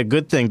thought it'd be a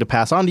good thing to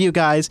pass on to you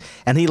guys.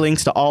 And he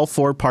links to all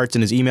 4 parts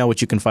in his email,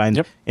 which you can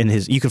find in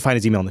his. You can find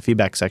his email in the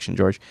feedback section,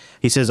 George.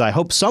 He says, "I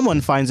hope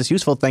someone finds this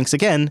useful. Thanks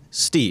again,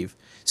 Steve."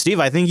 Steve,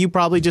 I think you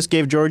probably just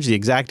gave George the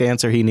exact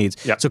answer he needs.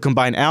 Yep. So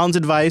combine Alan's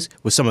advice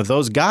with some of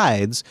those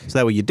guides, so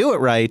that way you do it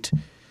right.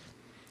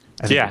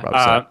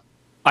 I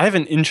have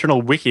an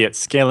internal wiki at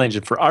Scale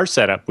Engine for our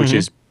setup, which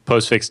is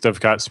Postfix,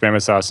 Dovecot, Spam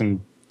Assassin,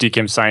 and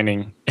DKIM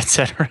signing,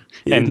 etc.,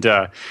 and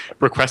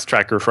request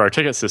tracker for our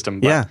ticket system.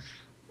 But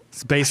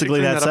it's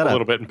basically that setup. Up a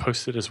little bit and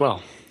post it as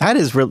well. That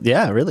is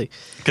really.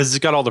 Because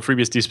it's got all the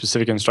FreeBSD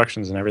specific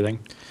instructions and everything.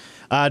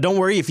 Don't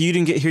worry, if you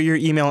didn't hear your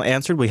email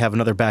answered, we have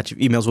another batch of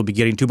emails we'll be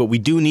getting to, but we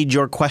do need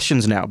your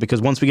questions now,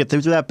 because once we get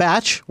through that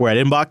batch, we're at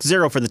inbox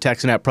 0 for the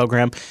TechSNAP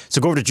program. So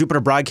go over to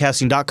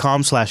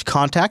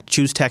jupiterbroadcasting.com/contact,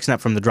 choose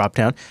TechSNAP from the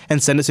dropdown,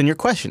 and send us in your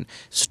question.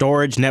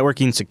 Storage,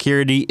 networking,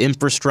 security,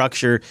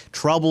 infrastructure,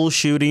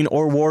 troubleshooting,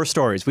 or war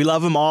stories. We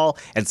love them all,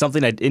 and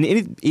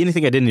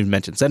anything I didn't even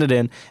mention, send it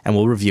in, and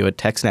we'll review it.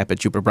 TechSNAP at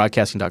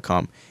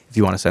jupiterbroadcasting.com. If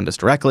you want to send us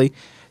directly,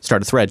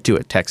 start a thread to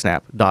it,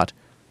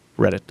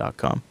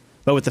 techsnap.reddit.com.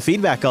 But with the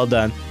feedback all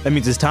done, that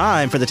means it's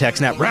time for the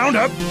TechSNAP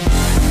Roundup.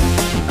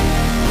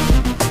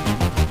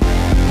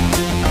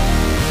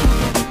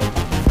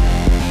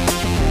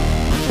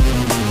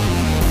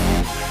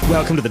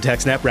 Welcome to the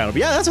TechSNAP Roundup.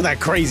 Yeah, that's what that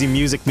crazy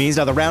music means.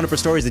 Now, the Roundup are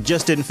stories that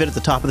just didn't fit at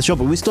the top of the show,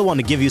 but we still want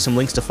to give you some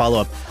links to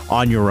follow up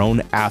on your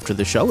own after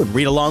the show and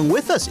read along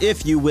with us,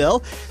 if you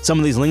will. Some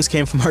of these links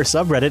came from our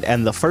subreddit,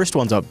 and the first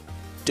one's a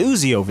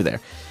doozy over there.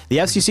 The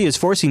FCC is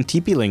forcing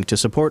TP-Link to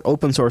support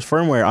open source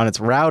firmware on its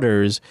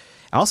routers,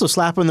 also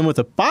slapping them with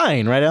a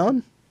fine, right,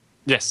 Alan?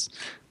 Yes.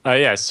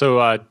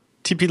 So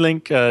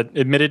TP-Link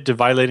admitted to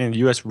violating the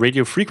U.S.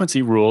 radio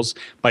frequency rules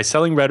by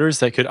selling routers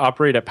that could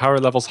operate at power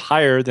levels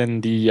higher than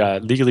the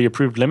legally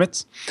approved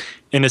limits.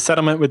 In a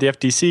settlement with the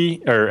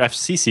FCC,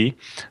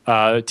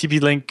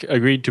 TP-Link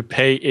agreed to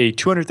pay a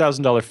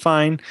 $200,000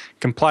 fine,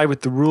 comply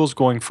with the rules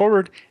going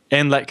forward,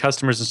 and let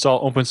customers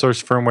install open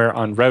source firmware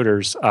on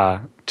routers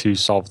to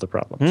solve the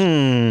problem.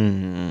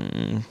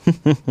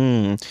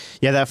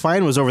 Yeah, that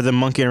fine was over them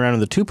monkeying around in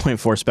the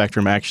 2.4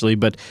 spectrum, actually,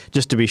 but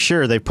just to be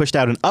sure, they pushed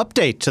out an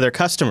update to their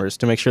customers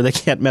to make sure they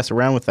can't mess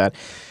around with that.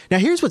 Now,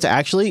 here's what's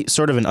actually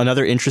sort of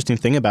another interesting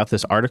thing about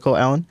this article,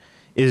 Alan,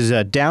 is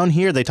down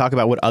here they talk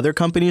about what other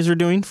companies are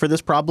doing for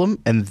this problem,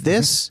 and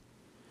this...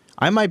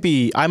 I might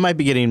be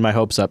getting my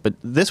hopes up, but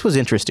this was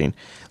interesting.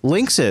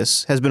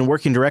 Linksys has been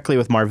working directly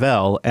with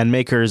Marvell and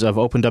makers of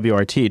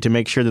OpenWRT to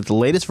make sure that the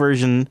latest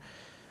version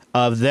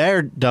of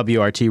their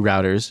WRT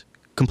routers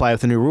comply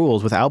with the new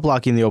rules without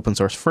blocking the open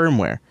source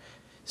firmware.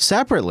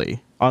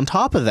 Separately, on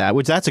top of that,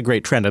 which that's a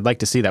great trend, I'd like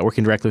to see that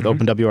working directly with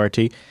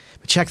OpenWRT,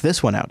 but check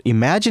this one out.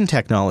 Imagine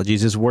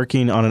Technologies is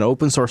working on an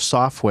open source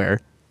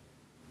software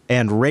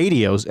and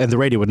radios, and the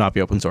radio would not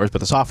be open source, but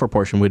the software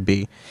portion would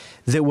be,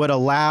 that would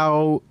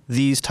allow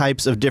these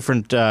types of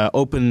different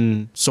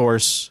open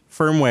source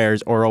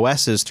firmwares or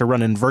OSs to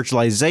run in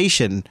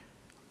virtualization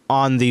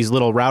on these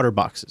little router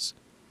boxes.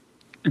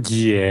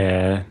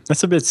 Yeah,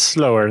 that's a bit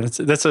slower.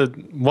 That's a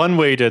one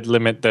way to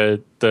limit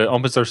the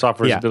open source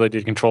software's ability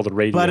to control the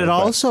radio. But it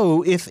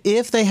also,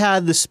 if they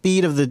had the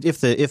speed of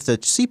if the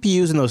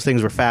CPUs in those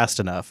things were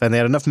fast enough and they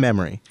had enough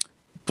memory.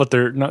 But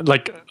they're not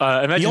like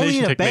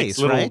Imagination Tech makes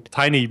little right?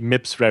 tiny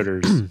MIPS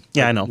routers.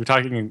 Yeah, I know. We're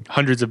talking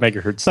hundreds of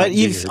megahertz. But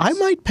if I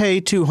might pay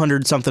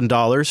 $200-something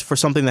for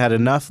something that had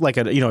enough, like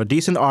a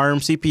decent ARM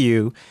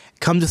CPU,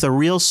 comes with a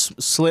real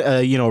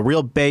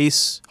real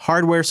base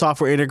hardware,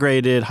 software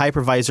integrated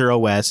hypervisor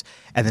OS,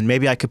 and then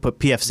maybe I could put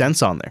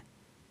pfSense on there.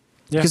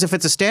 Because if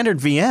it's a standard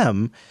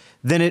VM,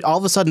 then all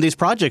of a sudden these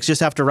projects just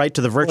have to write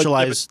to the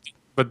virtualized.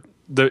 But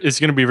it's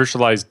going to be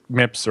virtualized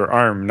MIPS or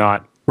ARM,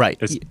 not. Right.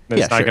 It's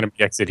not going to be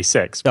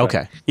x86. But,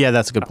 okay. Yeah,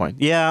 that's a good point.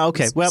 Yeah,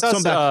 okay. Well,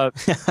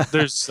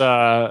 there's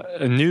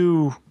a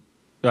new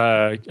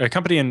a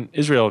company in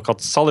Israel called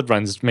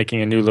SolidRun's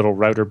making a new little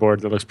router board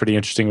that looks pretty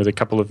interesting with a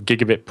couple of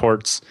gigabit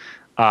ports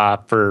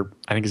for,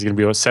 I think it's going to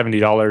be about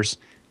 $70.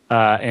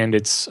 And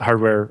it's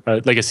hardware,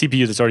 like a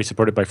CPU that's already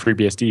supported by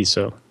FreeBSD.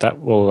 So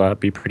that will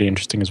be pretty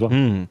interesting as well.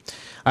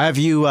 Have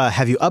you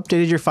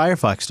updated your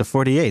Firefox to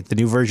 48? The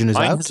new version is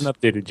out? Mine hasn't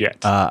updated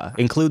yet.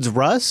 Includes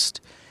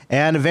Rust.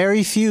 And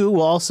very few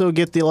will also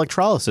get the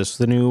electrolysis,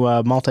 the new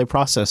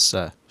multi-process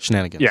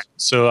shenanigans. Yeah,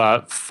 so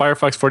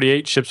Firefox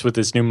 48 ships with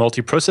this new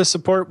multi-process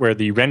support where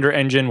the render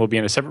engine will be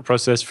in a separate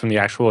process from the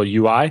actual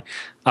UI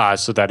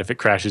so that if it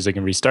crashes, it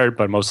can restart,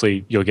 but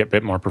mostly you'll get a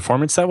bit more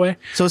performance that way.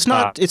 So it's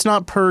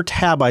not per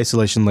tab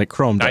isolation like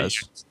Chrome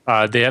does.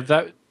 They have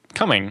that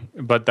coming,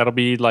 but that'll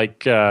be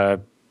like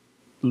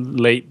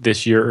late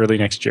this year, early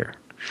next year.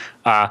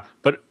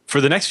 But for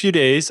the next few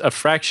days, a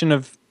fraction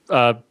of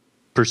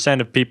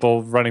percent of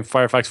people running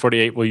Firefox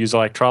 48 will use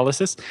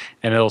electrolysis,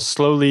 and it'll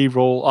slowly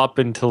roll up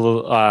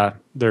until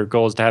their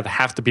goal is to have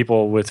half the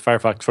people with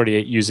Firefox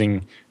 48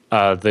 using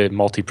the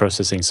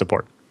multi-processing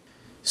support.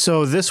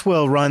 So this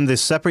will run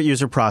this separate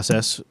user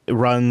process. It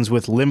runs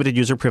with limited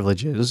user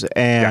privileges,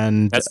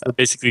 and that's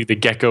basically the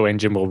Gecko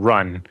engine will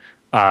run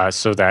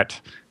so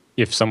that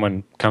if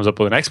someone comes up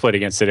with an exploit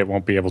against it, it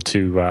won't be able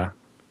to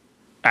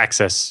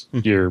access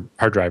your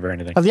hard drive or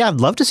anything. Yeah, I'd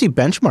love to see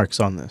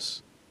benchmarks on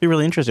this. Be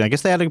really interesting. I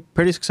guess they had a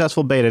pretty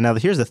successful beta. Now,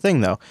 here's the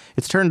thing, though: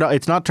 it's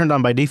not turned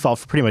on by default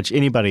for pretty much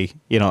anybody,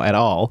 at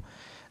all.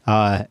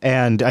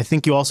 And I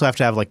think you also have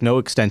to have no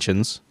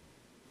extensions,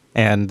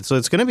 and so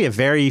it's going to be a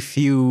very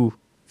few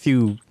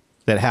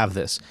that have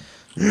this.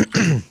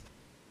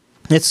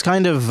 It's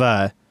kind of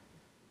a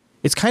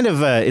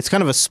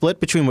split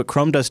between what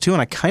Chrome does too,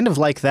 and I kind of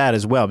like that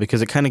as well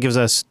because it kind of gives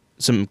us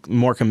some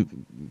more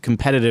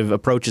competitive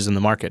approaches in the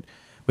market,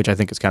 which I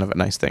think is kind of a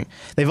nice thing.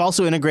 They've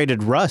also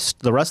integrated Rust.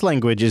 The Rust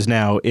language is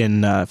now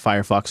in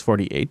Firefox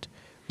 48,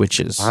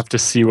 which is... I'll have to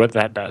see what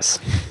that does.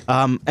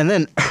 And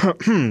then,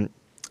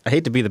 I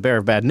hate to be the bearer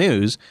of bad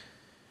news,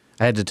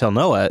 I had to tell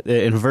Noah,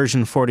 in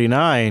version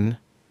 49,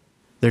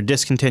 they're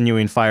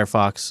discontinuing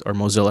Firefox or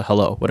Mozilla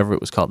Hello, whatever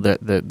it was called,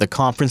 the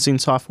conferencing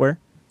software.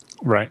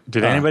 Right.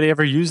 Did anybody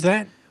ever use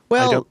that?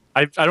 Well...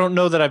 I don't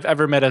know that I've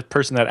ever met a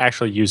person that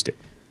actually used it.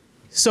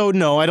 So,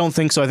 no, I don't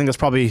think so. I think that's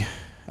probably...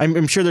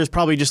 I'm sure there's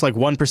probably just like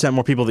 1%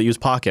 more people that use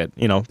Pocket.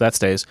 That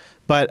stays.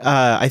 But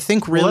I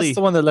think really... Well, that's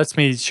the one that lets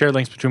me share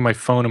links between my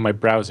phone and my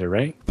browser,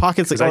 right?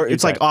 Pocket's like,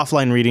 it's like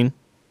offline reading.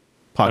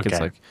 Pocket's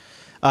Okay. like...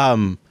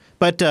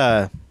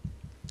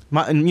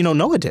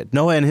 Noah did.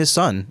 Noah and his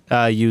son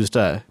used...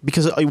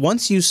 because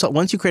once you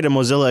create a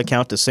Mozilla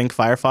account to sync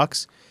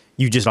Firefox,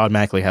 you just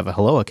automatically have a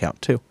Hello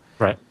account too.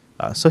 Right.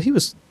 So he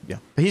was... Yeah.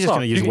 But he's just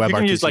going to use a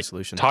WebRTC use like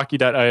solution.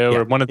 Talkie.io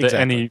or one of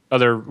any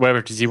other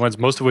WebRTC ones,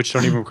 most of which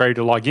don't even require you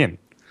to log in.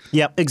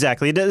 Yeah,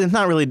 exactly. It's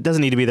not really...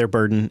 doesn't need to be their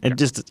burden. It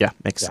just... Yeah,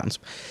 makes sense.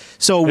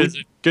 So... It's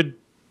a good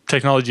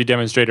technology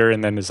demonstrator,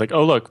 and then it's like,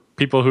 oh, look,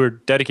 people who are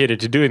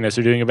dedicated to doing this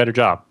are doing a better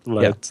job.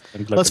 Let's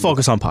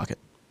focus on Pocket.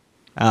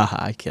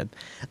 I kid.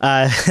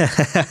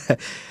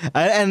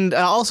 And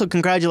also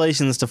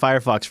congratulations to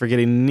Firefox for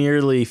getting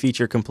nearly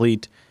feature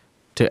complete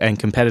and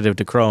competitive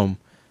to Chrome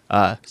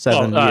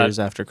 7 years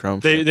after Chrome.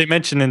 They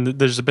mentioned,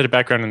 there's a bit of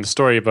background in the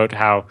story about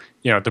how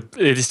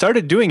they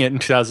started doing it in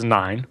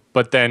 2009,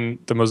 but then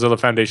the Mozilla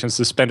Foundation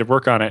suspended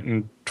work on it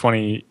in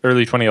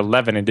early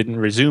 2011 and didn't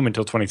resume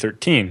until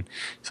 2013.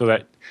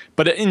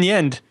 But in the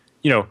end,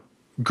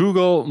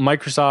 Google,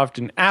 Microsoft,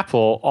 and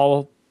Apple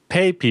all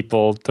pay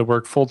people to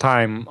work full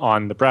time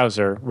on the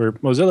browser, where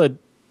Mozilla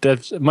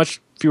does much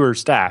fewer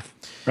staff,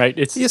 right?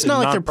 It's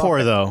not like they're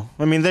poor though.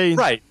 I mean,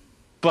 right,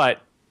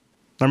 but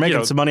they're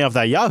making some money off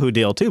that Yahoo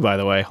deal too. By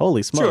the way,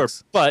 holy smokes! Sure,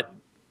 but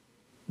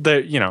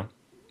they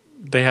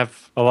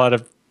have a lot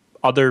of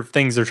other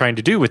things they're trying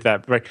to do with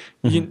that, right?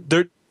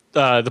 Mm-hmm.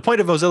 The point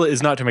of Mozilla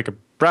is not to make a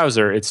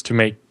browser; it's to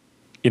make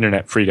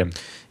internet freedom.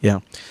 Yeah,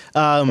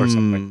 or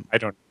something. I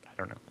don't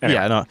know. Anyway.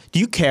 Yeah, no. Do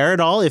you care at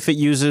all if it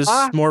uses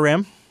more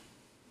RAM?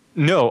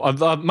 No,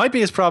 my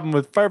biggest problem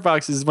with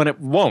Firefox is when it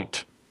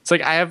won't. It's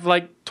like I have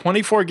like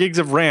 24 gigs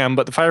of RAM,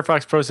 but the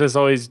Firefox process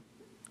always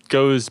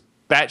goes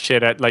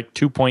batshit at like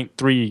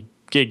 2.3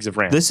 gigs of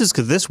RAM. This is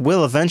because this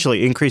will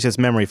eventually increase its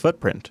memory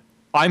footprint.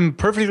 I'm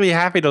perfectly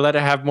happy to let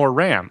it have more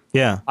RAM.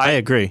 Yeah, I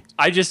agree.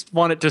 I just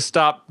want it to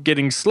stop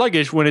getting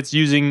sluggish when it's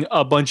using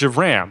a bunch of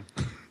RAM.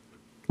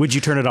 Would you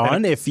turn it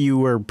on if you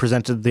were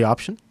presented the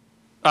option?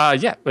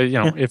 Yeah, but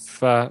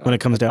if when it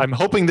comes down, I'm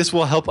hoping this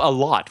will help a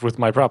lot with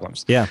my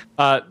problems. Yeah,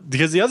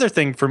 because the other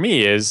thing for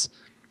me is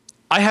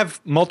I have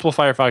multiple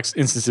Firefox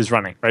instances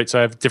running, right? So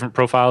I have different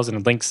profiles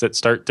and links that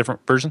start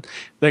different versions.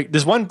 Like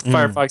this one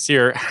Firefox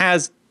here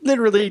has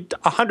literally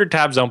 100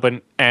 tabs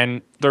open,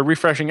 and they're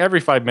refreshing every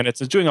 5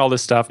 minutes. It's doing all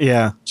this stuff.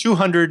 Yeah,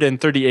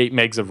 238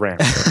 megs of RAM.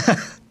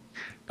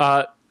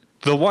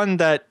 The one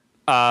that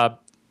a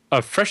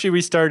freshly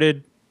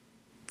restarted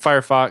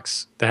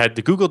Firefox that had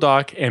the Google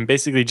Doc and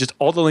basically just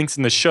all the links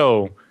in the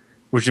show,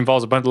 which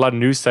involves a lot of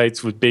news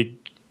sites with big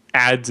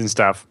ads and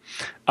stuff,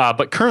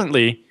 but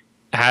currently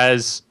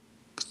has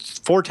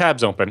 4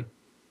 tabs open,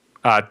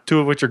 2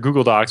 of which are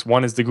Google Docs.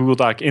 One is the Google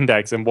Doc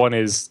index, and one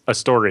is a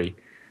story.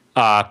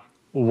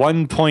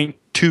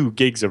 1.2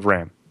 gigs of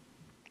RAM.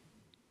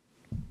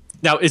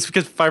 Now, it's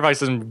because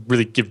Firefox doesn't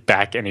really give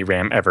back any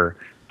RAM ever,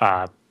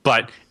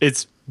 but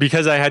it's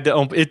because I had to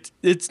open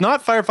it's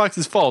not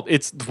Firefox's fault.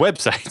 It's the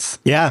websites.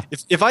 Yeah.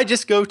 If I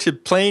just go to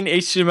plain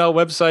HTML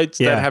websites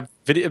that have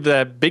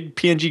that big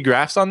PNG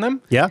graphs on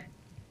them,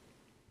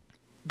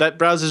 that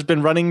browser's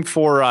been running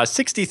for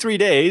 63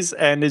 days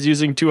and is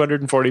using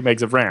 240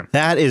 megs of RAM.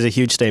 That is a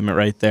huge statement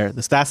right there.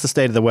 That's the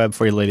state of the web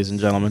for you, ladies and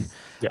gentlemen.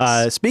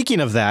 Yes. Speaking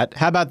of that,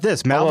 how about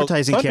this?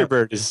 Malvertising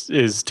Thunderbird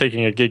is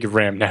taking a gig of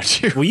RAM now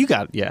too. Well,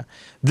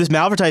 this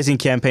malvertising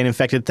campaign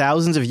infected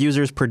thousands of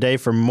users per day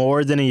for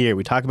more than a year.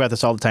 We talk about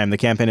this all the time. The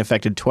campaign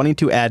affected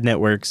 22 ad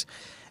networks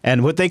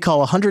and what they call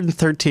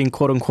 113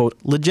 quote-unquote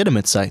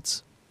legitimate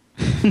sites.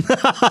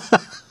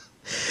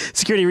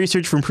 Security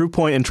research from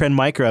Proofpoint and Trend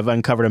Micro have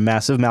uncovered a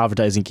massive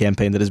malvertising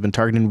campaign that has been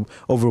targeting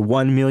over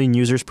 1 million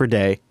users per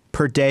day.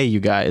 Per day, you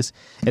guys.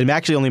 It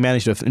actually only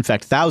managed to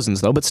infect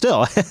thousands, though, but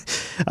still.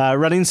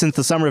 Running since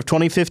the summer of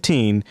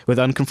 2015, with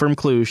unconfirmed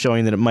clues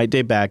showing that it might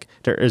date back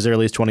to as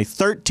early as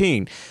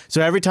 2013.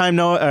 So every time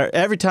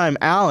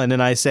Alan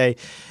and I say,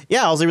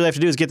 yeah, all they really have to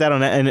do is get that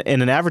in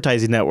an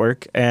advertising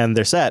network, and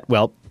they're set,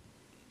 well...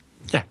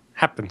 Yeah,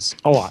 happens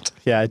a lot.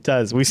 Yeah, it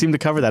does. We seem to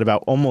cover that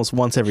about almost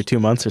once every 2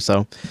 months or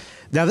so.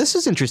 Now, this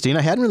is interesting.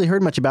 I hadn't really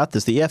heard much about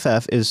this. The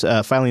EFF is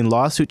filing a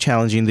lawsuit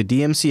challenging the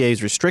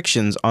DMCA's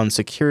restrictions on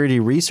security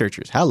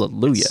researchers.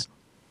 Hallelujah.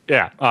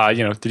 Yeah.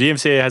 The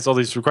DMCA has all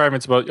these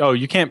requirements about,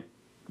 you can't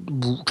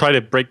try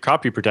to break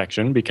copy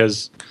protection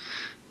because,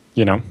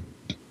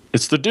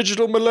 it's the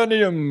digital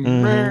millennium.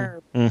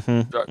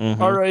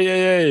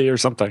 RIAA or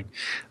something.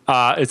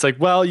 It's like,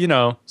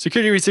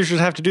 security researchers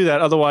have to do that.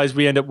 Otherwise,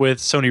 we end up with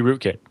Sony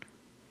Rootkit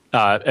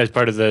as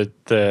part of the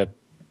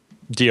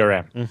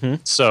DRM.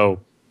 So...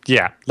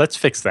 yeah, let's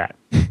fix that.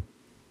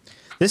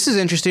 This is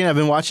interesting. I've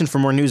been watching for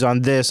more news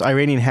on this.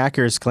 Iranian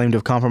hackers claim to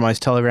have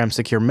compromised Telegram's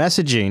secure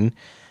messaging.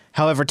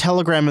 However,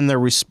 Telegram in their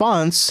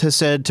response has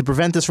said, to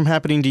prevent this from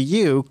happening to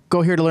you,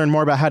 go here to learn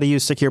more about how to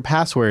use secure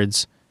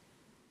passwords.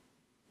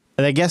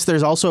 And I guess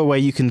there's also a way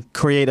you can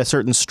create a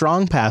certain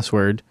strong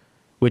password,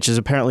 which is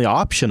apparently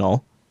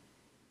optional,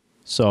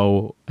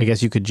 So I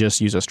guess you could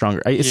just use a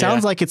stronger. It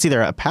sounds like it's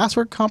either a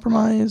password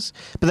compromise,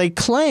 but they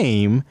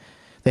claim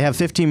they have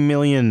 15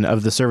 million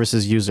of the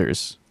service's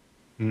users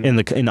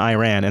in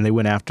Iran, and they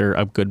went after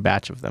a good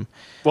batch of them.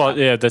 Well,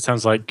 yeah, that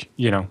sounds like,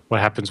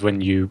 what happens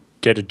when you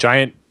get a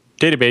giant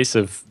database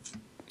of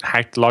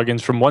hacked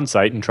logins from one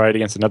site and try it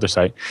against another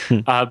site.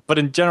 But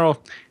in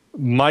general,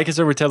 my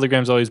concern with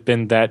Telegram's always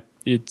been that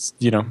it's,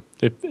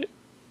 if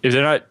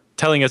they're not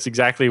telling us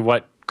exactly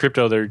what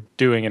crypto they're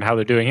doing and how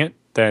they're doing it,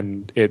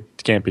 then it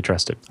can't be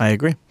trusted. I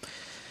agree.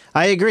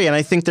 And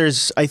I think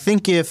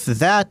if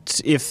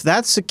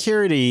that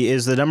security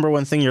is the number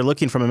one thing you're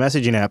looking from a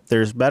messaging app,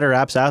 there's better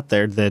apps out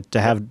there that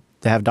to have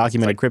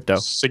documented like crypto.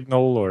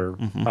 Signal or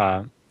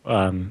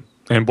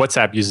and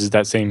WhatsApp uses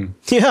that same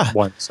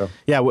one. So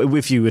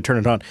if you would turn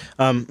it on.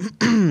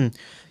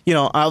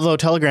 Although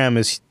Telegram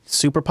is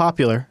super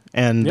popular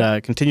and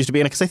continues to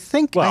be, because I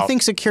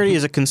think security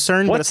is a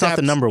concern, but it's not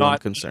the number one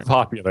concern.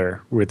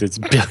 Popular with its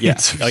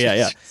billions.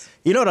 Yeah.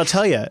 You know what I'll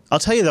tell you?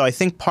 Though, I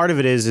think part of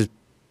it is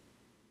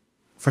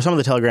for some of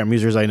the Telegram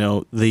users I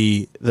know,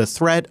 the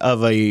threat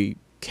of a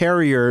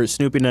carrier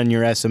snooping on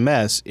your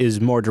SMS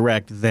is more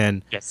direct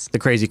than the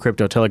crazy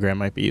crypto Telegram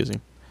might be using.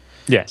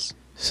 Yes.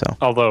 So,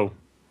 although,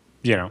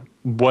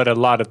 what a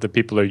lot of the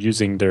people are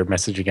using their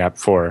messaging app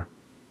for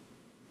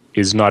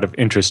is not of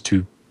interest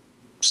to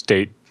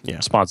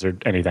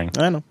state-sponsored anything.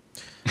 I know.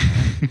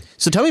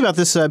 So tell me about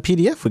this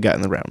PDF we got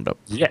in the roundup.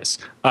 Yes.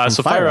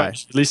 So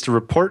FireEye released a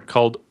report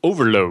called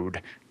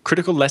Overload,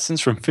 Critical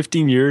Lessons from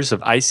 15 Years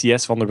of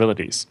ICS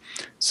Vulnerabilities.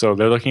 So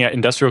they're looking at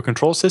industrial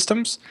control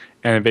systems,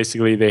 and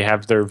basically they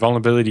have their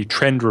vulnerability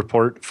trend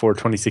report for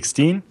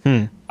 2016,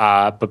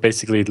 but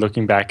basically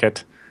looking back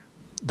at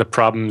the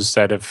problems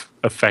that have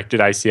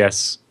affected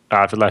ICS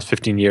for the last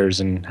 15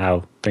 years and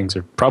how things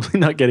are probably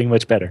not getting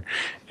much better.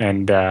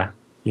 And,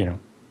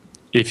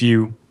 if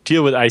you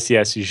deal with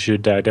ICS, you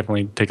should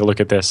definitely take a look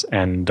at this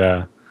and,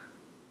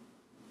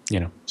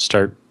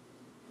 start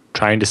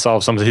trying to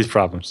solve some of these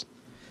problems.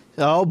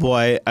 Oh,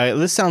 boy.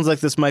 This sounds like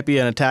this might be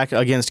an attack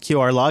against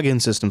QR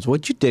login systems.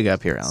 What'd you dig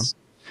up here, Alan?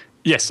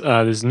 Yes,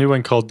 there's a new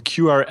one called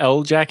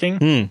QRL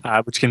jacking,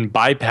 which can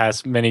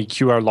bypass many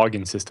QR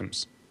login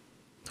systems.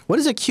 What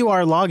is a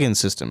QR login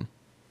system?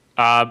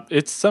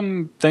 It's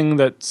something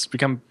that's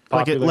become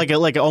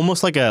popular.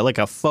 Almost like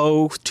a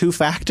faux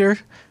two-factor?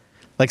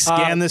 Like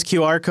scan this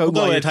QR code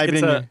while you type it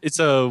in. It's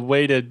a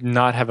way to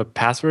not have a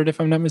password,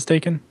 if I'm not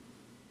mistaken.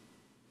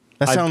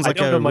 That sounds like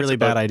a really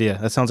bad idea.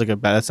 That sounds like a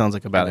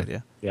bad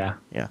idea. Yeah.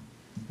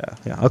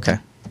 Okay.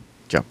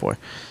 Jump boy.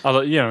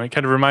 Although, it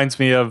kind of reminds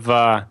me of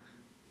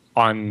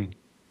on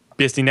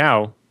BSD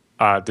Now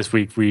this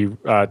week, we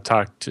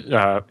talked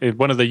in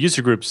one of the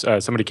user groups,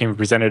 somebody came and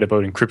presented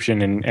about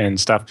encryption and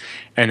stuff,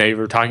 and they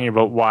were talking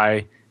about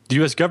why the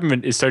U.S.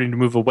 government is starting to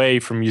move away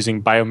from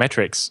using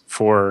biometrics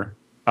for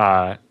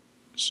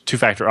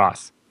two-factor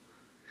auth.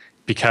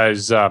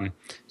 Because,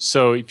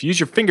 so if you use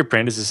your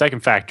fingerprint as a second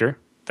factor,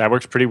 that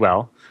works pretty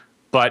well.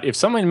 But if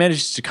someone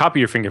manages to copy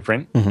your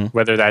fingerprint,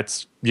 whether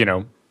that's,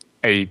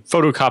 a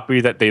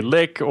photocopy that they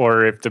lick,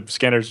 or if the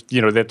scanners, they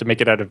have to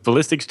make it out of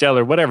ballistics gel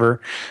or whatever,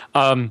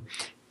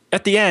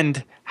 at the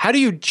end, how do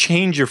you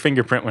change your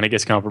fingerprint when it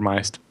gets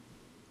compromised?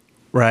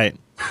 Right.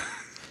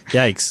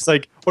 Yikes.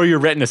 It's or your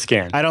retina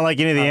scan. I don't like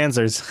any of the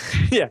answers.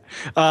 Yeah.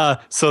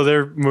 So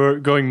they're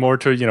going more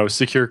to,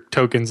 secure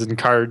tokens and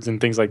cards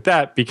and things like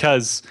that,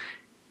 because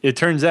it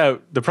turns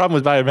out the problem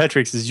with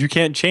biometrics is you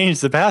can't change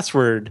the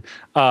password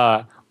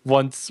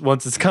once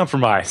it's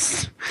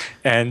compromised.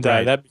 And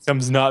that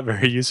becomes not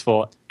very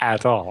useful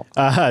at all.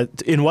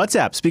 In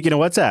WhatsApp, speaking of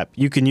WhatsApp,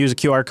 you can use a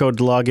QR code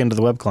to log into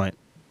the web client.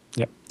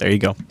 Yep. There you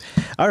go.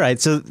 All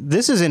right, so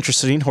this is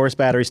interesting. Horse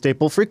battery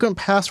staple. Frequent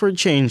password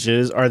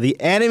changes are the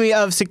enemy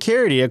of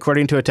security,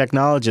 according to a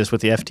technologist with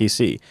the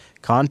FTC.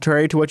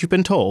 Contrary to what you've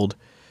been told,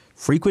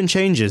 frequent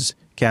changes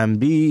can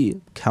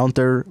be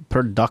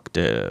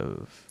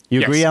counterproductive.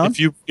 You agree, Alan?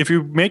 If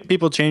you make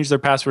people change their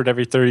password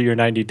every 30 or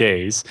 90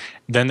 days,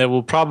 then they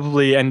will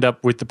probably end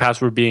up with the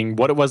password being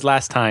what it was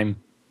last time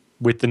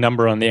with the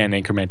number on the end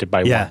incremented by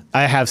 1. Yeah,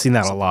 I have seen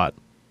that a lot.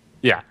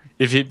 Yeah.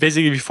 If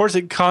you force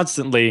it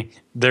constantly,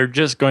 they're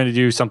just going to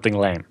do something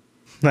lame.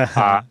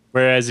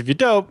 Whereas if you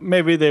don't,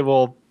 maybe they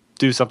will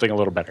do something a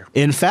little better.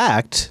 In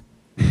fact,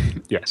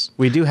 yes,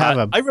 we do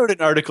have I wrote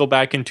an article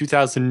back in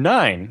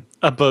 2009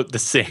 about the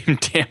same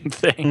damn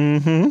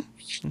thing. Mm-hmm.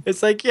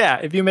 It's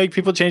if you make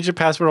people change their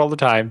password all the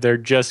time, they're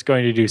just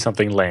going to do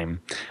something lame.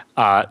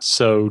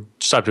 So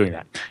stop doing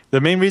that. The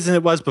main reason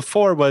it was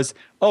before was,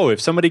 if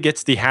somebody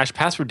gets the hash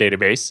password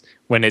database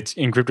when it's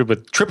encrypted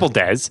with triple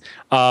DES,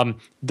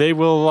 they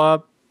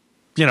will,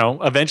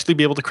 eventually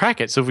be able to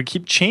crack it. So if we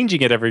keep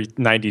changing it every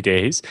 90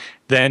 days,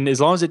 then as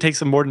long as it takes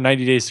them more than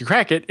 90 days to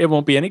crack it, it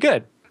won't be any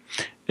good.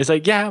 It's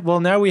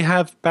now we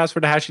have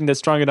password hashing that's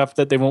strong enough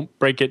that they won't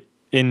break it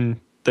in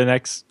the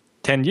next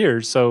 10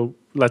 years. So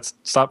let's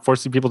stop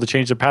forcing people to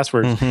change their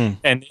passwords. Mm-hmm.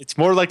 And it's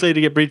more likely to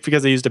get breached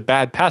because they used a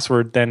bad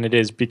password than it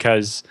is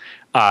because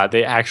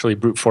they actually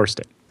brute forced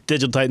it.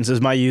 Digital Titan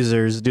says my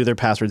users do their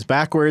passwords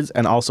backwards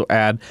and also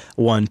add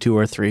 1, 2,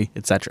 or 3,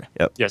 etc.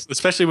 Yep. Yes,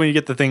 especially when you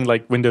get the thing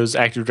like Windows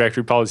Active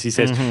Directory policy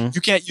says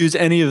you can't use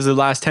any of the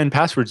last 10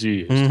 passwords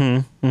you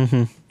used.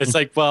 It's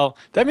like, well,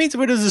 that means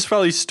Windows is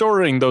probably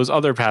storing those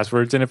other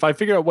passwords. And if I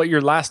figure out what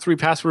your last 3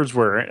 passwords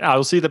were,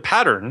 I'll see the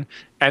pattern,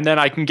 and then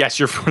I can guess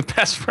your 4th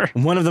password.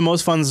 One of the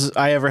most funs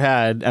I ever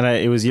had, and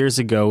it was years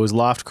ago, was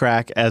Loft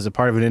Crack as a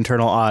part of an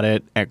internal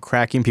audit at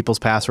cracking people's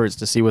passwords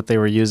to see what they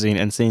were using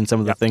and seeing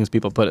some of the things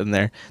people put in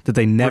there that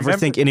they never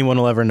think anyone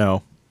will ever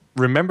know.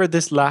 Remember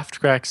this Laugh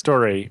Crack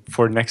story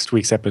for next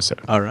week's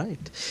episode. All right.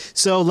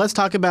 So let's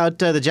talk about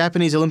the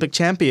Japanese Olympic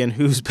champion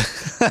who's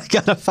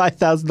got a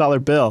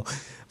 $5,000 bill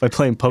by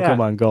playing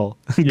Pokemon Go.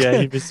 Yeah,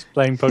 he was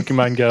playing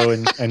Pokemon Go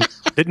and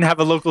didn't have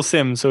a local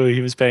SIM, so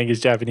he was paying his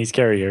Japanese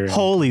carrier.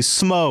 Holy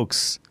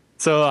smokes.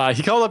 So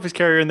he called up his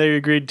carrier, and they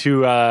agreed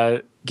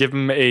to give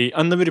him a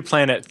unlimited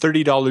plan at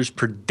 $30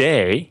 per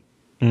day,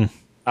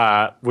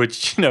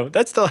 which,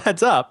 that still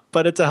adds up,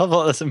 but it's a hell of a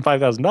lot less than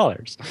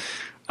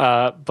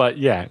 $5,000. But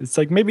yeah, it's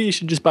like maybe you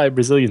should just buy a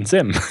Brazilian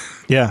SIM.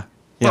 Yeah.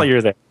 While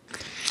you're there.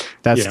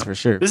 That's for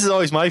sure. This is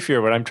always my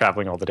fear when I'm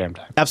traveling all the damn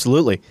time.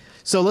 Absolutely.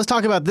 So let's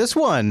talk about this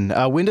one.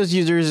 Windows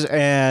users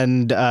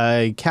and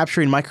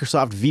capturing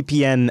Microsoft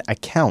VPN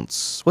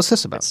accounts. What's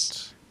this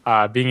about?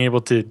 Being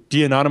able to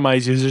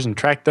de-anonymize users and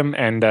track them,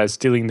 and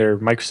stealing their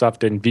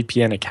Microsoft and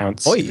VPN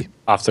accounts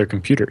off their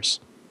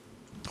computers.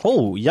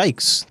 Oh,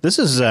 yikes. This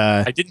is...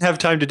 I didn't have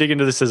time to dig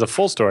into this as a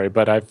full story,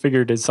 but I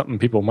figured it's something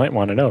people might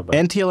want to know about.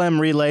 NTLM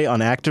relay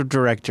on Active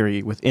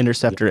Directory with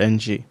Interceptor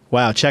NG.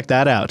 Wow, check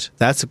that out.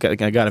 I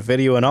got a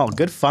video and all.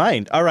 Good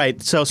find. All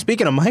right, so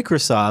speaking of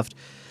Microsoft,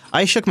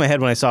 I shook my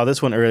head when I saw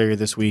this one earlier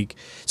this week.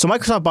 So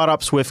Microsoft bought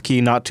up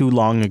SwiftKey not too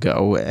long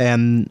ago,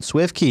 and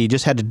SwiftKey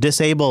just had to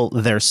disable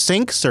their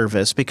sync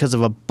service because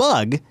of a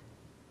bug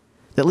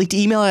that leaked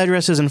email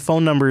addresses and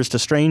phone numbers to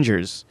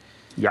strangers.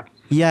 Yeah.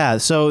 Yeah,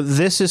 so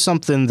this is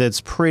something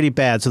that's pretty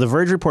bad. So The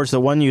Verge reports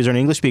that one user, an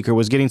English speaker,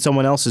 was getting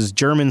someone else's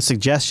German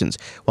suggestions,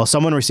 while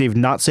someone received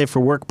not safe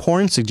for work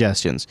porn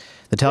suggestions.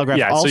 The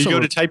Telegraph also... so you go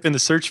to type in the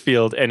search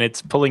field, and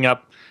it's pulling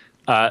up,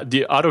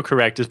 the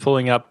autocorrect is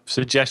pulling up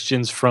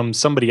suggestions from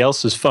somebody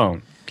else's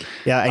phone.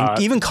 Yeah,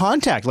 and even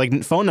contact,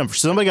 like phone numbers.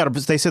 Somebody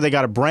they said they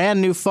got a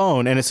brand new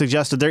phone, and it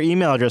suggested their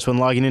email address when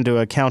logging into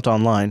an account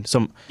online.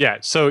 So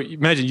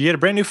imagine you get a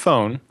brand new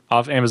phone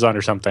off Amazon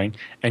or something,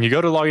 and you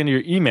go to log into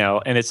your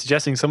email, and it's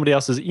suggesting somebody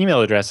else's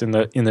email address in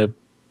the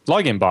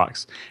login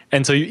box.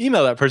 And so you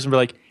email that person, be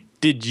like,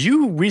 did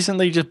you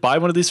recently just buy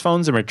one of these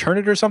phones and return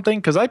it or something?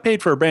 Because I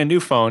paid for a brand new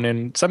phone,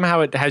 and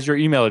somehow it has your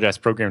email address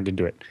programmed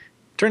into it.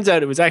 Turns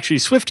out it was actually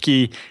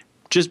SwiftKey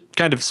just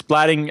kind of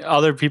splatting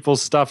other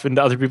people's stuff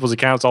into other people's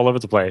accounts all over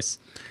the place.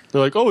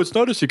 They're like, oh, it's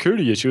not a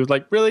security issue. It's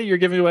like, really? You're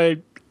giving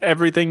away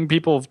everything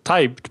people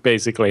typed,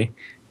 basically.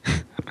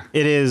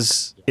 It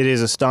is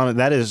astonishing.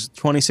 That is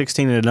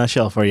 2016 in a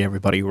nutshell for you,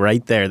 everybody,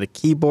 right there. The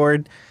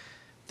keyboard,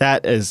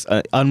 that is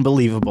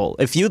unbelievable.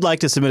 If you'd like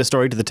to submit a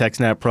story to the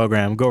TechSNAP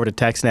program, go over to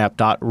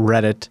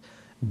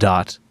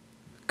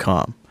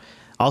techsnap.reddit.com.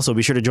 Also,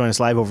 be sure to join us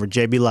live over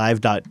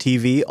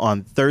jblive.tv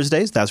on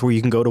Thursdays. That's where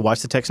you can go to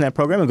watch the TechSNAP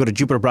program, and go to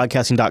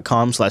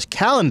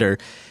jupiterbroadcasting.com/calendar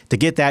to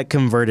get that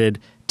converted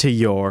to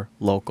your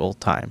local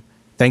time.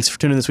 Thanks for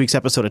tuning in this week's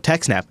episode of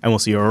TechSNAP, and we'll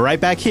see you right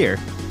back here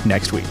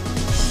next week.